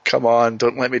 come on,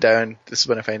 don't let me down. This is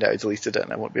when I find out I deleted it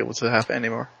and I won't be able to have it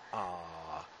anymore.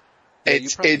 Yeah,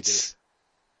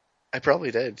 I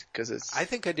probably did, cause it's... I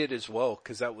think I did as well,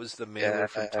 cause that was the mailer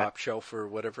from Top Shelf or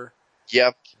whatever.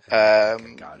 Yep. I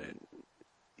got it.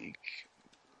 Is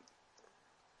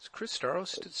Chris Starro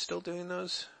still doing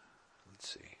those? Let's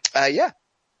see. Yeah.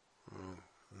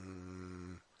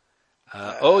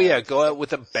 Yeah, Go Out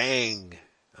with a Bang.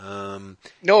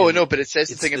 No, but it says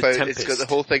the thing about, Tempest. it's got the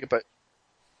whole thing about,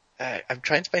 I'm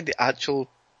trying to find the actual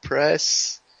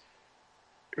press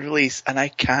release, and I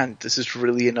can't. This is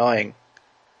really annoying.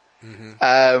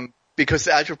 Mm-hmm. Because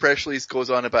the actual press release goes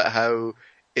on about how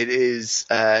it is,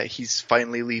 he's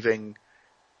finally leaving,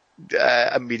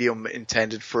 a medium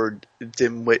intended for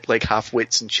dim-wit, like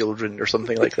half-wits and children or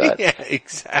something like that. Yeah,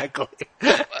 exactly.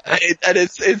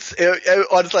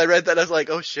 Honestly, I read that and I was like,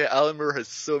 oh shit, Alan Moore has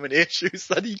so many issues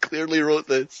that he clearly wrote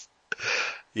this.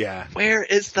 Yeah. Where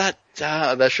is that?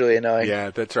 That's really annoying.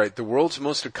 Yeah, that's right. The world's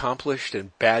most accomplished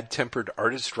and bad-tempered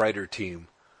artist-writer team.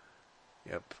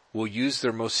 Yep. Will use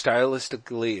their most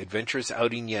stylistically adventurous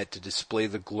outing yet to display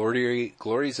the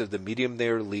glories of the medium they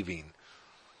are leaving.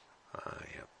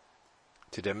 Yep.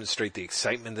 To demonstrate the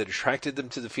excitement that attracted them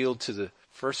to the field to the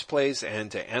first place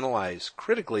and to analyze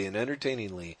critically and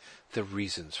entertainingly the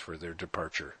reasons for their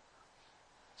departure.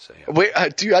 So, yeah. Wait,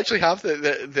 do you actually have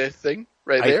the thing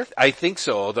right there? I think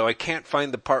so, although I can't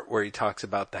find the part where he talks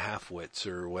about the half-wits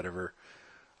or whatever.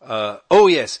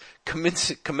 Yes.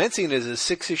 Commencing as a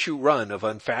 6-issue run of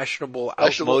unfashionable,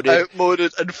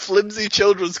 outmoded and flimsy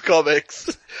children's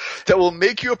comics that will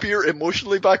make you appear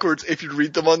emotionally backwards if you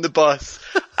read them on the bus.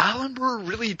 Alan Moore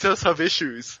really does have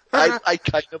issues. I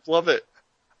kind of love it.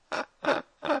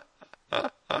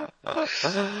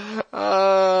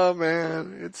 Oh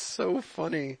man, it's so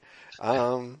funny.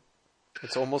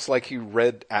 It's almost like he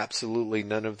read absolutely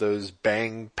none of those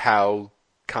bang pow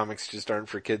comics just aren't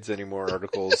for kids anymore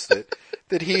articles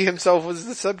that he himself was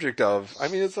the subject of. I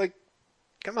mean, it's like,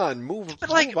 come on, move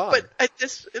on. But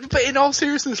in all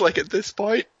seriousness, like at this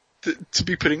point, to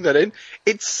be putting that in,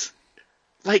 it's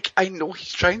like, I know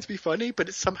he's trying to be funny, but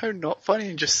it's somehow not funny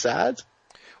and just sad.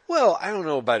 Well, I don't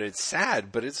know about it's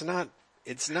sad, but it's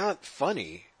not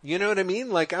funny. You know what I mean?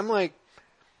 Like, I'm like,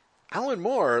 Alan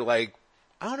Moore, like,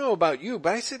 I don't know about you,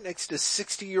 but I sit next to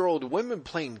 60-year-old women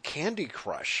playing Candy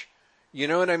Crush. You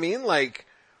know what I mean? Like,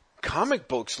 comic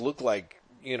books look like,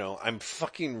 I'm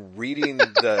fucking reading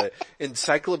the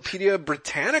Encyclopedia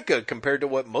Britannica compared to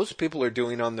what most people are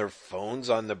doing on their phones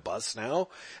on the bus now.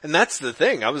 And that's the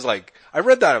thing. I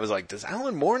read that, I was like, does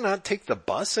Alan Moore not take the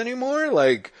bus anymore?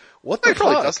 Like, what the fuck?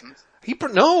 Probably doesn't.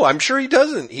 No, I'm sure he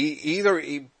doesn't.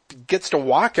 He gets to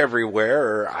walk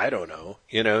everywhere, or I don't know.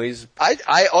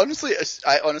 I honestly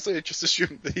just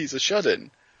assumed that he's a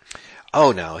shut-in.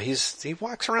 Oh no, he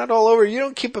walks around all over. You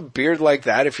don't keep a beard like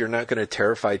that if you're not going to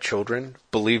terrify children.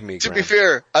 Believe me, Graham. To be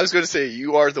fair, I was going to say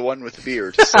you are the one with the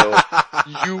beard, so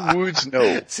you would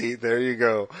know. See, there you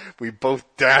go. We both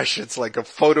dash. It's like a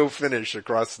photo finish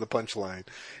across the punchline.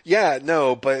 Yeah,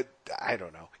 no, but I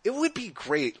don't know. It would be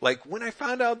great. Like when I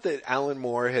found out that Alan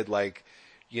Moore had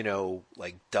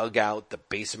dug out the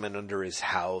basement under his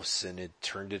house and had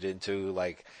turned it into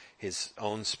like his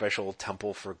own special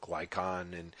temple for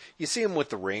Glycon, and you see him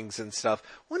with the rings and stuff.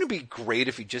 Wouldn't it be great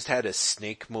if he just had a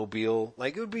snake mobile?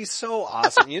 Like, it would be so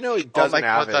awesome. He doesn't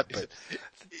have it, but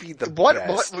it'd be the best.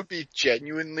 What would be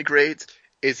genuinely great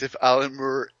is if Alan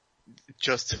Moore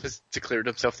just has declared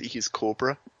himself that he's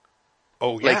Cobra.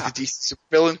 Oh yeah. Like the DC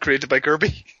villain created by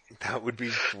Kirby. That would be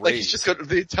great. Like, he's just got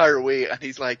the entire way, and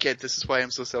he's like, yeah, this is why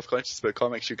I'm so self-conscious about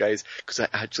comics, you guys, because I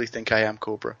actually think I am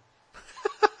Cobra.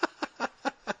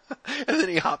 And then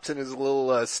he hops in his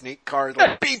little snake car,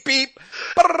 like beep beep,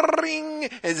 ring,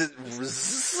 as it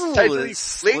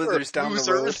slithers down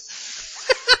the road.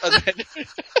 And then...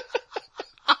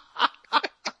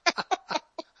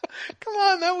 Come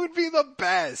on, that would be the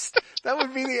best. That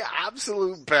would be the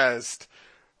absolute best.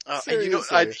 And you know,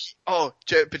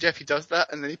 but Jeff, he does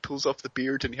that, and then he pulls off the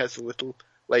beard, and he has a little,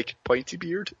 like, pointy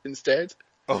beard instead.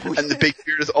 Oh, and the big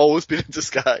beard has always been in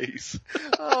disguise.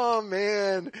 Oh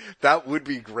man, that would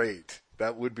be great.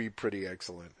 That would be pretty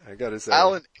excellent. I gotta say.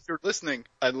 Alan, if you're listening,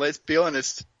 and let's be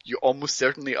honest, you almost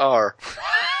certainly are,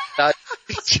 that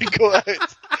should go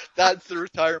out. That's the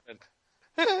retirement.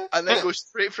 And then go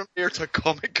straight from there to a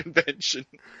comic convention.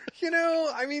 You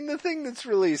know, I mean, the thing that's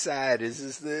really sad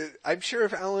is that I'm sure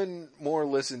if Alan Moore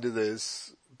listened to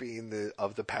this, being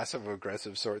of the passive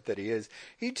aggressive sort that he is,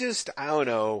 he just, I don't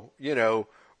know, you know,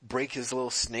 break his little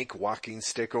snake walking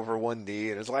stick over one knee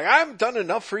and it's like, I've done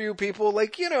enough for you people.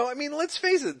 Like, you know, I mean, let's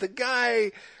face it, the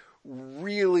guy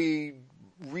really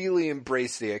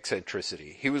embraced the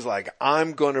eccentricity. He was like,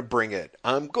 I'm gonna bring it.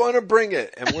 And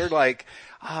we're like,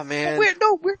 oh man.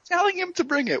 We're telling him to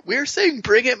bring it. We're saying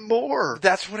bring it more.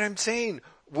 That's what I'm saying.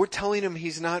 We're telling him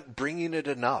he's not bringing it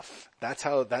enough. That's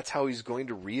how he's going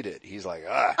to read it. He's like,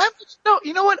 No,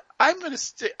 you know what? I'm gonna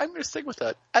stick with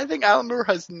that. I think Alan Moore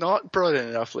has not brought in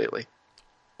enough lately.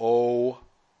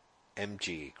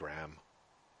 OMG, Graham.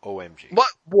 OMG.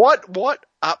 What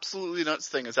absolutely nuts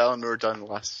thing has Alan Moore done in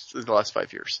the last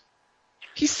 5 years?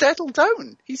 He's settled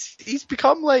down. He's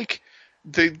become like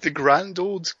the grand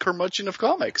old curmudgeon of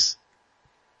comics.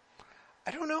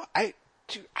 I don't know.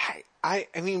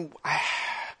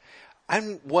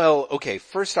 Well, okay,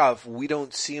 first off, we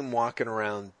don't see him walking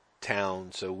around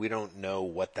town, so we don't know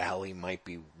what the hell he might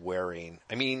be wearing.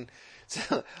 I mean,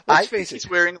 let's face it. He's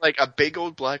wearing like a big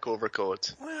old black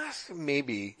overcoat. Well,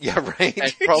 maybe. Yeah, right.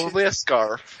 And probably a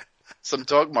scarf. Some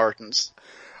Doc Martens.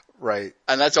 Right.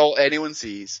 And that's all anyone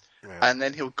sees. Yeah. And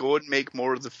then he'll go and make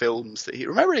more of the films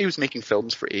remember he was making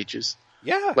films for ages?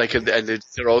 Yeah. Like, and there'd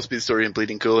always be the story in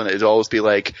Bleeding Cool, and it'd always be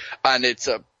like, and it's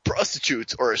a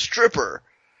prostitute or a stripper.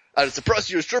 And it's a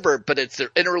prostitute or stripper, but it's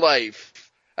their inner life.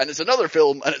 And it's another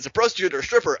film, and it's a prostitute or a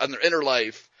stripper and their inner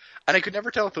life. And I could never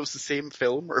tell if it was the same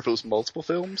film or if it was multiple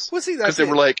films. Well, see, because they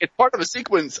were like, it's part of a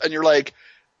sequence, and you're like,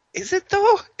 is it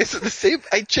though? Is it the same?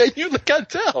 I genuinely can't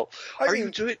tell. Are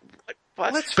you doing?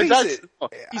 What? Let's face it.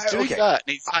 He's doing that,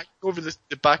 and he's over the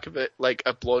back of it like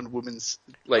a blonde woman's,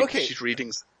 like she's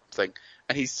reading something,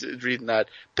 and he's reading that.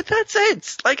 But that's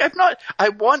it. Like I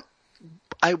want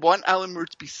Alan Moore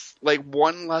to be like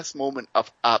one last moment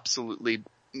of absolutely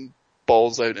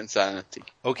balls out insanity.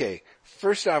 Okay,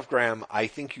 first off, Graham, I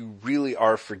think you really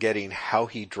are forgetting how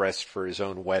he dressed for his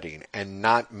own wedding, and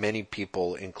not many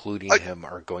people, including him,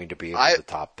 are going to be able to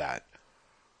top that.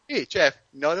 Hey, Jeff,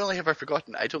 not only have I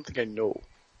forgotten, I don't think I know.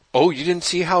 Oh, you didn't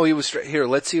see how he was here,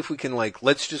 let's see if we can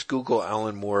let's just Google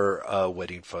Alan Moore,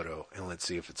 wedding photo, and let's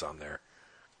see if it's on there.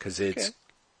 Cause it's... Okay.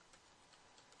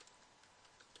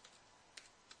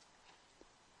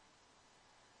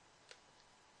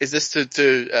 Is this who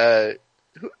is,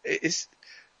 he's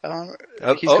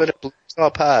got a blue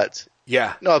top hat.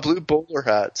 Yeah. No, a blue bowler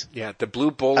hat. Yeah, the blue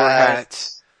bowler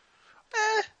hat.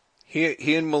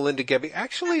 He and Melinda Gebbie,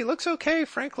 actually, he looks okay,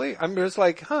 frankly. I'm just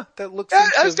like, that looks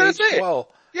I was gonna say, well.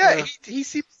 Yeah, he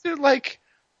seems to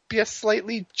be a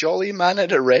slightly jolly man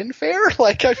at a Ren fair.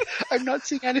 Like, I'm not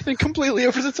seeing anything completely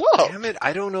over the top. Damn it,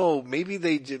 I don't know. Maybe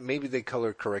they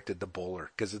color corrected the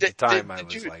bowler, cause at the time I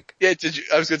was like. Yeah,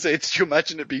 I was gonna say, did you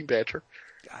imagine it being better?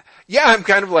 Yeah, I'm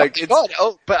kind of like,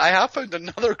 but I have found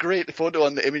another great photo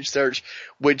on the image search,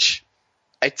 which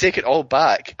I take it all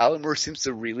back. Alan Moore seems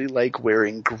to really like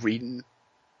wearing green,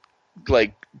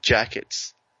 like,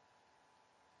 jackets.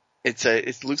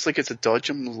 It looks like it's a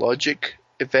Dodgem Logic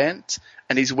event,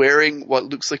 and he's wearing what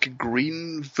looks like a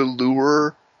green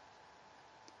velour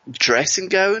dressing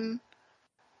gown.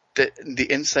 The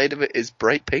inside of it is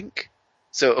bright pink.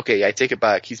 So, okay, I take it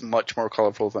back. He's much more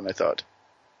colorful than I thought.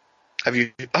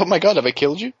 Oh my god, have I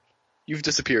killed you? You've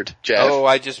disappeared, Jeff. Oh,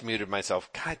 I just muted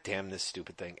myself. God damn this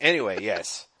stupid thing. Anyway,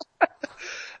 yes.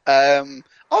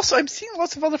 Also, I'm seeing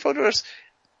lots of other photos.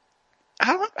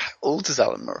 How old is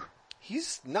Alan Moore?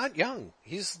 He's not young.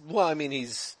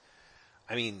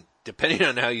 Depending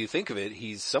on how you think of it,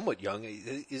 he's somewhat young.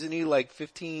 Isn't he like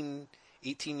 15,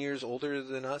 18 years older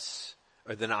than us?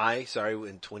 Or than I, sorry,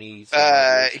 in 20.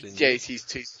 Yeah,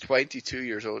 he's 22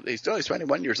 years old. He's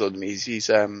 21 years old than me. He's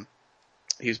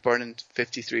He was born in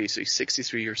 53, so he's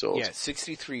 63 years old. Yeah,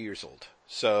 63 years old.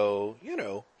 So,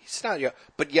 he's not young.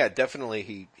 But yeah,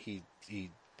 definitely he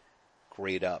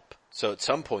grayed up. So at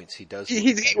some points he does.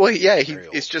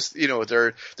 It's just,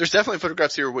 there's definitely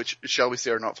photographs here which, shall we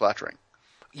say, are not flattering.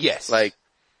 Yes. Like,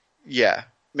 yeah,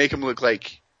 make him look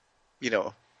like,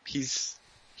 he's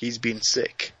been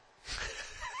sick.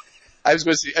 I was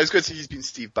going to say he's been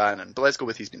Steve Bannon, but let's go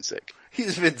with he's been sick.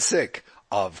 He's been sick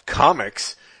of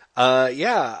comics.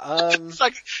 It's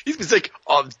like, he's been sick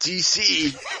of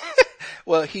DC.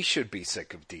 Well, he should be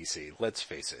sick of DC, let's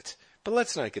face it. But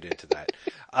let's not get into that.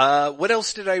 What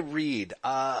else did I read?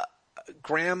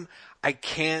 Graham, I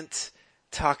can't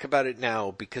talk about it now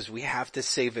because we have to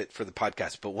save it for the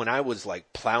podcast. But when I was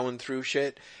like plowing through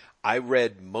shit, I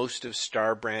read most of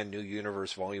Starbrand New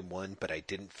Universe Volume 1, but I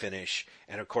didn't finish.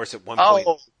 And of course at one point,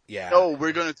 no,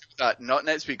 we're going to do that. Not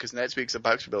next week, because next week's a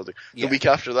Baxter Building. The week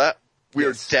after that, we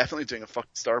are definitely doing a fucking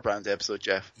Starbrand episode,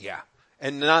 Jeff. Yeah.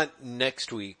 And not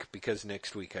next week, because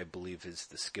next week I believe is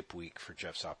the skip week for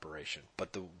Jeff's operation.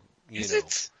 But Is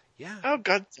it? Yeah. Oh,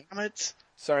 god damn it.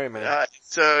 Sorry, man.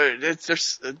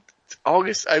 There's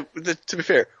August. To be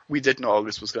fair, we did know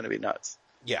August was going to be nuts.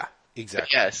 Yeah, exactly.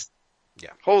 But yes.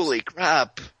 Yeah. Holy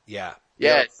crap. Yeah.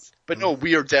 Yes. Yep. But no,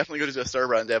 we are definitely going to do a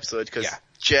Starbrand episode because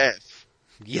Jeff.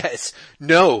 Yes.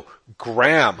 No,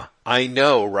 Graham. I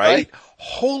know, right?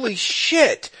 Holy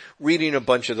shit. Reading a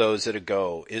bunch of those at a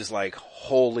go is like,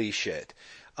 holy shit.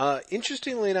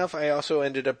 Interestingly enough, I also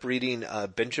ended up reading,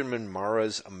 Benjamin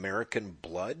Marra's American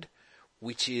Blood,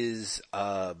 which is,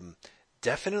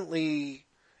 definitely,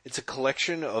 it's a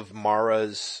collection of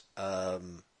Marra's,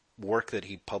 work that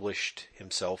he published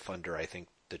himself under, I think,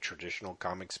 the Traditional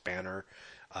Comics banner,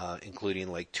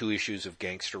 including like 2 issues of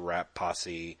Gangster Rap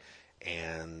Posse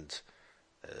and,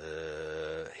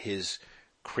 his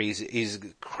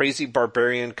crazy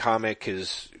barbarian comic,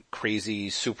 his crazy,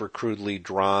 super crudely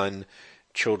drawn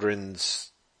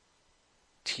children's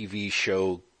TV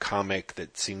show comic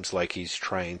that seems like he's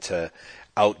trying to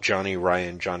out Johnny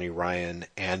Ryan,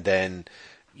 and then,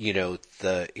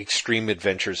 the extreme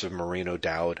adventures of Maureen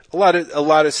O'Dowd. A lot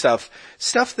of stuff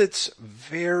that's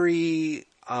very,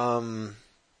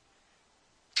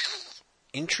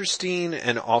 interesting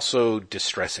and also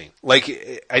distressing.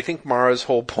 Like, I think Mara's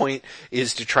whole point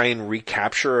is to try and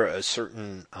recapture a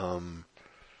certain,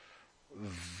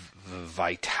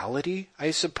 vitality,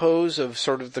 I suppose, of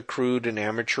sort of the crude and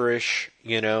amateurish,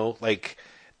 like,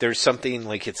 there's something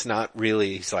like it's not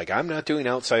really, he's like, I'm not doing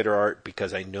outsider art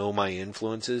because I know my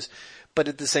influences, but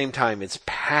at the same time, it's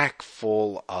packed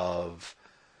full of,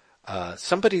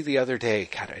 somebody the other day,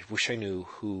 God, I wish I knew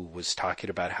who was talking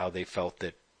about how they felt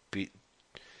that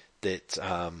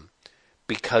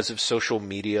because of social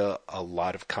media, a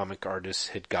lot of comic artists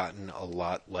had gotten a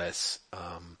lot less,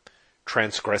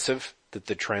 transgressive, that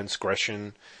the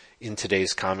transgression in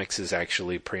today's comics is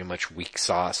actually pretty much weak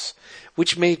sauce,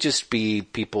 which may just be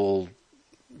people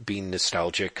being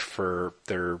nostalgic for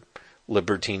their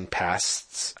libertine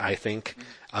pasts, I think.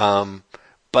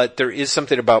 But there is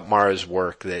something about Mara's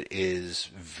work that is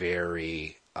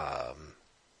very,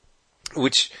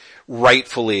 which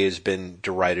rightfully has been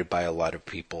derided by a lot of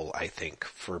people, I think,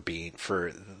 for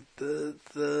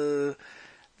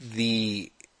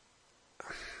the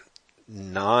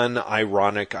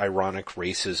non-ironic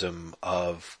racism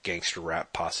of Gangster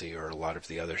Rap Posse, or a lot of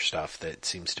the other stuff that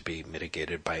seems to be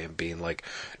mitigated by him being like,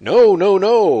 no,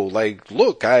 like,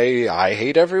 look, I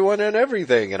hate everyone and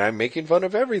everything, and I'm making fun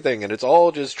of everything, and it's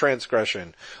all just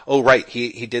transgression. Oh, right,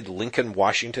 he did Lincoln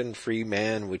Washington Free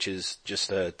Man, which is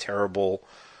just a terrible,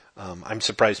 I'm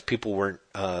surprised people weren't,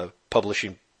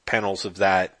 publishing panels of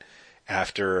that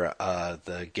after,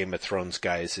 the Game of Thrones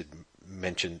guys had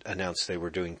announced they were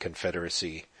doing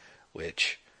Confederacy,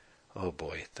 which, oh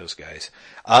boy, those guys.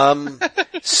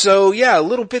 So yeah,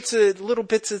 little bits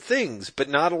of things, but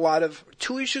not a lot of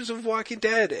 2 issues of Walking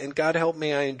Dead, and God help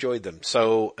me, I enjoyed them.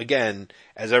 So again,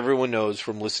 as everyone knows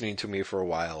from listening to me for a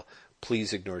while,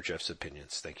 please ignore Jeff's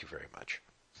opinions. Thank you very much.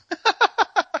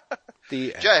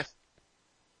 Jeff.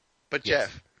 But yes.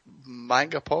 Jeff,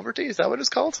 manga poverty, is that what it's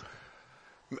called?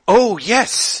 Oh,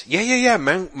 yes. Yeah.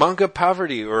 Manga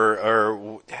poverty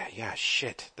or, yeah,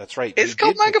 shit. That's right. It's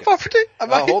called manga poverty?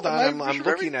 Hold on. I'm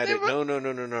looking at it.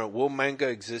 No. Will manga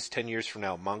exist 10 years from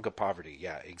now? Manga poverty.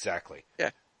 Yeah, exactly. Yeah.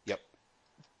 Yep.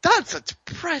 That's a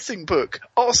depressing book.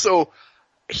 Also,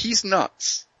 he's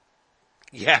nuts.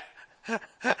 Yeah.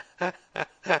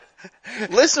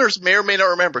 Listeners may or may not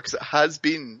remember, because it has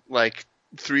been like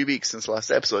 3 weeks since the last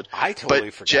episode. I totally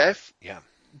forgot.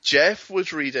 Jeff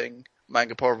was reading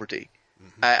Manga Poverty,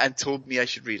 and told me I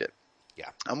should read it. Yeah.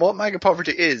 And what Manga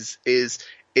Poverty is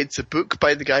it's a book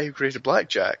by the guy who created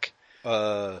Blackjack.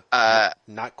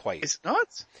 Not quite. Is it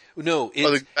not? No,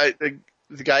 it's...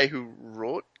 the guy who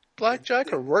wrote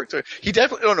Blackjack or worked or... He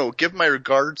definitely... Oh no, give my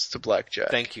regards to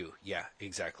Blackjack. Thank you. Yeah,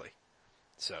 exactly.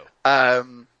 So...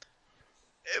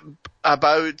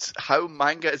 about how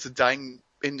manga is a dying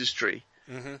industry,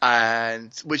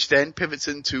 and which then pivots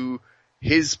into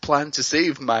his plan to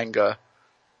save manga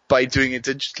by doing it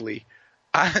digitally,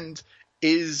 and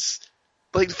is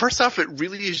like the first half of it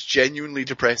really is genuinely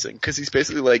depressing because he's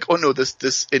basically like, oh no,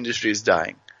 this industry is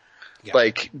dying. Yeah.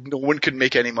 Like no one can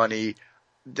make any money.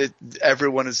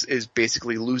 Everyone is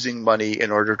basically losing money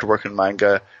in order to work on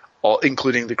manga.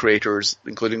 Including the creators,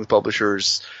 including the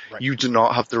publishers. Right. You do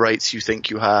not have the rights you think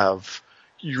you have.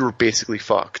 You're basically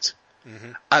fucked.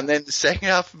 And then the second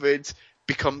half of it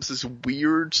becomes this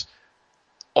weird,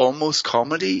 almost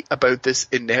comedy about this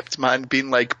inept man being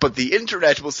like, but the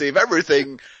internet will save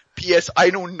everything. P.S.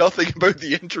 I know nothing about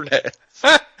the internet.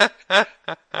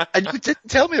 And you didn't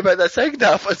tell me about that second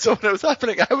half. And so when it was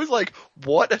happening, I was like,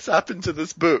 what has happened to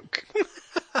this book?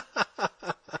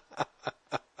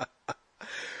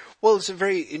 Well, it's a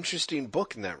very interesting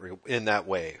book in that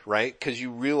way, right? Because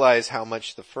you realize how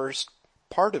much the first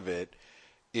part of it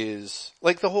is,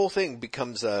 like the whole thing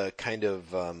becomes a kind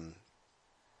of,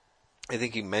 I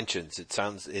think he mentions, it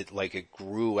sounds like it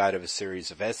grew out of a series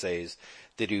of essays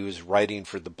that he was writing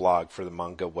for the blog, for the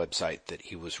manga website that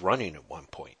he was running at one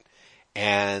point.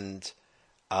 And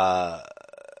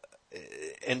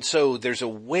so there's a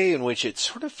way in which it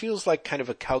sort of feels like kind of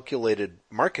a calculated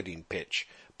marketing pitch.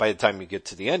 By the time you get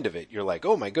to the end of it, you're like,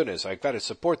 oh my goodness, I've got to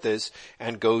support this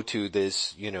and go to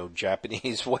this,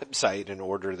 Japanese website in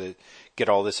order to get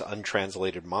all this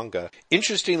untranslated manga.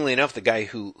 Interestingly enough, the guy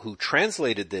who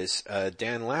translated this,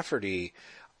 Dan Lafferty,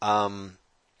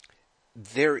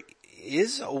 there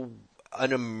is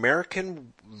an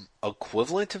American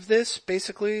equivalent of this,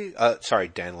 basically.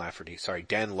 Dan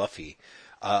Luffy,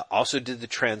 also did the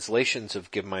translations of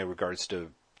Give My Regards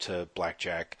to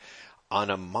Blackjack on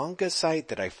a manga site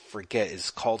that I forget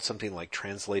is called something like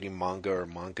Translating Manga or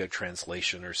Manga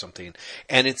Translation or something.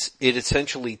 And it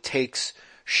essentially takes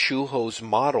Shuho's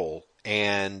model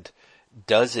and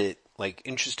does it, like,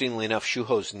 interestingly enough,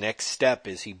 Shuho's next step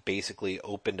is he basically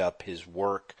opened up his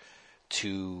work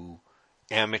to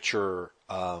amateur,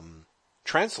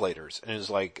 translators and is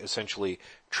like, essentially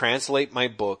translate my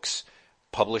books,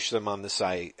 publish them on the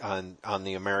site, on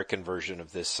the American version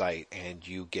of this site, and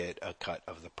you get a cut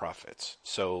of the profits.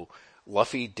 So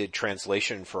Luffy did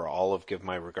translation for all of Give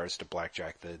My Regards to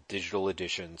Blackjack, the digital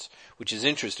editions, which is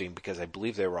interesting because I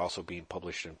believe they were also being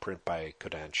published in print by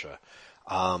Kodansha.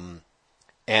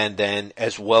 And then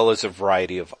as well as a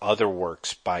variety of other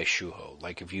works by Shuho.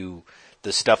 Like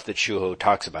the stuff that Shuho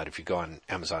talks about, if you go on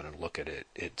Amazon and look at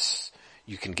it,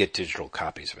 you can get digital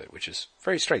copies of it, which is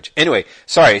very strange. Anyway,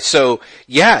 sorry. So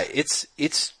yeah,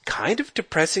 it's kind of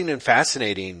depressing and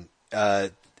fascinating,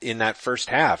 in that first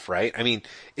half, right? I mean,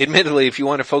 admittedly, if you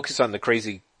want to focus on the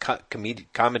crazy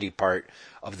comedy part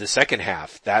of the second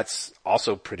half, that's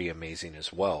also pretty amazing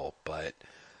as well. But,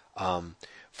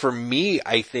 for me,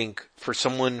 I think for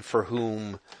someone for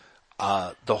whom,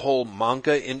 the whole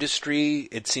manga industry,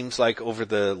 it seems like over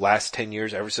the last 10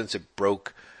 years, ever since it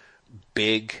broke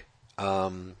big,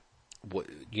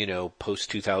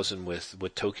 post 2000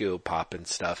 with Tokyo Pop and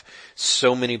stuff,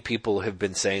 so many people have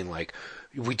been saying like,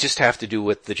 we just have to do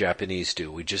what the Japanese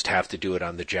do. We just have to do it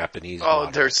on the Japanese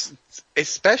model. There's,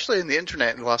 especially in the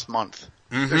internet in the last month,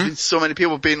 there's been so many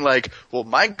people being like, well,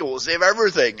 manga will save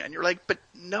everything. And you're like, but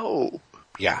no.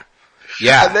 Yeah.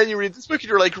 Yeah. And then you read this book and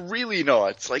you're like, really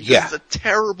not. It's like, this is a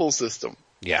terrible system.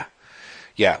 Yeah.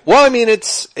 Yeah. Well, I mean,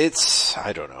 it's,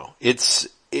 I don't know. It's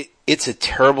a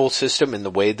terrible system in the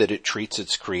way that it treats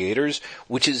its creators,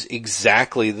 which is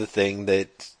exactly the thing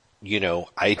that,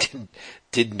 I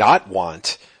did not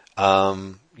want.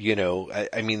 I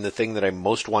mean, the thing that I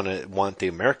most want the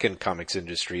American comics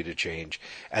industry to change.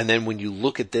 And then when you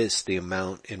look at this, the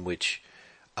amount in which,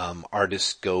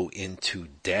 artists go into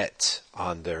debt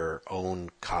on their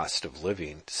own cost of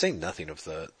living, to say nothing of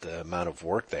the amount of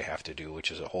work they have to do,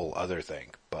 which is a whole other thing.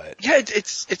 But yeah,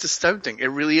 it's astounding. It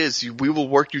really is. We will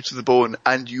work you to the bone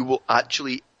and you will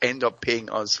actually end up paying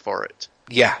us for it.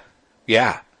 Yeah.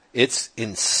 Yeah. It's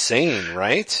insane,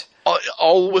 right?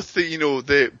 All with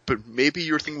but maybe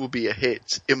your thing will be a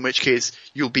hit, in which case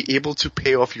you'll be able to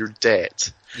pay off your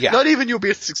debt. Yeah. Not even you'll be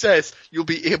a success, you'll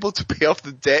be able to pay off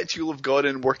the debt you'll have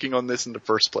gotten working on this in the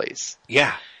first place.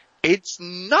 Yeah. It's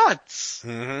nuts!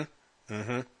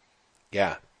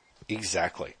 Yeah,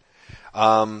 exactly.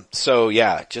 So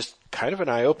yeah, just kind of an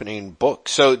eye-opening book.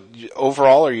 So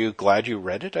overall, are you glad you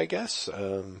read it, I guess?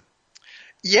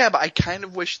 Yeah, but I kind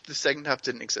of wish the second half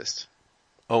didn't exist.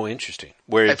 Oh, interesting.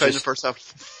 Where I found the first half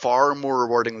far more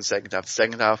rewarding than the second half. The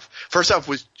second half, first half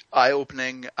was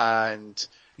eye-opening and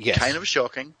kind of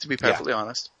shocking, to be perfectly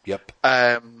honest. Yep.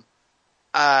 And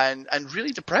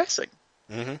really depressing.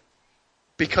 Mm-hmm.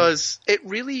 Because it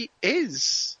really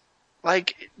is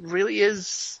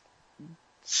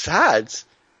sad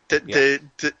that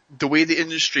the way the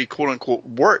industry, quote unquote,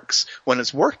 works when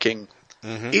it's working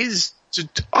is to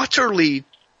utterly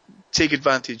take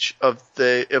advantage of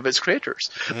its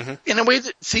creators in a way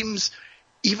that seems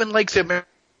even like the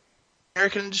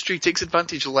American industry takes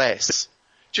advantage less.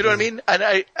 Do you know what I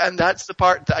mean? And that's the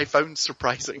part that I found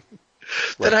surprising.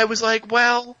 That I was like,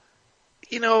 well,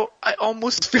 you know, I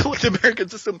almost feel like the American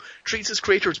system treats its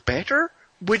creators better,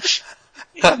 which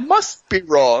must be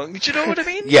wrong. Do you know what I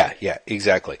mean? Yeah,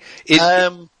 exactly.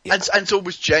 And so it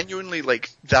was genuinely like,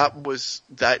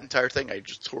 that entire thing I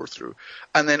just tore through.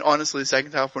 And then honestly, the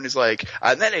second half when he's like,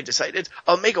 and then I decided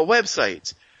I'll make a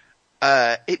website.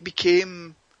 It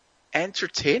became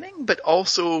entertaining, but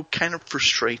also kind of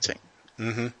frustrating.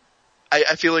 Mm-hmm.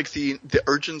 I feel like the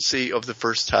urgency of the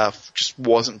first half just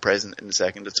wasn't present in the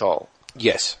second at all.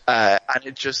 Yes. And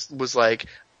it just was like,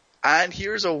 and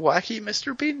here's a wacky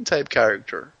Mr. Bean type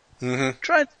character. Mm-hmm.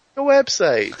 Try a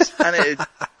website.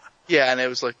 And it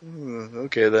was like,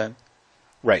 okay then.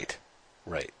 Right.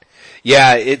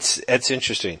 Yeah, it's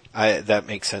interesting. That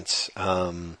makes sense.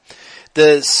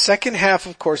 The second half,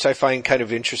 of course, I find kind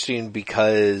of interesting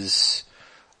because,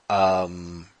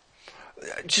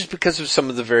 just because of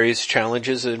some of the various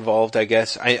challenges involved, I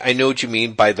guess. I know what you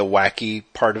mean by the wacky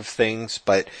part of things,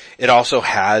 but it also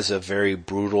has a very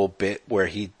brutal bit where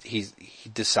he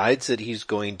decides that he's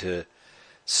going to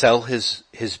sell his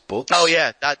books. Oh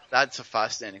yeah, that's a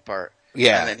fascinating part.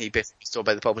 Yeah. And then he basically told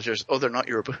by the publishers, oh, they're not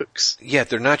your books. Yeah,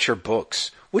 they're not your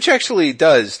books. Which actually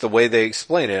does, the way they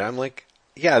explain it. I'm like,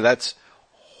 yeah, that's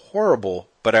horrible,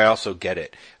 but I also get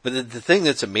it. But the thing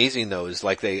that's amazing though is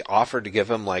like they offered to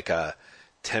give him like a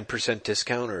 10%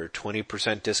 discount or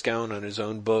 20% discount on his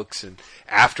own books and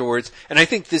afterwards. And I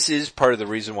think this is part of the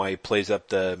reason why he plays up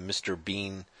the Mr.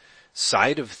 Bean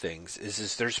side of things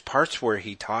is there's parts where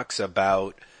he talks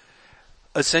about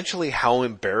essentially how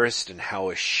embarrassed and how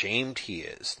ashamed he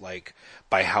is, like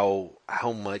by how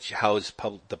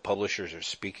the publishers are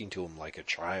speaking to him like a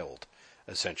child,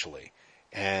 essentially.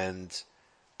 And,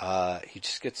 he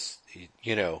just gets,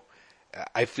 you know,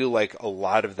 I feel like a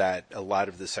lot of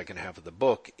the second half of the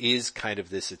book is kind of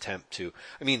this attempt to,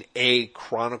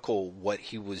 chronicle what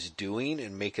he was doing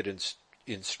and make it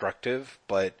instructive,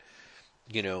 but,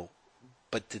 you know,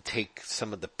 but to take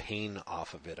some of the pain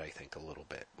off of it, I think a little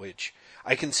bit, which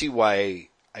I can see what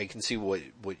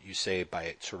you say by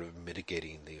it sort of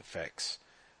mitigating the effects,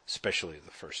 especially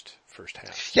the first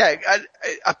half. Yeah,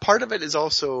 a part of it is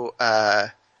also,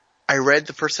 I read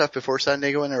the first half before San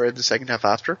Diego and I read the second half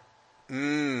after.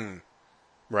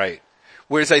 Right.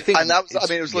 Whereas I think, and that was,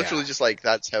 it was literally just like,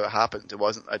 that's how it happened. It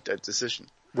wasn't a decision.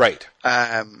 Right.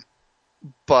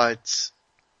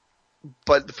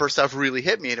 But the first half really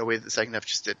hit me in a way that the second half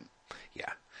just didn't.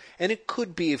 Yeah. And it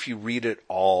could be if you read it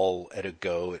all at a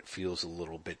go, it feels a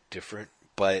little bit different,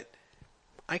 but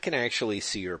I can actually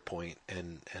see your point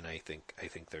and I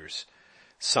think there's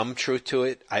some truth to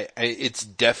it. It's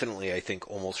definitely, I think,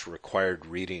 almost required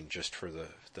reading just for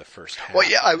the first half. Well,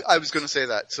 yeah, I was going to say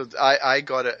that. So I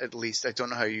got it at least. I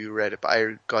don't know how you read it, but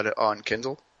I got it on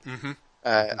Kindle. Mm-hmm.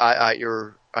 At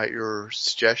your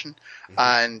suggestion,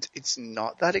 and it's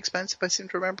not that expensive. I seem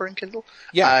to remember in Kindle.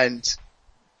 Yeah, and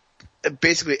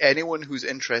basically anyone who's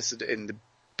interested in the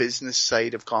business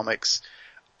side of comics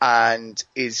and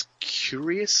is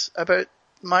curious about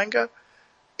manga,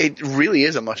 it really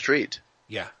is a must read.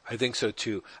 Yeah, I think so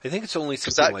too. I think it's only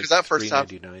something like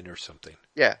 $3.99 or something.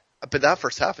 Yeah, but that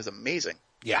first half is amazing.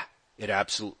 Yeah, it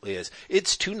absolutely is.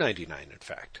 It's $2.99 in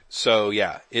fact. So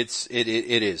yeah, it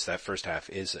is. That first half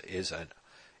is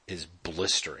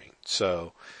blistering.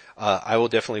 So I will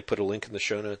definitely put a link in the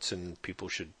show notes and people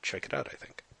should check it out, I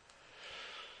think.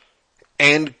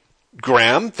 And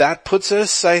Graham, that puts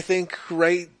us, I think,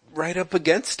 right up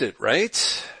against it,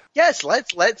 right? Yes,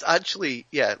 let's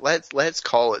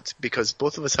call it, because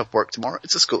both of us have work tomorrow.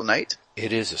 It's a school night.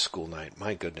 It is a school night.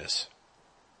 My goodness.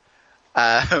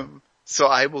 So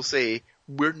I will say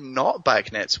we're not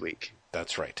back next week.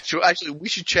 That's right. So actually, we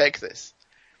should check this.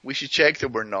 We should check that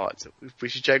we're not. We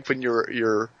should check when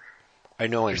you're I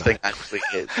know I'm Your not. thing actually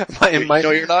is. My- No,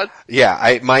 you're not?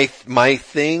 Yeah, my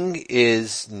thing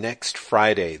is next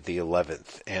Friday, the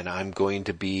 11th, and I'm going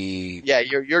to be. Yeah,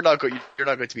 you're not going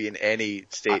to be in any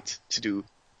state to do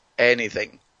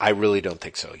anything. I really don't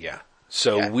think so. Yeah.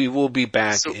 So we will be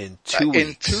back in 2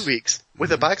 weeks. In 2 weeks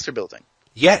with a Baxter Building.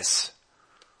 Yes.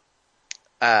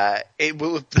 It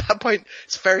will, at that point,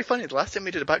 it's very funny. The last time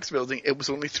we did a Baxter Building, it was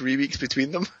only 3 weeks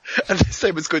between them. And this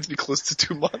time it's going to be close to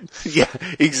 2 months. Yeah,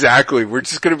 exactly. We're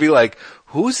just going to be like,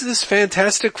 who's this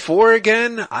Fantastic Four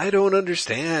again? I don't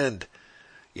understand.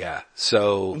 Yeah,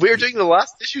 so. We're doing the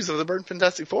last issues of the Burn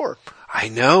Fantastic Four. I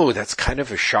know, that's kind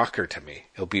of a shocker to me.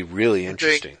 It'll be really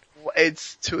interesting.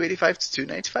 It's 285 to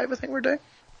 295, I think we're doing.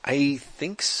 I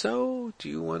think so. Do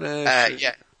you want to?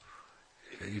 Yeah.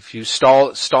 If you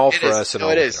stall for us and all.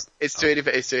 No, it is. It's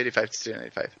 285 to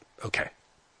 295. Okay.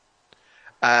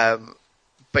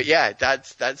 But yeah,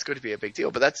 that's going to be a big deal.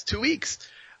 But that's 2 weeks.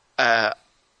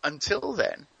 Until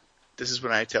then, this is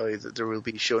when I tell you that there will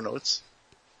be show notes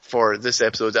for this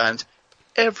episode and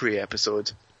every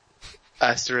episode.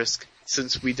 Asterisk,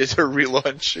 since we did a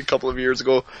relaunch a couple of years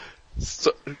ago,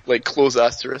 so, like close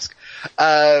asterisk,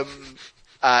 at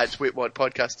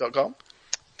waitwhatpodcast.com.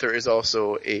 There is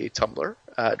also a Tumblr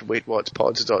at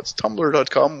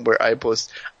waitwhatpod.tumblr.com where I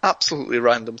post absolutely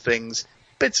random things,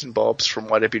 bits and bobs from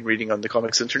what I've been reading on the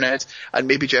comics internet, and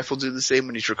maybe Jeff will do the same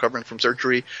when he's recovering from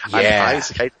surgery. Yeah. And if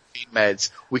I's kind of pain meds,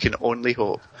 we can only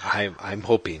hope. I'm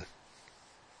hoping.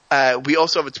 We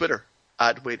also have a Twitter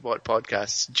at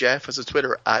waitwhatpodcasts. Jeff has a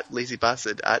Twitter at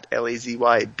lazybastard at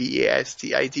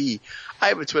LAZYBASTID. I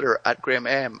have a Twitter at Graham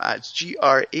M at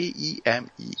GRAEMEM.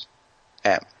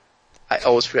 I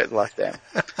always forget the last M.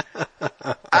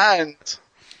 And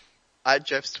at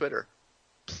Jeff's Twitter,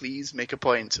 please make a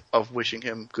point of wishing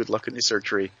him good luck in his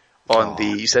surgery on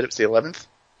you said it was the 11th?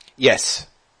 Yes.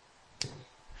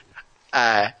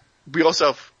 We also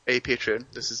have a Patreon.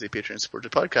 This is a Patreon supported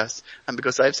podcast. And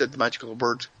because I've said the magical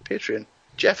word Patreon,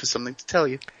 Jeff has something to tell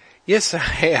you. Yes,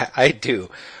 I do.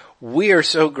 We are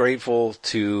so grateful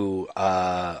to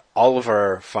all of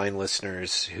our fine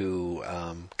listeners who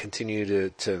continue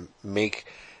to make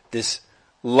this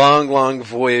long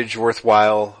voyage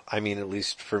worthwhile. I mean, at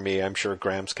least for me, I'm sure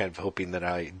Graham's kind of hoping that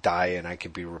I die and I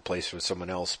could be replaced with someone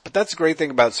else. But that's the great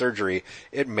thing about surgery.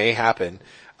 It may happen.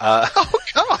 Oh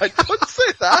God, don't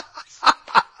say that.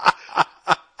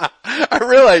 I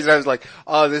realized I was like,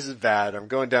 oh, this is bad. I'm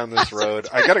going down this road.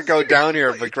 I gotta go down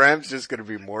here, but Graham's just gonna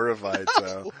be mortified,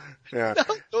 so. Yeah. No,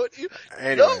 don't you?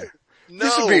 Anyway. No.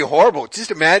 This would be horrible.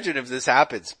 Just imagine if this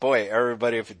happens. Boy,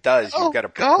 everybody, if it does, you've got a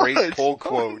great pull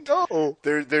quote. No.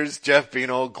 There's Jeff being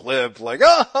all glib, like,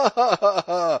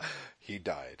 he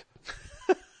died.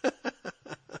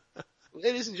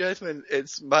 Ladies and gentlemen,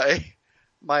 it's my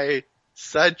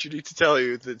sad duty to tell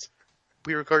you that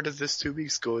we recorded this 2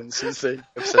 weeks ago, and since then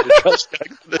I've said a tragic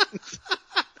accident.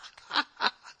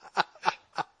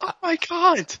 Oh my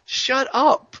God! Shut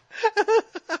up!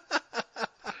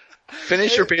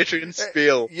 Finish your Patreon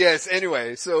spiel. Yes,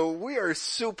 anyway, so we are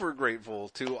super grateful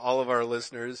to all of our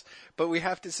listeners, but we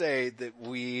have to say that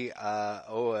we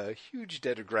owe a huge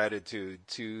debt of gratitude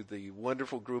to the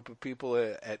wonderful group of people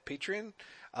at Patreon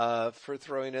for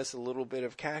throwing us a little bit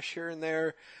of cash here and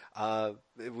there,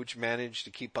 which managed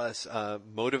to keep us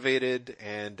motivated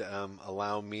and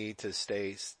allow me to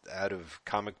stay out of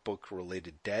comic book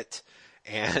related debt.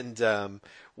 And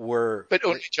but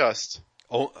only just.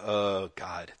 Oh,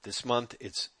 God, this month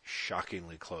it's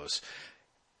shockingly close.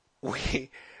 We're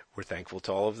thankful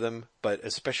to all of them, but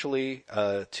especially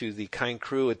to the kind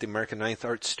crew at the American Ninth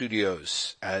Art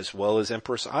Studios, as well as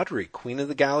Empress Audrey, Queen of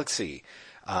the Galaxy.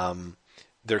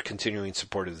 Their continuing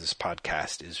support of this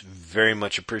podcast is very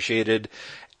much appreciated,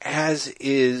 as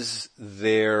is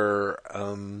their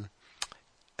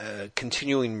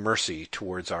continuing mercy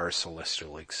towards our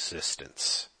celestial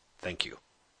existence. Thank you.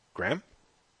 Graham?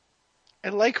 I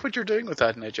like what you're doing with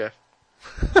that now, Jeff.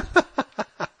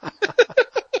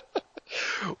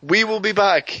 We will be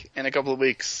back in a couple of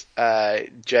weeks.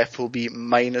 Jeff will be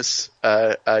minus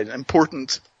an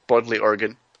important bodily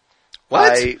organ.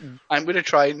 What? I'm going to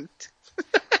try and...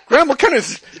 Graham, what kind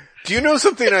of... Do you know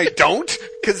something I don't?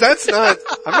 Because that's not...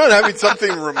 I'm not having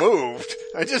something removed.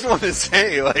 I just want to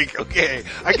say, like, okay,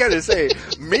 I gotta say,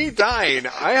 me dying,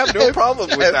 I have no problem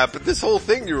with that, but this whole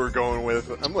thing you were going with,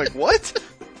 I'm like, what?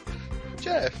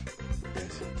 Jeff,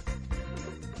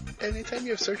 anytime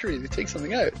you have surgery, they take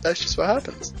something out. That's just what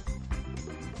happens.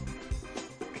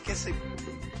 I guess they...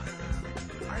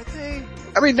 are they?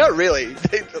 I mean, not really.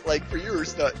 Like, for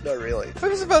yours, not really. I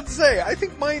was about to say, I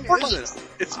think mine isn't.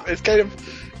 It's kind of...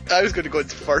 I was going to go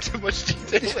into far too much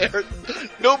detail there.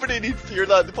 Nobody needs to hear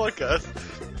that in the podcast.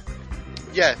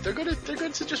 Yeah, they're going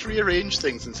to just rearrange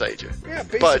things inside you. Yeah,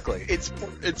 basically. But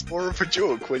it's more of a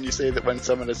joke when you say that when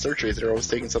someone has surgery, they're always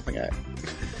taking something out.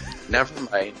 Never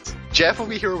mind. Jeff will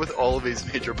be here with all of his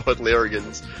major bodily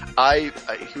organs.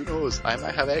 Who knows? I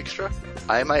might have extra.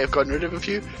 I might have gotten rid of a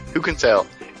few. Who can tell?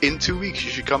 In 2 weeks,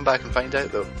 you should come back and find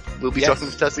out, though. We'll be talking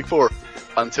Fantastic Four.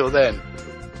 Until then,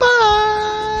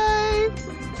 bye!